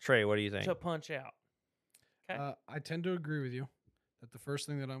 Trey, what do you think? to punch out. Okay. I tend to agree with you that the first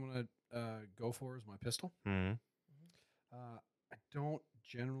thing that I'm going to go for is my pistol. Mhm. I don't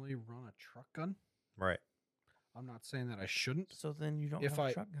generally run a truck gun. Right. I'm not saying that I shouldn't. So then you don't if have a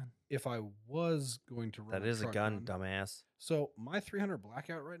I- truck gun. If I was going to run That is a truck gun, dumbass. So my 300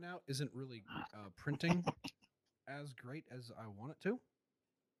 blackout right now isn't really printing as great as I want it to.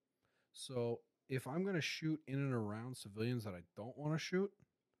 So if I'm going to shoot in and around civilians that I don't want to shoot,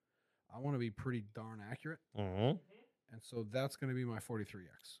 I want to be pretty darn accurate. Mhm. And so that's going to be my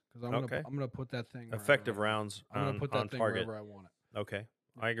 43X because Okay. I'm gonna put that thing wherever Effective I want. rounds I'm going on, to put on that thing target. wherever I want it. Okay.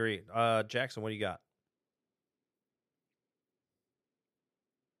 I agree. Jackson, what do you got?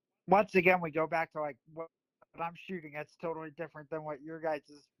 Once again, we go back to like what I'm shooting. That's totally different than what your guys'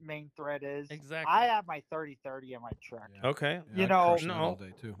 main thread is. Exactly. I have my 30-30 in my truck. Yeah. Okay. Yeah, You I'd know, crush that all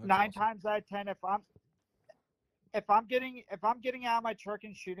day too. That's 9 awesome. times out of 10, if I'm getting out of my truck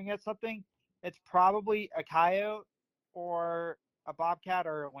and shooting at something, it's probably a coyote or a bobcat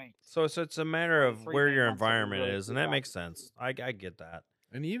or a lynx. So it's a matter of Three where main your ones that we environment really is, and do that that. makes sense. I get that.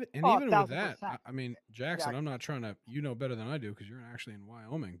 And even Oh, with that, 1000%. I mean, Jackson, Yeah. I'm not trying to, you know better than I do because you're actually in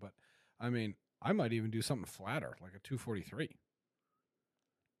Wyoming, but I mean, I might even do something flatter, like a 243.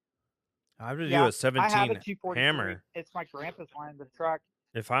 I would do Yeah, a I have a 17 243. hammer. It's my grandpa's one in the truck.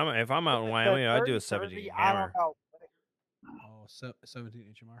 If I'm out in The Wyoming, I'd do a 30-30, 17 I hammer. don't know. Oh,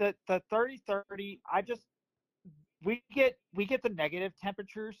 17 HMR. The 30-30, we get the negative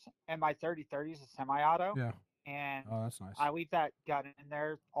temperatures, and my 30-30 is a semi-auto, Yeah. and Oh, that's nice. I leave that gun in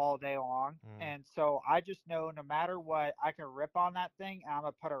there all day long, Mm. and so I just know no matter what, I can rip on that thing, and I'm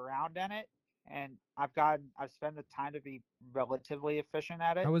gonna put a round in it, and I've spent the time to be relatively efficient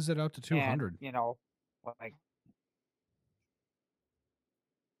at it. How is it out to 200? And, you know, like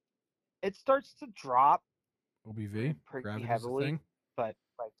it starts to drop OBV? pretty Gravity's heavily. a thing? but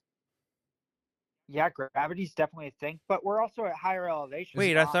like yeah, gravity's definitely a thing, but we're also at higher elevations.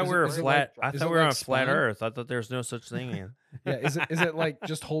 Wait, I now, thought is we it- were is it flat. like- I is thought it we were like on flat spine? Earth. I thought there's no such thing. In. Yeah, is it like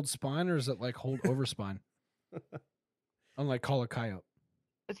just hold spine or is it like hold over spine? Unlike call a coyote.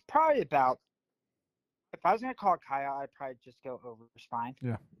 It's probably about, if I was gonna call a coyote, I'd probably just go over spine.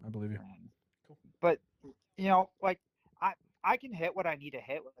 Yeah, I believe you. But you know, like I can hit what I need to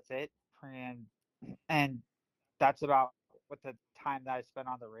hit with it, and that's about what the time that I spend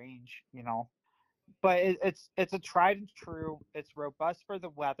on the range, you know. But it's a tried and true. It's robust for the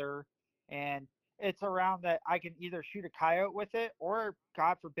weather, and it's around that I can either shoot a coyote with it, or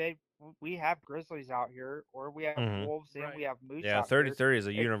God forbid, we have grizzlies out here, or we have Mhm. wolves and Right. we have moose. Yeah, out 30-30 is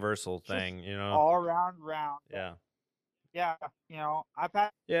a It's universal just thing, you know. all around round. Yeah. Yeah, you know, I've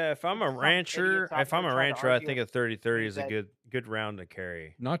had Yeah, if I'm a some rancher, idiots out I there trying to think argue a 30-30 me is a that- good round to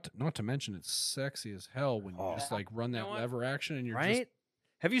carry. Not to mention it's sexy as hell when you Oh. just like run You that know what? lever action and you're Right?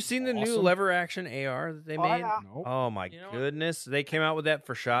 Have you seen the new awesome. lever action AR that they Oh, made? yeah. just nope. Oh my You know what? goodness. They came out with that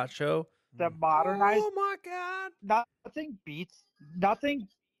for SHOT Show. the modernized. Oh my god. Nothing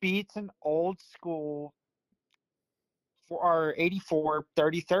beats an old school for our 84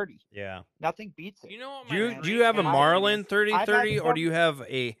 30-30. Yeah. Nothing beats it. You know what? Do My you man. do you have a In my Marlin opinion, 30-30 or some- do you have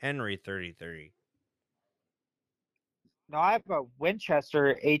a Henry 30-30? No, I have a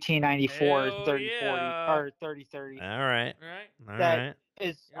Winchester 1894 Hell 30-40 yeah. or 30-30. All right. Right? All That-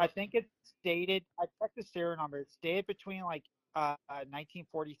 right. I think it's dated. I checked the serial number. It's dated between like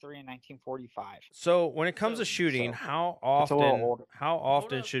 1943 and 1945. So when it comes to So- shooting, so how it's a little often older. how Hold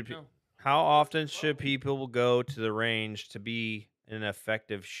often up, should no. how often should people go to the range to be an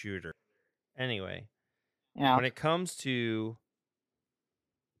effective shooter? Anyway, Yeah. when it comes to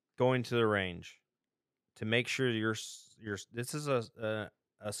going to the range to make sure you're this is a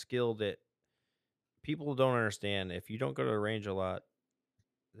skill that people don't understand. If you don't go to the range a lot,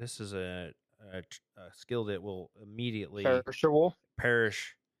 this is a skill that will immediately Perishable.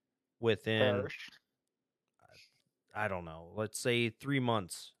 perish within Perish. I don't know, let's say 3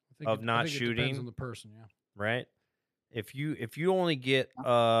 months, I think of not I think It depends shooting. on the person, yeah. right? If you only get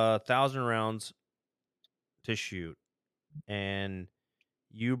 1,000 rounds to shoot, and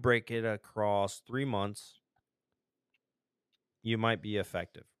you break it across 3 months, you might be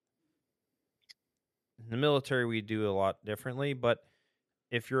effective. In the military, we do a lot differently, but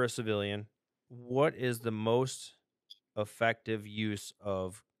if you're a civilian, what is the most effective use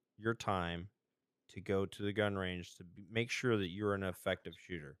of your time to go to the gun range to make sure that you're an effective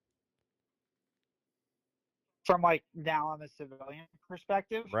shooter? From like now on the civilian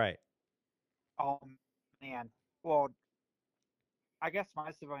perspective, Right. oh man. Well, I guess my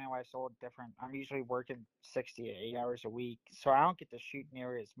civilian life's a little different. I'm usually working 60 to 8 hours a week, so I don't get to shoot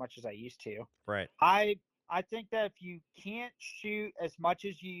nearly as much as I used to. Right. I think that if you can't shoot as much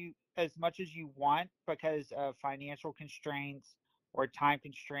as you want because of financial constraints or time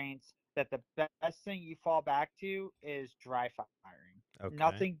constraints, that the best thing you fall back to is dry firing. Okay.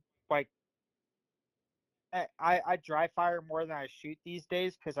 Nothing like I dry fire more than I shoot these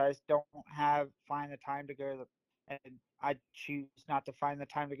days because I just don't find the time to go to and I choose not to find the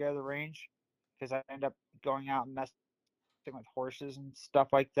time to go to the range because I end up going out and messing with horses and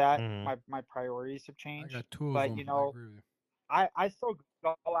stuff like that. Mhm. My priorities have I changed. got two of But them. you I know, agree with you. I still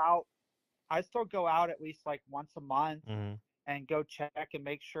go out. I still go out at least like once a month Mhm. and go check and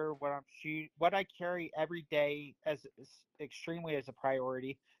make sure what I carry every day as extremely as a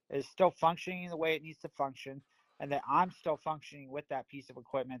priority is still functioning the way it needs to function, and that I'm still functioning with that piece of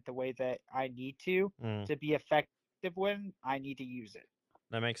equipment the way that I need to Mhm. be effective when I need to use it.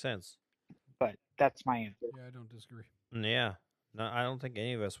 That makes sense. But that's my answer. Yeah, I don't disagree. Yeah. No, I don't think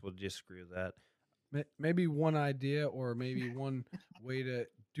any of us would disagree with that. Maybe one idea or maybe one way to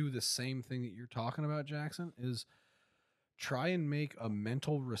do the same thing that you're talking about, Jackson, is try and make a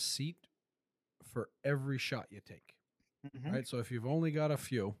mental receipt for every shot you take. Mm-hmm. Right? So if you've only got a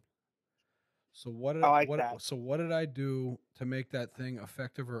few, so what I like that. So what did I do to make that thing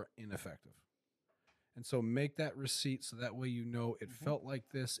effective or ineffective? And so make that receipt so that way you know it felt like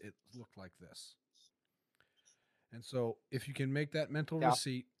this, it looked like this. And so if you can make that mental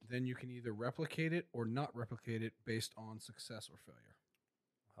receipt, then you can either replicate it or not replicate it based on success or failure.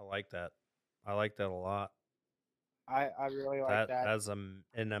 I like that. I like that a lot. I really like that. That's an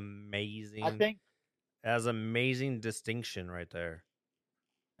amazing. I think that's amazing distinction right there.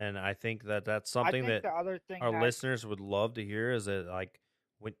 And I think that that's I something think that the other thing our that listeners would love to hear is that like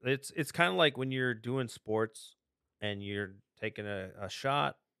when it's kind of like when you're doing sports and you're taking a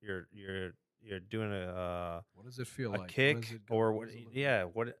shot, you're doing What does it feel a like? kick or what? Yeah,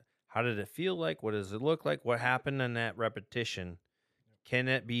 what? How did it feel like? What does it look like? What happened in that repetition? Can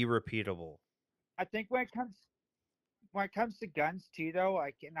it be repeatable? I think when it comes to guns too, though,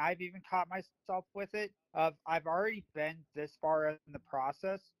 like, and I've even caught myself with it. Of I've already been this far in the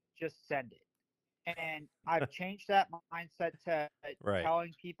process, just send it, and I've changed that mindset to Right.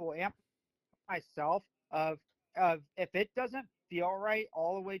 telling people and myself of if it doesn't feel right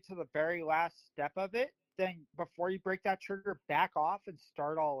all the way to the very last step of it, then before you break that trigger, back off and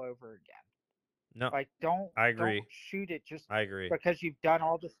start all over again. No, Like I agree. don't shoot it just I agree. because you've done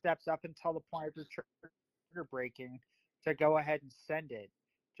all the steps up until the point of your trigger breaking to go ahead and send it.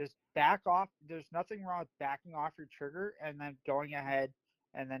 Just back off. There's nothing wrong with backing off your trigger and then going ahead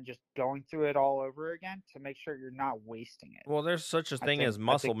and then just going through it all over again to make sure you're not wasting it. Well, there's such a thing think- as I think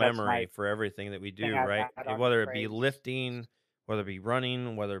muscle that's memory my for everything that we do, thing I'd right? add on Whether it be Trey's. lifting, whether it be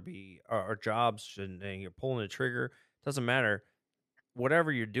running, whether it be our jobs, and you're pulling the trigger, doesn't matter.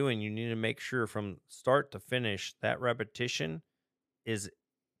 Whatever you're doing, you need to make sure from start to finish that repetition is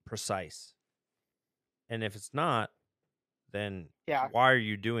precise. And if it's not, then Yeah. why are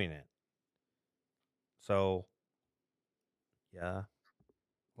you doing it? So, yeah.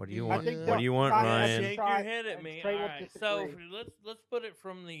 What do you want? think What do you want, not Ryan? every Shake shot, your head at and me. Trey All will right, so disagree. let's put it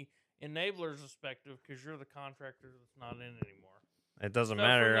from the enabler's perspective because you're the contractor that's not in anymore. It doesn't So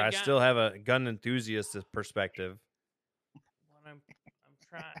matter. from the I guy- still have a gun enthusiast perspective. When I'm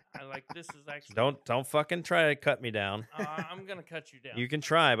trying. I like this is actually Don't fucking try to cut me down. I'm gonna cut you down. You can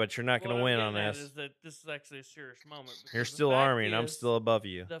try, but you're not going to What I'm win on getting at this. Is that this is actually a serious moment? You're because the still fact Army, and I'm is- still above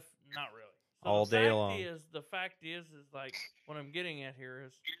you. Not really. So All the day fact long. The fact is like what I'm getting at here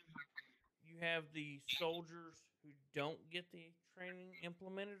is you have the soldiers who don't get the training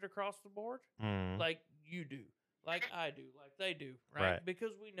implemented across the board, Mm. like you do, like I do, like they do, right? Right.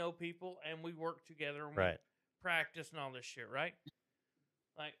 Because we know people and we work together and Right. we practice and all this shit, right?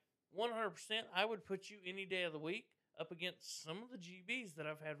 Like 100%, I would put you any day of the week up against some of the GBs that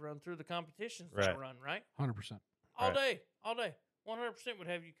I've had run through the competitions that I Right. run, right? 100%. All Right. day. 100% would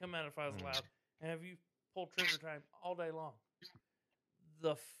have you come out if I was allowed and have you pull trigger time all day long.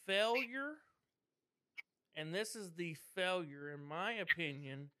 The failure, and this is the failure, in my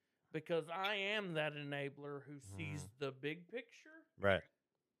opinion, because I am that enabler who sees the big picture. Right.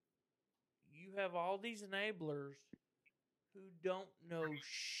 You have all these enablers who don't know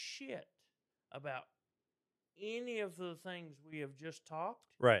shit about any of the things we have just talked.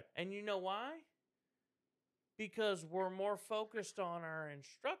 Right. And you know why? Because we're more focused on our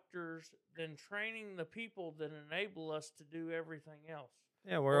instructors than training the people that enable us to do everything else.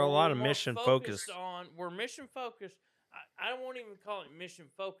 Yeah, we're Or a lot we're of more mission focused. We're mission focused. I won't even call it mission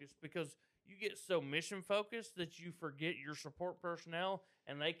focused because you get so mission focused that you forget your support personnel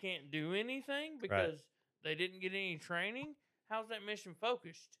and they can't do anything because they didn't get any training. How's that mission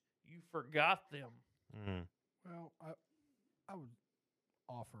focused? You forgot them. Mm. Well, I would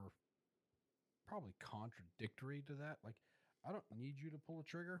offer probably contradictory to that. Like, I don't need you to pull a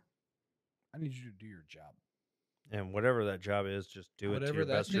trigger. I need you to do your job. And whatever that job is, just do it to Whatever your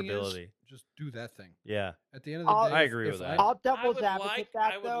that best of your thing is, ability. just do that thing. Yeah. At the end of the day, I agree with that. I'll devil's I advocate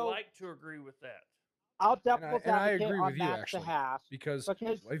that I would though. like to agree with that. I'll devil's and I advocate agree on with you Matt's actually, behalf because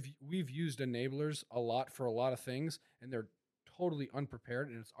we've used enablers a lot for a lot of things, and they're totally unprepared,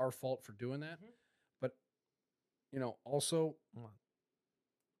 and it's our fault for doing that. Mhm. But also,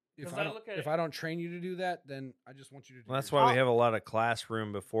 if I don't train you to do that, then I just want you to do. Well, that's your why job. we have a lot of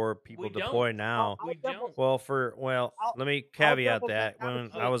classroom before people We don't. deploy now. We don't. Well, let me caveat devil's that. When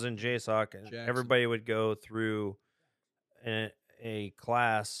advocate. I was in JSOC, Jackson. everybody would go through a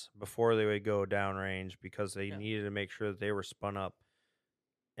class before they would go downrange because they needed to make sure that they were spun up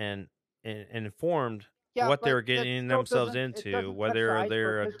and informed what they were getting themselves into, whether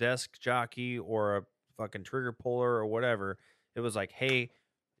they're a desk jockey or a fucking trigger puller or whatever. It was like, hey,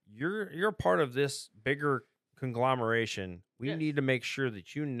 you're part of this bigger conglomeration. We need to make sure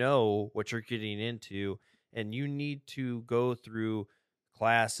that you know what you're getting into, and you need to go through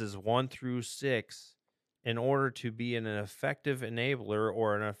classes 1 through 6 in order to be an effective enabler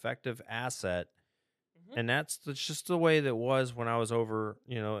or an effective asset. And that's just the way that was when I was over,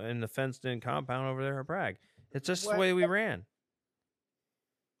 in the fenced-in compound over there at Bragg. It's just the way we ran.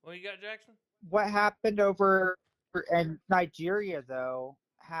 What you got, Jackson? What happened over in Nigeria though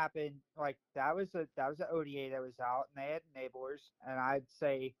happened like that was an ODA that was out, and they had enablers, and I'd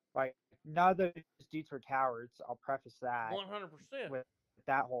say like none of those dudes were cowards. I'll preface that 100%. with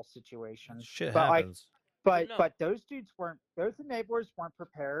that whole situation. Shit but happens. But those dudes those enablers weren't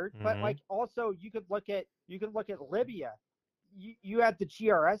prepared. But Mhm. like also you could look at Libya. You had the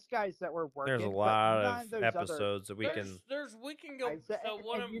GRS guys that were working. There's a but lot none of those episodes that we can. We can go. So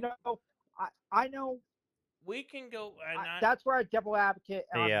what and, I'm, you know, I know we can go. And that's where I devil advocate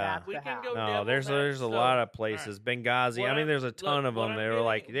on Matt's we can behalf. go. No, there's a lot of places. Benghazi. I mean, there's a ton of them. They were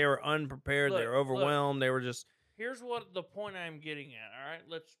like they were unprepared. They were overwhelmed. They were just. Here's what the point I'm getting at. All right,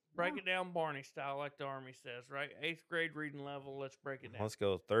 let's break it down Barney style, like the Army says. Right, 8th grade reading level. Let's break it down. Let's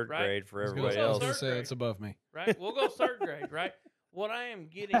go 3rd grade for I was everybody gonna else. say it's above me. Right, we'll go 3rd grade. Right. What I am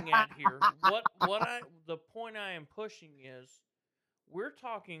getting at here, the point I am pushing is, we're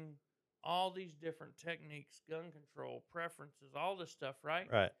talking all these different techniques, gun control, preferences, all this stuff,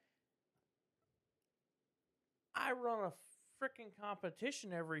 right? Right. I run a freaking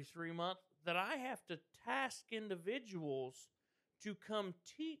competition every 3 months that I have to task individuals to come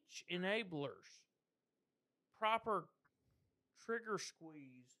teach enablers proper trigger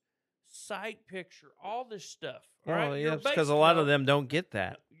squeeze, sight picture, all this stuff. Well, right? yeah, because a lot of them don't get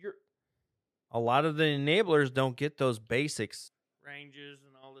that. A lot of the enablers don't get those basics. Ranges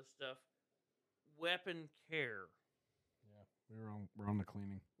and all this stuff. Weapon care. Yeah, we're on the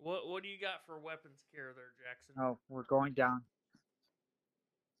cleaning. What do you got for weapons care there, Jackson? Oh, we're going down.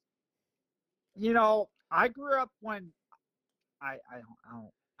 I grew up when I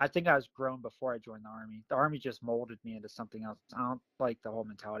think I was grown before I joined the Army. The Army just molded me into something else. I don't like the whole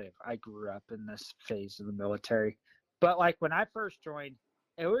mentality of I grew up in this phase of the military. But like when I first joined,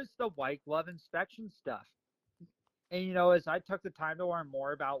 it was the white glove inspection stuff. And as I took the time to learn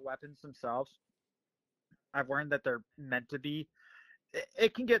more about weapons themselves, I've learned that they're meant to be.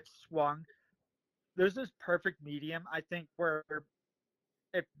 It can get swung. There's this perfect medium, I think, where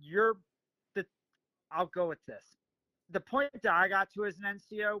if you're I'll go with this. The point that I got to as an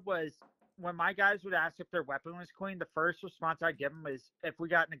NCO was when my guys would ask if their weapon was clean, the first response I'd give them is, if we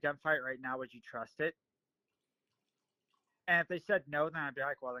got in a gunfight right now, would you trust it? And if they said no, then I'd be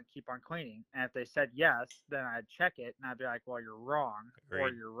like, well, then keep on cleaning. And if they said yes, then I'd check it, and I'd be like, well, you're wrong. Agreed. Or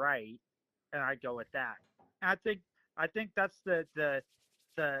you're right, and I'd go with that. And I think that's the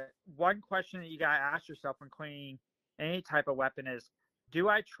one question that you got to ask yourself when cleaning any type of weapon is, do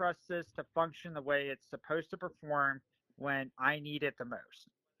I trust this to function the way it's supposed to perform when I need it the most?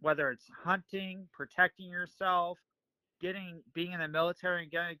 Whether it's hunting, protecting yourself, being in the military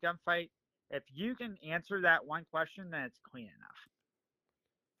and getting a gunfight, if you can answer that one question, then it's clean enough.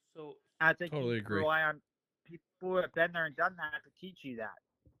 So I think Totally you agree. rely on people who have been there and done that to teach you that.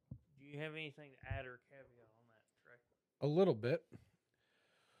 do you have anything to add or caveat on that, Trey? A little bit.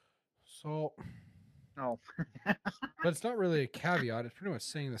 So, Oh, but it's not really a caveat. It's pretty much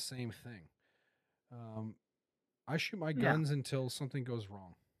saying the same thing. I shoot my Yeah. guns until something goes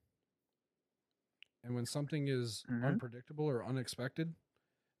wrong. And when something is Mhm. unpredictable or unexpected,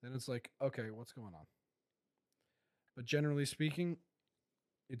 then it's like, okay, what's going on? But generally speaking,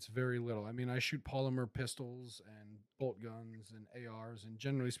 it's very little. I mean, I shoot polymer pistols and bolt guns and ARs, and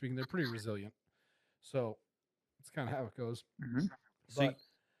generally speaking, they're pretty resilient. So that's kind of how it goes. Mhm. So, But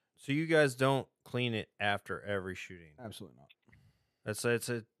so you guys don't clean it after every shooting. absolutely not. That's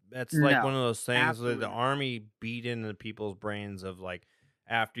like No, one of those things that absolutely the not. Army beat into people's brains of like,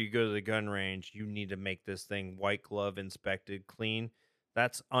 after you go to the gun range, you need to make this thing white glove inspected, clean.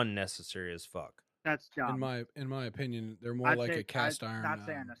 That's unnecessary as fuck. That's dumb. In my opinion, they're more I'd like say- a cast I'd iron, not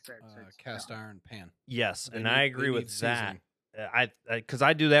say unnecessary, it's cast dumb. iron pan. Yes, They and need- I they agree need with that. seasoning. Because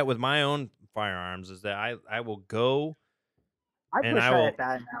I do that with my own firearms. Is that I will go I and wish I I will- had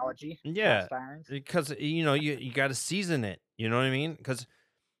that analogy. Yeah. Cast irons. because you got to season it. You know what I mean? Because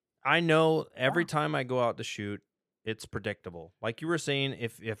I know every Yeah. time I go out to shoot, it's predictable. Like you were saying,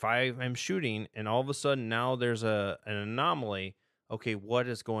 if I am shooting and all of a sudden now there's an anomaly, okay, what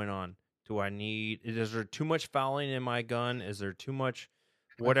is going on? Is there too much fouling in my gun? Is there too much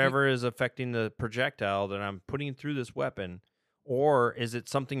whatever is affecting the projectile that I'm putting through this weapon? Or is it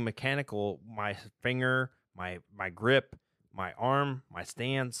something mechanical? My finger, my grip, my arm, my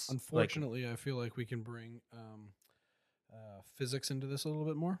stance. Unfortunately, I feel like we can bring physics into this a little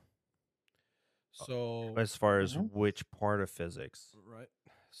bit more. So, As far as Mhm. which part of physics? right.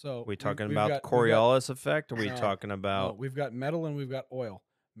 So, We talking we've about got- the we've got- Coriolis effect? Or are we No, talking no, about? we've got metal and we've got oil.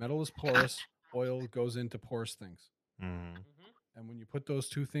 Metal is porous. Oil goes into porous things. Mhm. Mm-hmm. And when you put those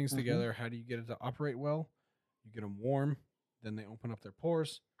two things Mhm. together, how do you get it to operate well? You get them warm, then they open up their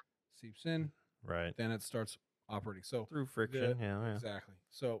pores, seeps in, Right. then it starts operating. So Through friction. the- Yeah. exactly.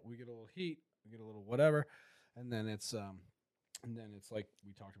 So we get a little heat, we get a little whatever, and then it's like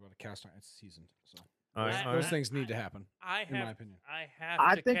we talked about a cast iron. It's seasoned. So All right, those, all those right. things need to happen, I in my have, opinion. I have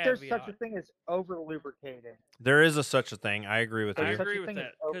I to think caveat. there's such a thing as over lubricating. There is such a thing. I agree with I There's you. such agree a with thing as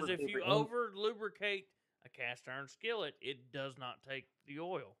that because if you over-lubricating. over lubricate a cast iron skillet, it does not take the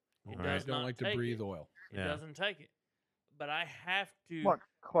oil. It All I right. does don't not like to take breathe it. oil. It Yeah. doesn't take it. But I have to, What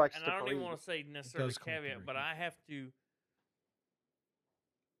collects and I don't even debris? want to say necessarily does collect caveat, debris, but yeah. I have to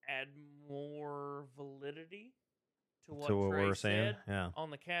add more validity to what To what Trey we're saying. said Yeah. on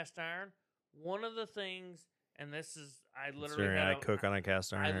the cast iron. One of the things, and this is, I literally Considering had I a, cook on a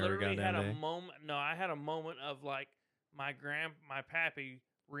cast iron I every literally had goddamn a day. moment. No, I had a moment of like my pappy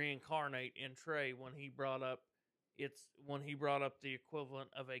reincarnate in Trey when he brought up the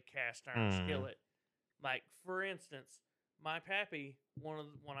equivalent of a cast iron Mhm. skillet. Like for instance, my pappy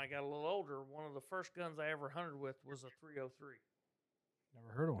when I got a little older, one of the first guns I ever hunted with was a 303.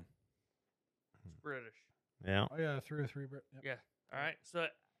 Never heard of one. It's British. Yeah. Oh yeah, 303. Yep. Yeah. All right. So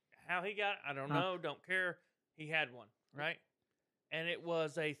how he got it, I don't Huh. know. Don't care. He had one, right? And it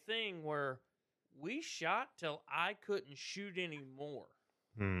was a thing where we shot till I couldn't shoot anymore,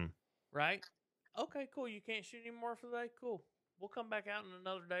 Hmm. right? Okay, cool. You can't shoot anymore for that? Cool. We'll come back out in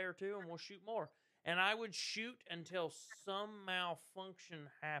another day or two and we'll shoot more. And I would shoot until some malfunction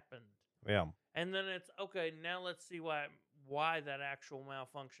happened. Yeah. And then it's okay, now let's see why that actual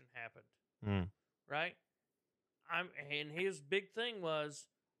malfunction happened. Mm. Right? And his big thing was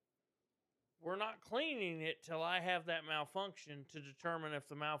we're not cleaning it till I have that malfunction to determine if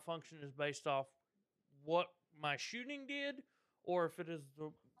the malfunction is based off what my shooting did or if it is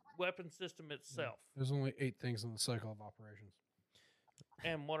the weapon system itself. There's only 8 things in the cycle of operations.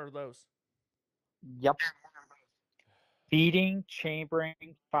 And what are those? Yep. Feeding, chambering,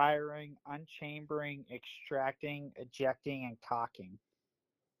 firing, unchambering, extracting, ejecting, and cocking.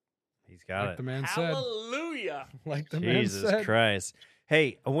 He's got Like it. the man said. Hallelujah. Like the man Jesus said. Christ.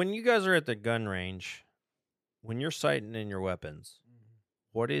 Hey, when you guys are at the gun range, when you're sighting in your weapons,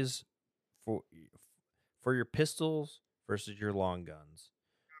 what is for your pistols versus your long guns?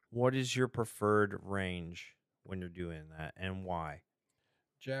 What is your preferred range when you're doing that, and why?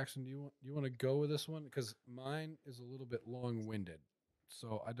 Jackson, do you want to go with this one? Because mine is a little bit long-winded,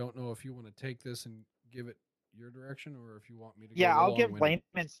 so I don't know if you want to take this and give it your direction, or if you want me to. Yeah, go I'll give long-winded.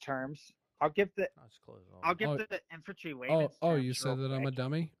 layman's terms. I'll give the I'll just close it I'll give Oh. the infantry layman's Oh, terms. you said real that I'm a quick.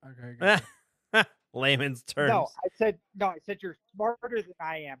 dummy. Okay, gotcha. layman's terms. No, I said you're smarter than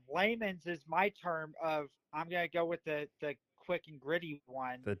I am. Layman's is my term of I'm gonna go with the quick and gritty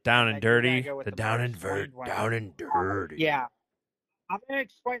one. The down and then you're gonna dirty. go with The more down and explained one. down and dirty. Yeah. I'm gonna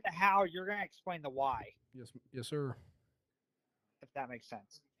explain the how, you're gonna explain the why, Yes, sir. if that makes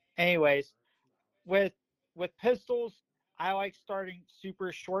sense. Anyways, with pistols, I like starting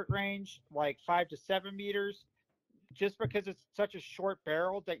super short range, like 5 to 7 meters, just because it's such a short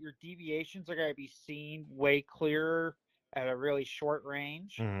barrel that your deviations are going to be seen way clearer at a really short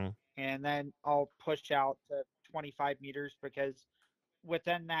range. Mm-hmm. And then I'll push out to 25 meters because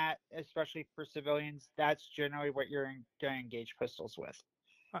within that, especially for civilians, that's generally what you're going to engage pistols with.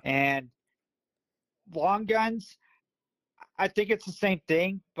 And long guns, I think it's the same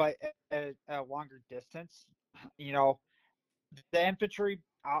thing, but at a longer distance. You know, the infantry,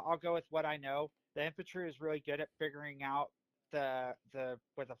 I'll go with what I know. The infantry is really good at figuring out the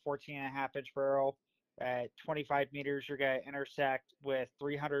with a 14.5-inch barrel at 25 meters, you're going to intersect with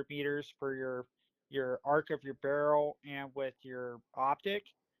 300 meters for your arc of your barrel and with your optic.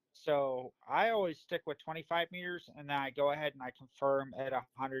 So I always stick with 25 meters, and then I go ahead and I confirm at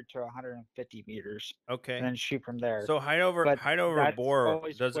 100 to 150 meters. Okay. And then shoot from there. So height over bore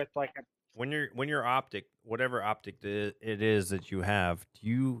does with like a, when you're optic, whatever optic it is that you have,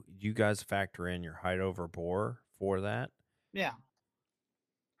 do you guys factor in your height over bore for that? yeah.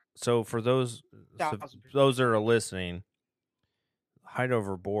 So for those that are listening, height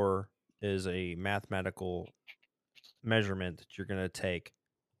over bore is a mathematical measurement that you're going to take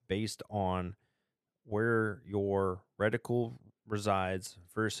based on where your reticle resides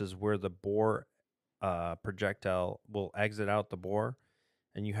versus where the bore projectile will exit out the bore,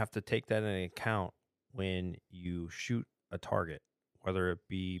 and you have to take that into account when you shoot a target, whether it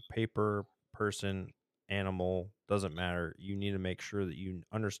be paper, person, animal, doesn't matter. You need to make sure that you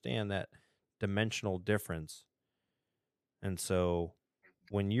understand that dimensional difference. And so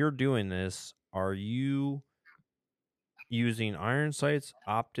when you're doing this, are you using iron sights,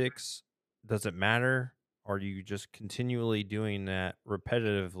 optics? Does it matter? Are you just continually doing that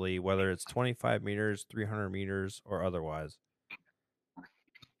repetitively, whether it's 25 meters, 300 meters, or otherwise?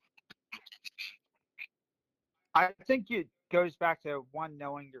 I think it goes back to one,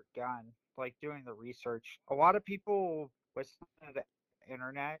 knowing your gun, like doing the research. A lot of people listen to the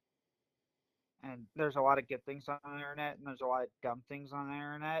internet, and there's a lot of good things on the internet, and there's a lot of dumb things on the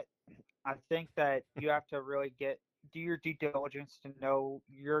internet. I think that you have to really do your due diligence to know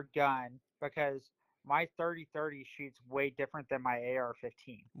your gun, because my 30-30 shoots way different than my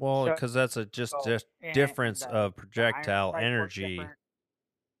AR-15. Well, So, because that's just difference of projectile energy.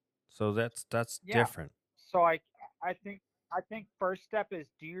 So that's different. So I think first step is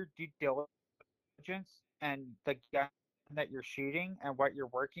do your due diligence and the gun that you're shooting and what you're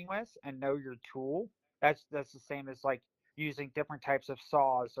working with, and know your tool. That's the same as like using different types of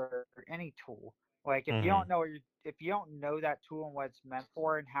saws or any tool. Like if you don't know if you don't know that tool and what it's meant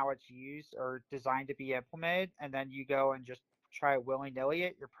for and how it's used or designed to be implemented, and then you go and just try willy-nilly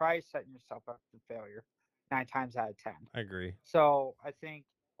it, you're probably setting yourself up for failure 9 times out of 10. I agree. So I think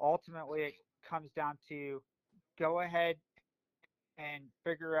ultimately it comes down to go ahead and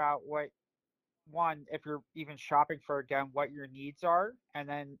figure out one, if you're even shopping for a gun, what your needs are, and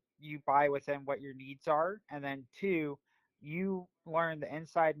then you buy within what your needs are, and then two, you learn the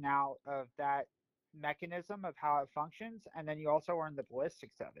inside and out of that mechanism of how it functions, and then you also learn the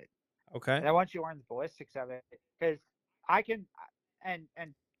ballistics of it. Okay. And then once you learn the ballistics of it, because I can, and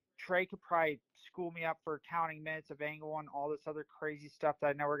Trey could probably school me up for counting minutes of angle and all this other crazy stuff that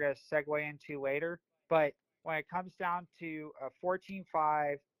I know we're going to segue into later. But when it comes down to a 14.5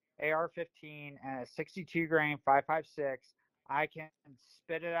 AR-15 and a 62 grain 5.56, I can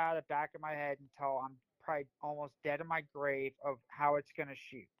spit it out of the back of my head until I'm probably almost dead in my grave of how it's going to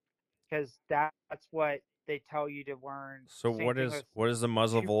shoot, because that's what they tell you to learn. So what is the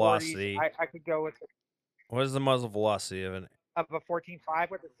muzzle velocity? I could go with what is the muzzle velocity of a 14.5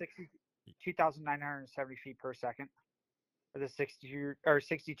 with a 2,970 feet per second with a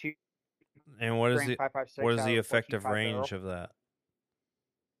 62 and what is the effective range barrel. of that?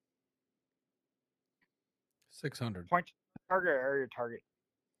 600. Point target or area target?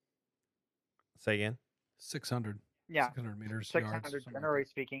 Say again. 600. Yeah, 600 meters. 600 yards, generally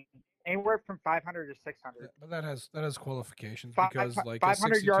speaking. Anywhere from 500 to 600. Yeah, but that has qualifications, Five- because like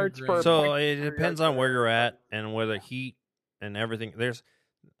 500 yards per- So point it per depends yard on where per- you're at and where the heat and everything.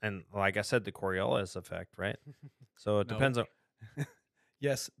 And like I said, the Coriolis effect, right? So it No. depends on.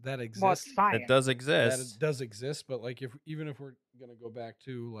 Yes, that Well, exists. it's science. It does That exist. it does exist, but like even if we're gonna go back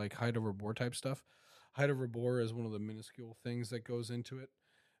to like height over bore type stuff, height over bore is one of the minuscule things that goes into it.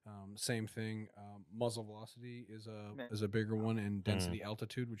 Same thing. Muzzle velocity is Yeah. a bigger one, and density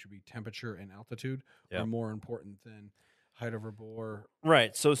altitude, which would be temperature and altitude, Yep. are more important than height over bore.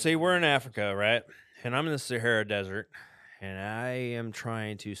 Right. So say we're in Africa, right? And I'm in the Sahara Desert, and I am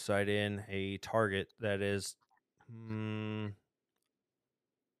trying to sight in a target that is 1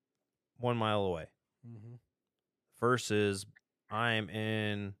 mile away. Mm-hmm. Versus I'm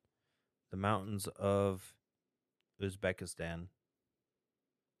in the mountains of Uzbekistan,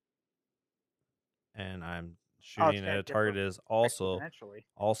 and I'm shooting at a target that is also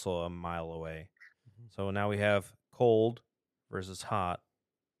a mile away. Mm-hmm. So now we have cold versus hot,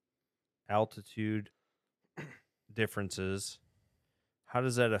 altitude differences. How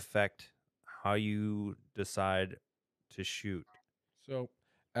does that affect how you decide to shoot? So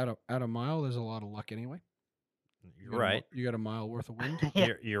at a mile, there's a lot of luck anyway. You're right. You got a mile worth of wind.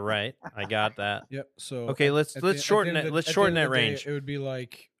 You're right. I got that. Yep. So Okay, let's shorten that. Let's shorten that range. It would be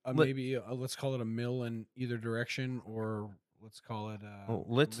like maybe let's call it a mill in either direction, or let's call it.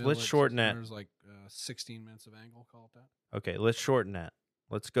 Let's shorten that. There's like 16 minutes of angle. Call it that. Okay, let's shorten that.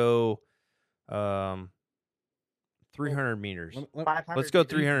 Let's go 300 meters. Let's go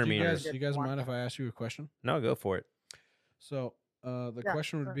 300 meters. You guys mind if I ask you a question? No, go for it. So the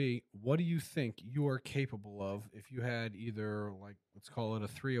question would be, what do you think you are capable of if you had either, like, let's call it a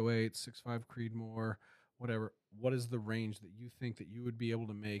 308, 6.5 Creedmoor, whatever. What is the range that you think that you would be able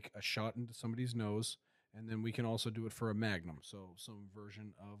to make a shot into somebody's nose? And then we can also do it for a Magnum. So some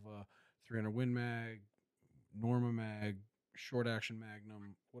version of 300 Win Mag, Norma Mag, short action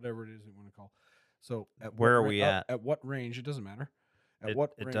Magnum, whatever it is you want to call. So where are we at? At what range? It doesn't matter.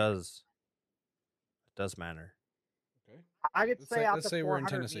 It does. It does matter. Okay. I could say out let's to say we're in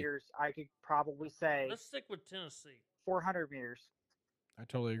 400 Tennessee. meters, I could probably say Let's stick with Tennessee. 400 meters. I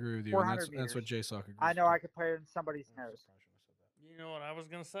totally agree with you. 400 And that's what JSOC agrees. I know with. I could put it in somebody's nose. You know what I was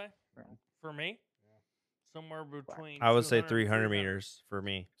gonna say? For me, somewhere between. I would say 200 and 300 meters for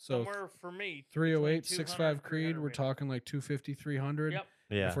me. So somewhere for me. 308, between 200 6.5 and Creed, 300 we're meters. talking like 250, 300. Yep.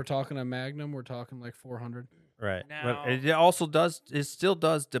 Yeah. If we're talking a Magnum, we're talking like 400. Right. Now- But it also does, it still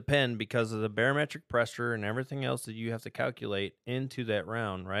does depend because of the barometric pressure and everything else that you have to calculate into that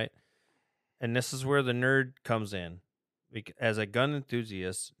round, right? And this is where the nerd comes in. As a gun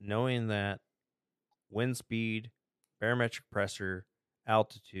enthusiast, knowing that wind speed, barometric pressure,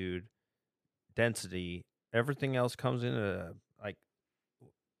 altitude, density, everything else comes into like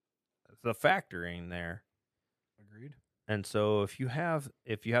the factoring there. Agreed. And so if you have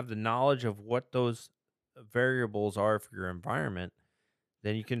the knowledge of what those variables are for your environment,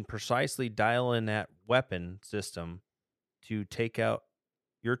 then you can precisely dial in that weapon system to take out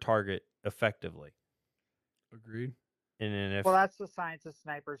your target effectively. Agreed. And then if Well, that's the science of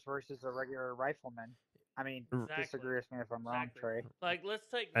snipers versus a regular rifleman. I mean, Exactly. disagree with me if I'm wrong, Trey. Like, let's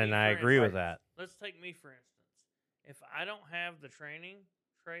take. Me and for I agree with instance. that. Let's take me for instance. If I don't have the training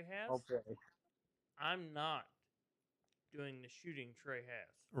Trey has, Okay. I'm not doing the shooting Trey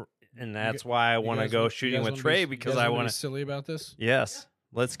has. And that's why I want to go shooting with Trey because I want to be to. silly about this. Yes,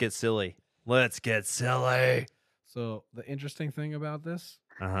 let's get silly. Let's get silly. So the interesting thing about this,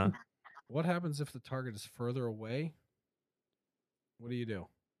 what happens if the target is further away? What do?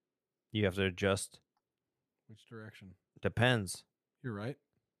 You have to adjust. Which direction? Depends. You're right.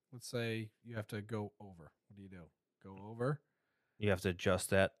 Let's say you have to go over. What do? Go over? You have to adjust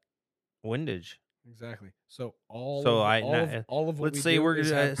that windage. Exactly. So all of what let's we say do we're is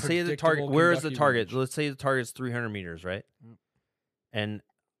gonna have say the target. predictable Where is the conductive target? range. Let's say the target's 300 meters, right? Yep. And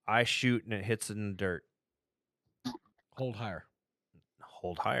I shoot and it hits in the dirt. Hold higher.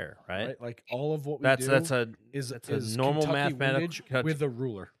 Hold higher, right? Like all of what we That's do is is normal Kentucky mathematical windage with a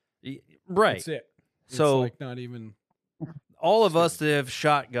ruler. right. That's it. It's So like not even all of us that have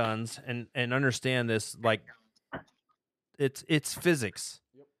shotguns and understand this, like it's physics.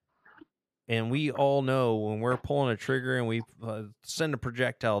 Yep. And we all know when we're pulling a trigger and we send a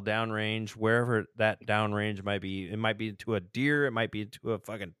projectile downrange, wherever that downrange might be, it might be into a deer, it might be into a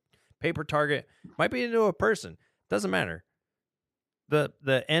fucking paper target, it might be into a person. Doesn't matter.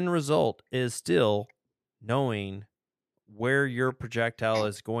 The end result is still knowing where your projectile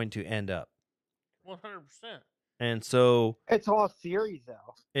is going to end up. 100%. And so It's all theory,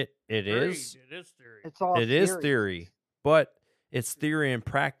 though. it is. It is theory. It's all It theory. is theory, but it's theory and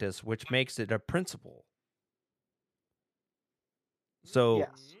practice, which makes it a principle. So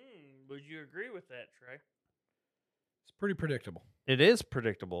Yes. Would you agree with that, Trey? it's pretty predictable. it is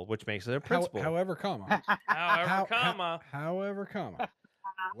predictable, which makes it a principle. However, comma. However, comma.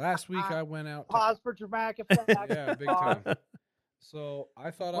 Last week I went out. Pause for dramatic effect. Yeah, big time. So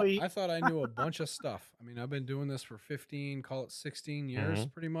I thought Well, I thought I knew a bunch of stuff. I mean, I've been doing this for 15, call it 16 years,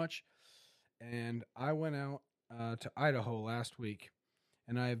 pretty much. And I went out to Idaho last week,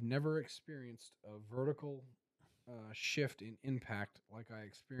 and I have never experienced a vertical shift in impact like I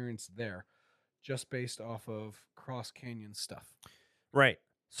experienced there, just based off of cross canyon stuff. Right.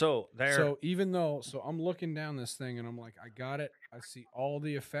 So there. So even though, I'm looking down this thing and I'm like, I got it. I see all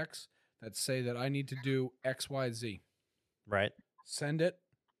the effects that say that I need to do X, Y, Z. Right. Send it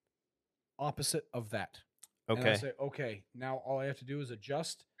opposite of that. And I Okay. say, okay, now all I have to do is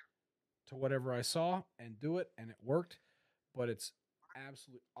adjust to whatever I saw and do it, and it worked. But it's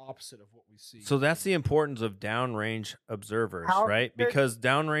absolute opposite of what we see. So that's the importance of downrange observers, How- right? Because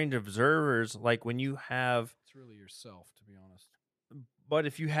downrange observers, like when you have, It's really yourself, to be honest. but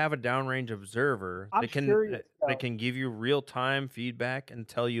if you have a downrange observer, I'm they can curious, they though. can give you real time feedback and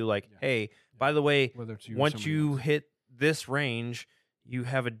tell you like, Yeah. hey, by the way, Whether it's you or once somebody you else. hit this range, you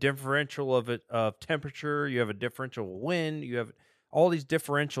have a differential of temperature, you have a differential wind, you have all these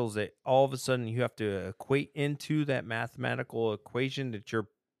differentials that all of a sudden you have to equate into that mathematical equation that you're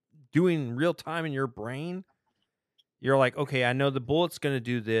doing real time in your brain. You're like, okay, I know the bullet's going to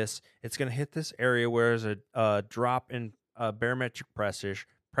do this. It's going to hit this area where there's a drop in barometric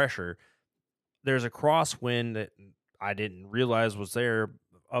pressure. There's a crosswind that I didn't realize was there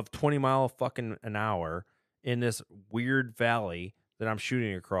of 20 mile fucking an hour in this weird valley that I'm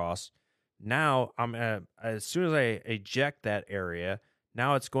shooting across. Now I'm as soon as I eject that area,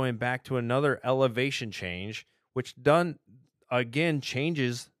 now it's going back to another elevation change, which done again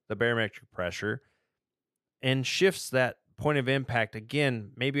changes the barometric pressure and shifts that point of impact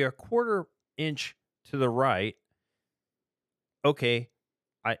again, maybe a quarter inch to the right. Okay,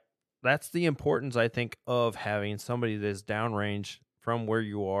 that's the importance, I think, of having somebody that's downrange from where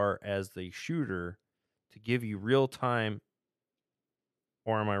you are as the shooter to give you real time.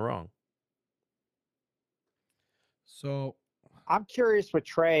 Or am I wrong? So I'm curious with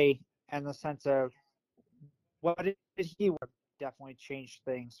Trey in the sense of what did he definitely change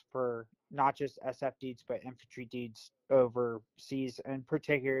things for not just SF dudes but infantry dudes overseas, and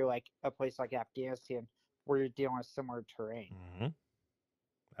particularly like a place like Afghanistan where you're dealing with similar terrain. Mm-hmm.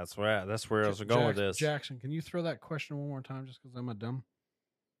 That's where I was going with this. Jackson, can you throw that question one more time just because I'm a dumb?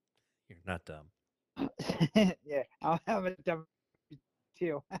 You're not dumb. Yeah, I'll have it done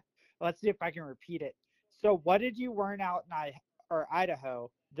too. Let's see if I can repeat it. So, what did you learn out in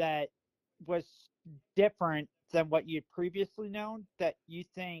Idaho that was different than what you'd previously known that you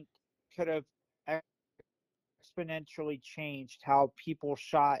think could have exponentially changed how people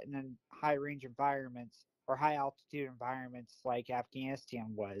shot in high range environments or high altitude environments like Afghanistan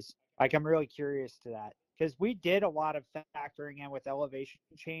was? Like, I'm really curious to that because we did a lot of factoring in with elevation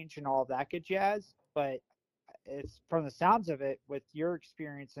change and all of that good jazz, but it's from the sounds of it, with your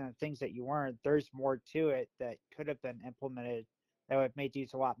experience and the things that you learned, there's more to it that could have been implemented that would have made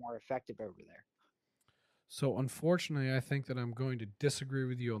these a lot more effective over there. So unfortunately, I think that I'm going to disagree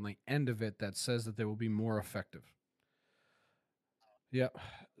with you on the end of it that says that they will be more effective. Yeah.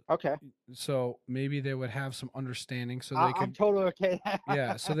 Okay. So maybe they would have some understanding so they I'm could totally okay.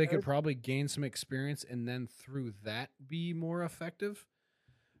 yeah, so they could probably gain some experience and then through that be more effective.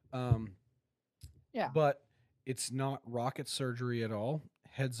 Yeah. But it's not rocket surgery at all.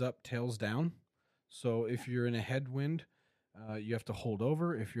 Heads up, tails down. So if you're in a headwind, you have to hold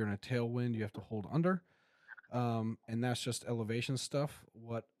over. If you're in a tailwind, you have to hold under. And that's just elevation stuff.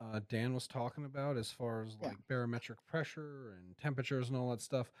 What Dan was talking about as far as like barometric pressure and temperatures and all that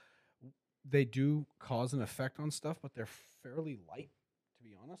stuff, they do cause an effect on stuff, but they're fairly light, to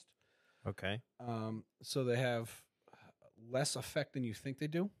be honest. Okay. So they have less effect than you think they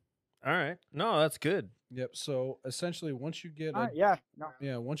do. All right. No, that's good. Yep. So essentially, once you get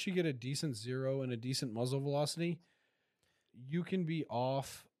once you get a decent zero and a decent muzzle velocity, you can be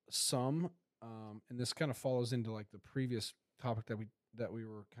off some. And this kind of follows into like the previous topic that we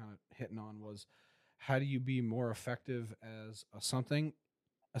were kind of hitting on was how do you be more effective as something?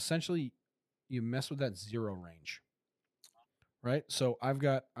 Essentially, you mess with that zero range, right? So I've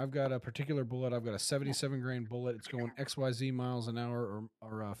got a particular bullet. I've got a 77 grain bullet. It's going XYZ miles an hour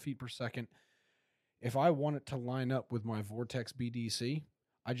or feet per second. If I want it to line up with my Vortex BDC,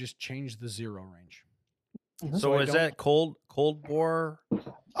 I just change the zero range. So is that cold bore?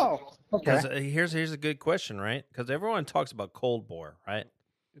 Oh, okay. Because here's a good question, right? Because everyone talks about cold bore, right?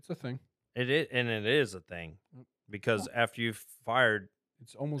 It's a thing. It is a thing because after you've fired,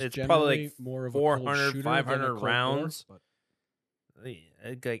 it's almost probably like more of 400, 500 rounds. rounds.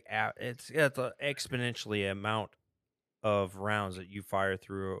 It's an exponentially amount of rounds that you fire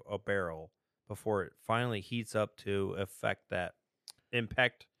through a barrel before it finally heats up to affect that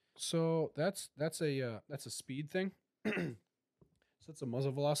impact? So that's a speed thing. So it's a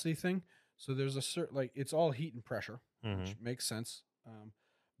muzzle velocity thing. So there's a certain it's all heat and pressure, which makes sense.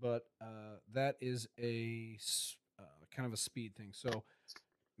 But that is kind of a speed thing. So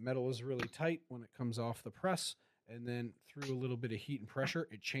metal is really tight when it comes off the press, and then through a little bit of heat and pressure,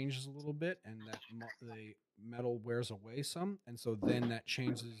 it changes a little bit, and the metal wears away some, and so then that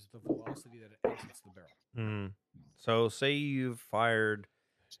changes the velocity that it exits the barrel. So say you've fired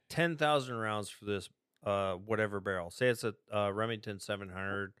 10,000 rounds for this whatever barrel. Say it's a Remington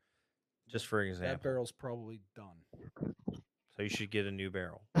 700, just for example. That barrel's probably done. So you should get a new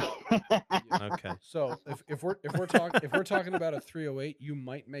barrel. Yeah. Okay. So if we're talking about a 308, you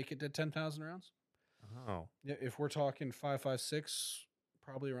might make it to 10,000 rounds. Oh. Yeah. If we're talking 5.56,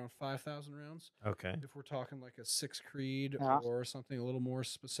 probably around 5,000 rounds. Okay. If we're talking like a 6 Creed Yeah. or something a little more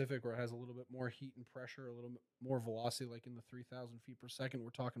specific, where it has a little bit more heat and pressure, a little bit more velocity, like in the 3,000 feet per second, we're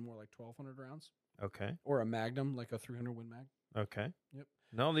talking more like 1,200 rounds. Okay. Or a Magnum, like a 300 Win Mag. Okay. Yep.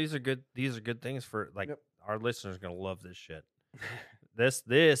 No, these are good. These are good things for Yep. our listeners are gonna love this shit. This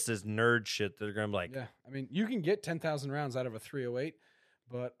is nerd shit. They're gonna be like, Yeah, I mean, you can get 10,000 rounds out of a 308,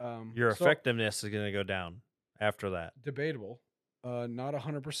 but your so- effectiveness is gonna go down after that. debatable, not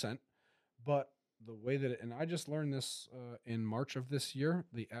 100%, but the way that and I just learned this in March of this year.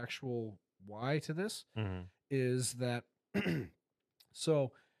 The actual why to this is that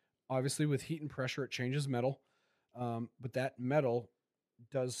so obviously with heat and pressure it changes metal, but that metal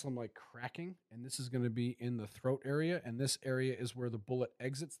does some like cracking, and this is going to be in the throat area, and this area is where the bullet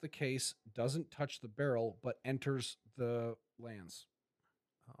exits the case, doesn't touch the barrel, but enters the lands.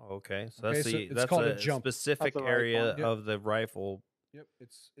 Oh, okay. So Okay, that's so the it's that's called a a jump. specific That's a area rifle. Yep. of the rifle. Yep,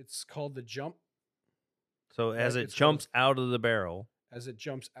 it's called the jump. So as Right, it it's jumps out of the barrel, As it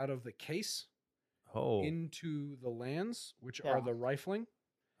jumps out of the case into the lands, which are Yeah. the rifling,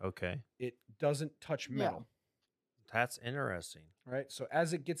 okay, it doesn't touch Yeah. metal. that's interesting. Right. So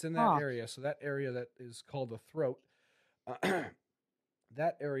as it gets in that Huh. area, so that area that is called the throat,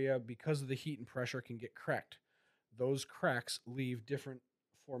 that area, because of the heat and pressure, can get cracked. Those cracks leave different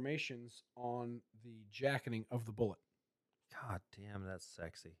formations on the jacketing of the bullet. God damn, that's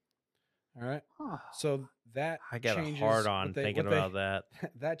sexy. All right. Huh. So that I got a changes hard what on they- thinking what they- about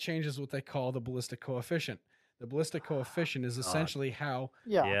that. That changes what they call the ballistic coefficient. The ballistic coefficient is God. essentially how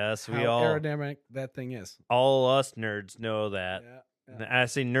Yeah. Yes, we how all aerodynamic that thing is. all us nerds know that. Yeah. And I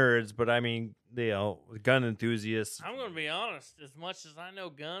say nerds, but I mean gun enthusiasts. I'm going to be honest. As much as I know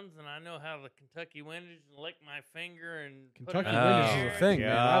guns and I know how the Kentucky windage and lick my finger and put it Kentucky in windage the is a air, thing,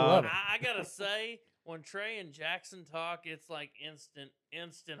 man. I love it. I gotta say, when Trey and Jackson talk, it's like instant.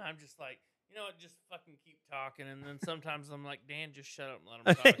 I'm just like, you know what? Just fucking keep talking. And then sometimes I'm like, Dan, just shut up and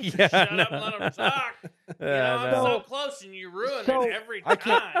let him talk. Just Yeah, shut no. up and let him talk. You know, Yeah, I'm no. so close, and you ruin So- it every I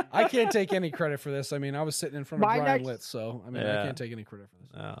time. I can't take any credit for this. I mean, I was sitting in front of My Brian next- Litz, so I mean, Yeah. I can't take any credit for this.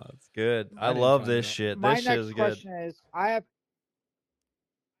 Oh, it's good. I I didn't love find this it out. shit. My This shit is next good. question is, I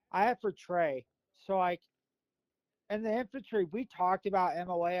have for Trey. So like in the infantry, we talked about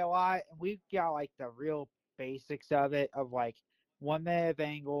MOA a lot, and we got like the real basics of it, of like 1 minute of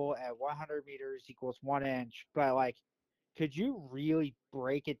angle at 100 meters equals 1 inch. But like, could you really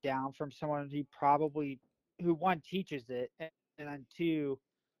break it down from someone who one teaches it, and then two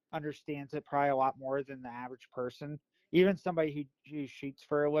understands it probably a lot more than the average person, even somebody who shoots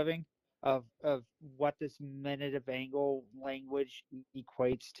for a living, of what this minute of angle language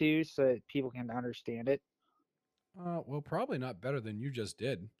equates to, so that people can understand it? Well, probably not better than you just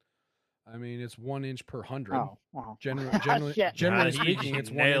did. I mean, it's 1 inch per 100. Oh, wow. Generally Shit. generally Nah, speaking, you it's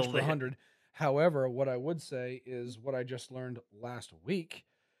 1 inch nailed per it. 100. However, what I would say is what I just learned last week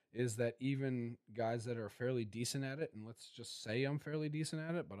is that even guys that are fairly decent at it, and let's just say I'm fairly decent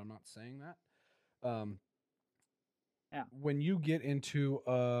at it, but I'm not saying that. Yeah. When you get into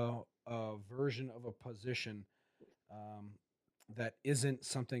a version of a position that isn't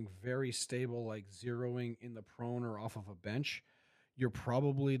something very stable, like zeroing in the prone or off of a bench, you're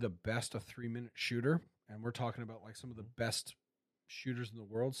probably the best a 3-minute shooter. And we're talking about like some of the best shooters in the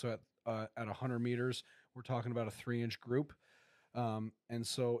world. So at 100 meters, we're talking about a 3-inch group. And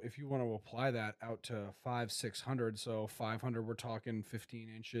so if you want to apply that out to 500-600, so 500 we're talking 15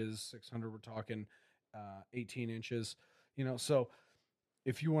 inches, 600 we're talking 18 inches, so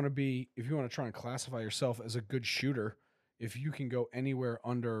if you want to try and classify yourself as a good shooter, if you can go anywhere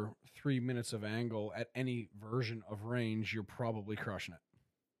under 3 minutes of angle at any version of range, you're probably crushing it.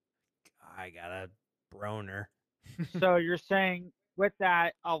 I got a broner. So you're saying with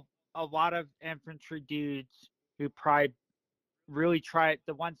that, a lot of infantry dudes who probably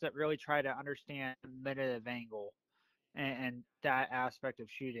the ones that really try to understand minute of angle, and that aspect of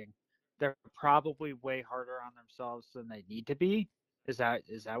shooting, they're probably way harder on themselves than they need to be. Is that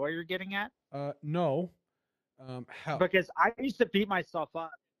what you're getting at? No. How? Because I used to beat myself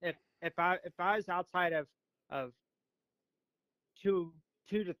up if I was outside of 2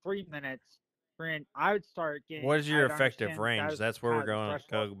 to 3 minutes, I would start getting. What is your I'd effective understand that range? was That's where kind we're of the going to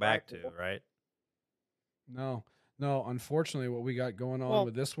threshold go of back to, rifle. right? No. Unfortunately, what we got going on Well,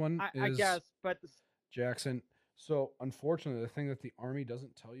 with this one I is guess, but Jackson. So, unfortunately, the thing that the Army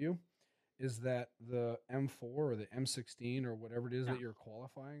doesn't tell you is that the M4 or the M16 or whatever it is Yeah. that you're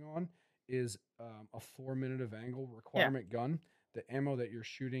qualifying on is a 4 minute of angle yeah, requirement gun. The ammo that you're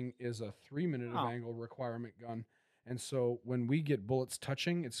shooting is a 3 minute of oh, angle requirement gun. And so when we get bullets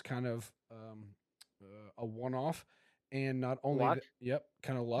touching, it's kind of a one off. And not only, luck, yep,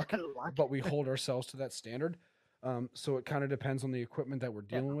 kind of luck, luck. but we hold ourselves to that standard. So it kind of depends on the equipment that we're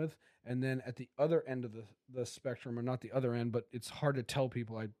Yeah. dealing with. And then at the other end of the spectrum, or not the other end, but it's hard to tell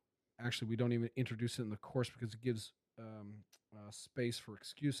people. We don't even introduce it in the course because it gives space for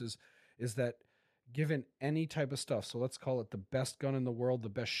excuses. Is that given any type of stuff? So let's call it the best gun in the world, the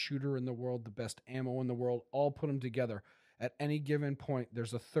best shooter in the world, the best ammo in the world. All put them together. At any given point,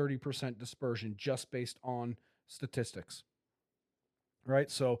 there's a 30% dispersion just based on statistics. Right.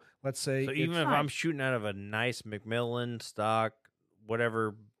 So let's say So even if Nice. I'm shooting out of a nice Macmillan stock,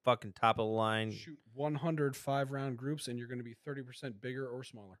 whatever fucking top of the line, shoot 100 5-round groups, and you're going to be 30% bigger or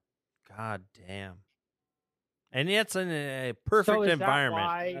smaller. god damn. And that's in a perfect So is environment. that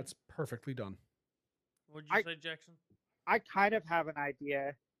why That's perfectly done. What'd you I- say, Jackson? I kind of have an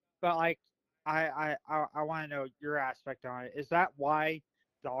idea, but like I want to know your aspect on it. Is that why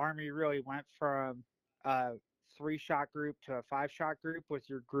the Army really went from a 3-shot group to a 5-shot group with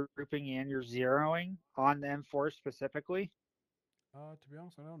your grouping and your zeroing on the M4 specifically? To be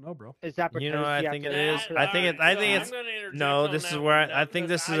honest, I don't know, bro. Is that because You know what I have think to it is? answer I that think it. for I the think time? it's I'm gonna interject no. on This that is one, where though, I think 'cause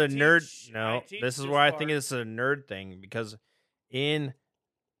this is I a nerd. teach- I No, teach this is this where I think part. it's a nerd thing because in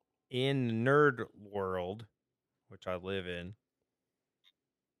nerd world, which I live in,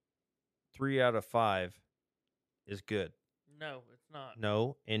 3 out of 5 is good. No, it's not.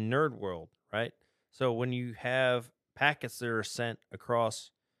 No, in nerd world, right? So when you have packets that are sent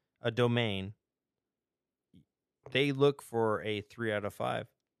across a domain, they look for a 3 out of 5,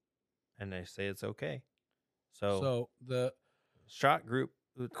 and they say it's okay. So the shot group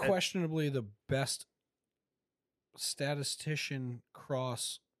questionably the best statistician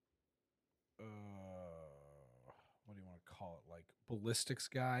cross what do you want to call it, like ballistics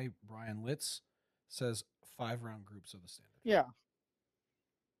guy Brian Litz says 5-round groups are the standard. Yeah,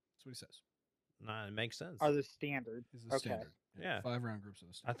 That's what he says. Nah, it makes sense. are the standard. Is the Okay. standard. Yeah. 5-round groups are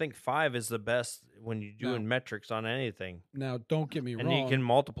the I standard. think 5 is the best when you're doing metrics on anything, Now don't get me and wrong. you can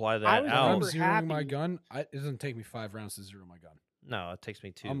multiply I that was when I'm out. super zeroing my happy. gun, it doesn't take me 5 rounds to zero my gun. No, it takes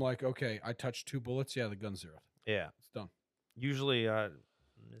me 2. I'm like, okay, I touched 2 bullets. Yeah, the gun's zeroed. yeah. It's done. Usually,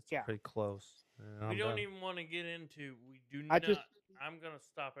 it's Yeah. pretty close. and We I'm don't done. even want to get into. We do I not. just- I'm gonna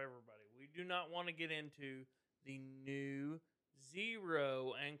stop everybody. We do not want to get into the new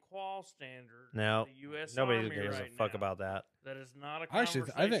zero and qual standard. No, of the U.S. nobody Army gives right a fuck now. about that. That is not a I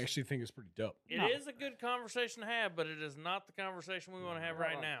conversation. actually think it's pretty dope. It No. is a good conversation to have, but it is not the conversation we want to have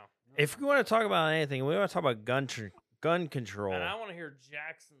right now. If we want to talk about anything, we want to talk about gun control. And I want to hear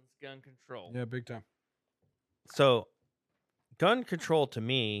Jackson's gun control. Yeah, big time. So, gun control to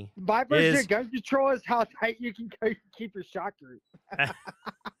me My version is of gun control is how tight you can keep your shot group.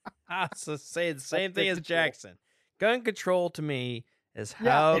 I was saying the same That's thing gun as control. Jackson. Gun control to me is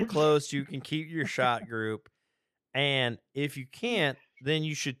Yeah, how it's- close you can keep your shot group, and if you can't, then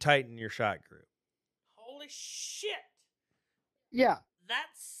you should tighten your shot group. Holy shit! Yeah, That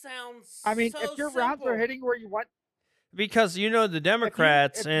sounds. I mean, so if your rounds are simple. hitting where you want, Because the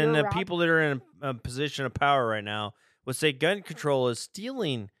Democrats if and you're the around- people that are in a position of power right now would say gun control is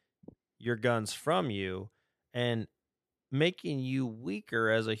stealing your guns from you and making you weaker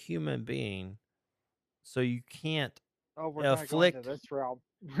as a human being, so you can't. oh, we're not going afflict- to this realm.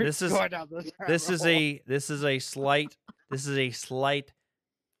 We're This is- going down this This is rabbit a this is a slight This is a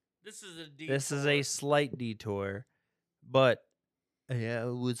detour. this is a slight detour, but I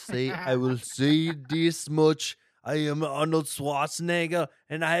would say I will say this much: I am Arnold Schwarzenegger,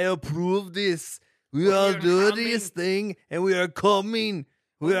 and I approve this. We When are you're doing coming- this thing, and we are coming.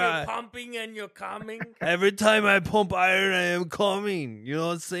 When We you're are pumping and you're coming. every time I pump iron, I am coming. You know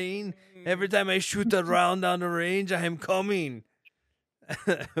what I'm saying? Every time I shoot a round down the range, I am coming.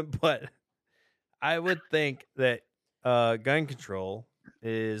 But I would think that gun control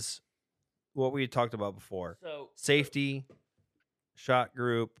is what we talked about before: So safety, shot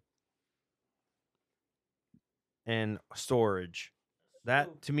group, and storage.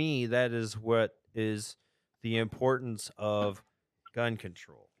 That to me, that is what is the importance of gun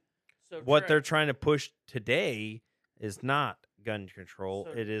control. So What Trey, they're trying to push today is not gun control;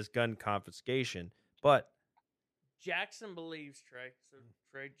 So- it is gun confiscation. But Jackson believes, Trey. So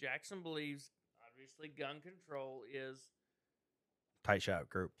Trey Jackson believes obviously gun control is tight shot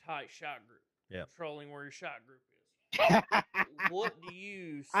group. tight shot group. Yep. Controlling where your shot group is. What do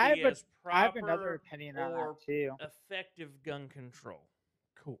you I see have as I have another proper opinion on or that too. effective gun control?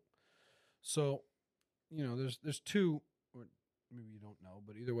 Cool. So, there's two, or maybe you don't know,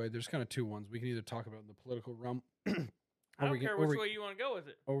 but either way, there's kind of two ones. We can either talk about in the political realm, I don't care which way you want to go with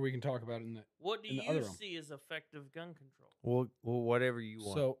it. or we can talk about in the. What do in the other you realm. see as effective gun control? Well, whatever you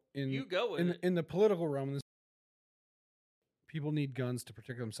want. So You go with in it. in the political realm, people need guns to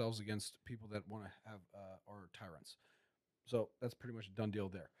protect themselves against people that want to have or tyrants. So that's pretty much a done deal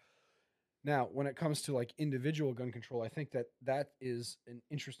there. Now, when it comes to like individual gun control, I think that is an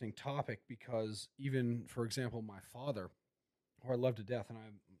interesting topic because even, for example, my father, who I love to death, and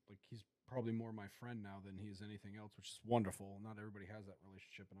he's probably more my friend now than he is anything else, which is wonderful. Not everybody has that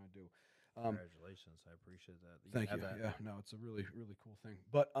relationship, and I do. Congratulations, I appreciate that. Thank you. have that. Yeah, no, it's a really, really cool thing.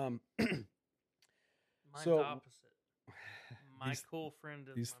 But Mine's so- opposite. My These- cool friend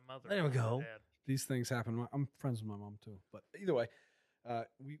is these- my mother. There we not my go. dad. these things happen. I'm friends with my mom too. But either way,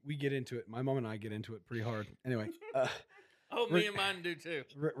 we get into it. My mom and I get into it pretty hard. Anyway, Oh, Re- me and mine do too.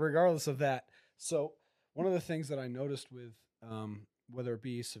 regardless of that, so one of the things that I noticed with whether it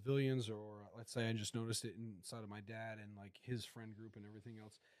be civilians or let's say I just noticed it inside of my dad and like his friend group and everything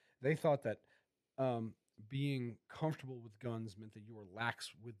else, they thought that being comfortable with guns meant that you were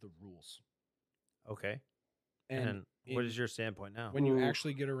lax with the rules. Okay. And what in- is your standpoint now? when you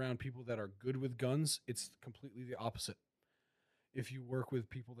actually get around people that are good with guns, it's completely the opposite. If you work with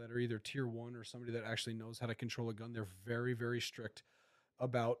people that are either tier 1 or somebody that actually knows how to control a gun, they're very, very strict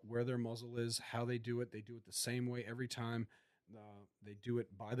about where their muzzle is, how they do it. They do it the same way every time. They do it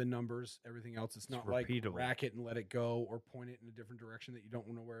by the numbers, everything else. It's not like repeatable. rack it and let it go or point it in a different direction that you don't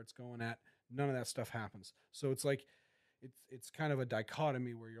know where it's going at. None of that stuff happens. So it's like, it's kind of a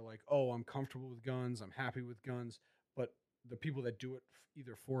dichotomy where you're like, oh, I'm comfortable with guns, I'm happy with guns, but the people that do it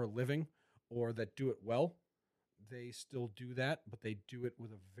either for a living or that do it well, they still do that, but they do it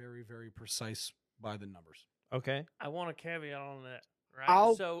with a very, very precise by the numbers. Okay. I want a caveat on that. Right.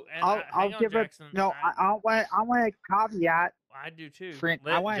 I'll- so and I'll hang on, give Jackson. it. No, I want a caveat. I do too. Friend,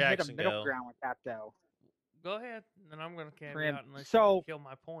 I Let want to hit a Jackson middle go. ground with that though. Go ahead, and then I'm going to caveat Friend, unless so- you kill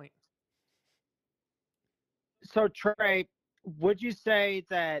my point. So Trey, would you say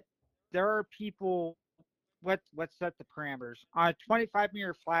that there are people? Let's set the parameters on a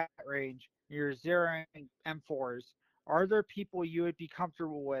 25-meter flat range. You're zeroing M4s. Are there people you would be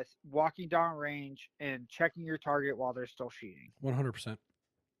comfortable with walking down range and checking your target while they're still shooting? 100%.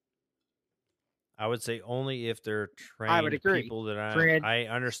 I would say only if they're I would trained agree. people that Fred. I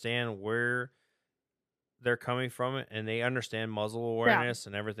understand where they're coming from and they understand muzzle awareness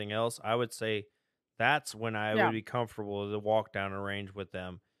and everything else. I would say that's when I Yeah. would be comfortable to walk down a range with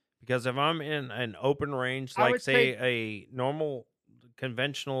them. Because if I'm in an open range, I like would say a normal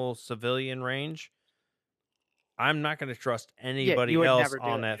conventional civilian range, I'm not going to trust anybody you would else never do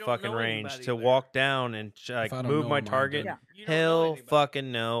on it. that You don't fucking know range anybody to there. walk down and like If I don't move know my him, I'm target. good. Yeah. You don't know Hell anybody.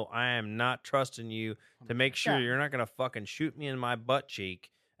 fucking no. I am not trusting you to make sure Yeah. you're not going to fucking shoot me in my butt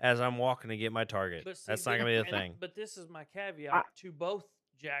cheek as I'm walking to get my target. But see, That's not going to be the thing. But this is my caveat I- to both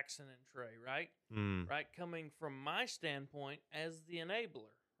Jackson and Trey, right? Mm, Right, coming from my standpoint as the enabler,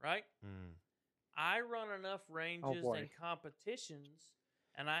 right? mm. I run enough ranges boy. and competitions,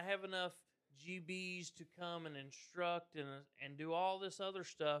 and I have enough GBs to come and instruct and do all this other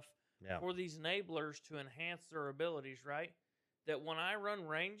stuff Yeah. for these enablers to enhance their abilities, right? That when I run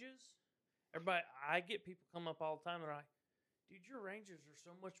ranges, I get people come up all the time. They're like, dude, your ranges are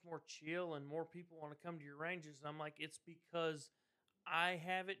so much more chill and more people want to come to your ranges. And I'm like, it's because I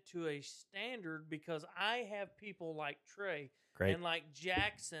have it to a standard because I have people like Trey Great. and like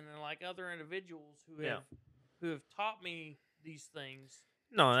Jackson and like other individuals who Yeah. have taught me these things.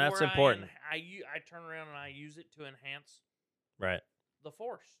 No, to that's where important. I turn around and I use it to enhance Right. the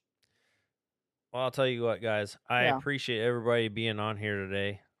force. Well, I'll tell you what, guys. I Yeah. appreciate everybody being on here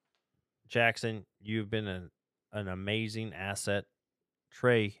today. Jackson, you've been an amazing asset.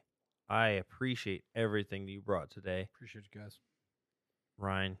 Trey, I appreciate everything you brought today. Appreciate you guys.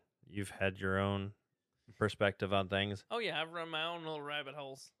 Ryan, you've had your own perspective on things. Oh yeah, I've run my own little rabbit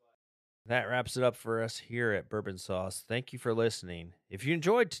holes. That wraps it up for us here at Bourbon Sauce. Thank you for listening. If you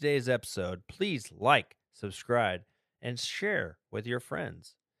enjoyed today's episode, please like, subscribe, and share with your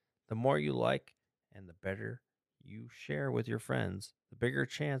friends. The more you like and the better you share with your friends, the bigger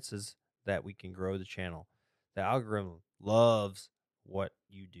chances that we can grow the channel. The algorithm loves what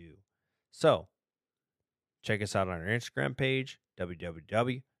you do. So, check us out on our Instagram page,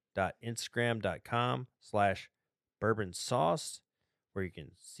 www.instagram.com/bourbonsauce, where you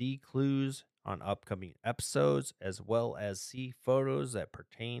can see clues on upcoming episodes as well as see photos that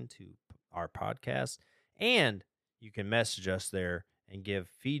pertain to our podcast. And you can message us there and give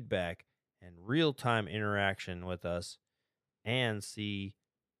feedback and real-time interaction with us and see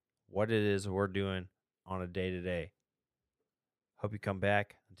what it is we're doing on a day-to-day. Hope you come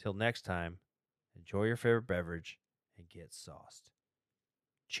back. Until next time, enjoy your favorite beverage and get sauced.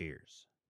 Cheers.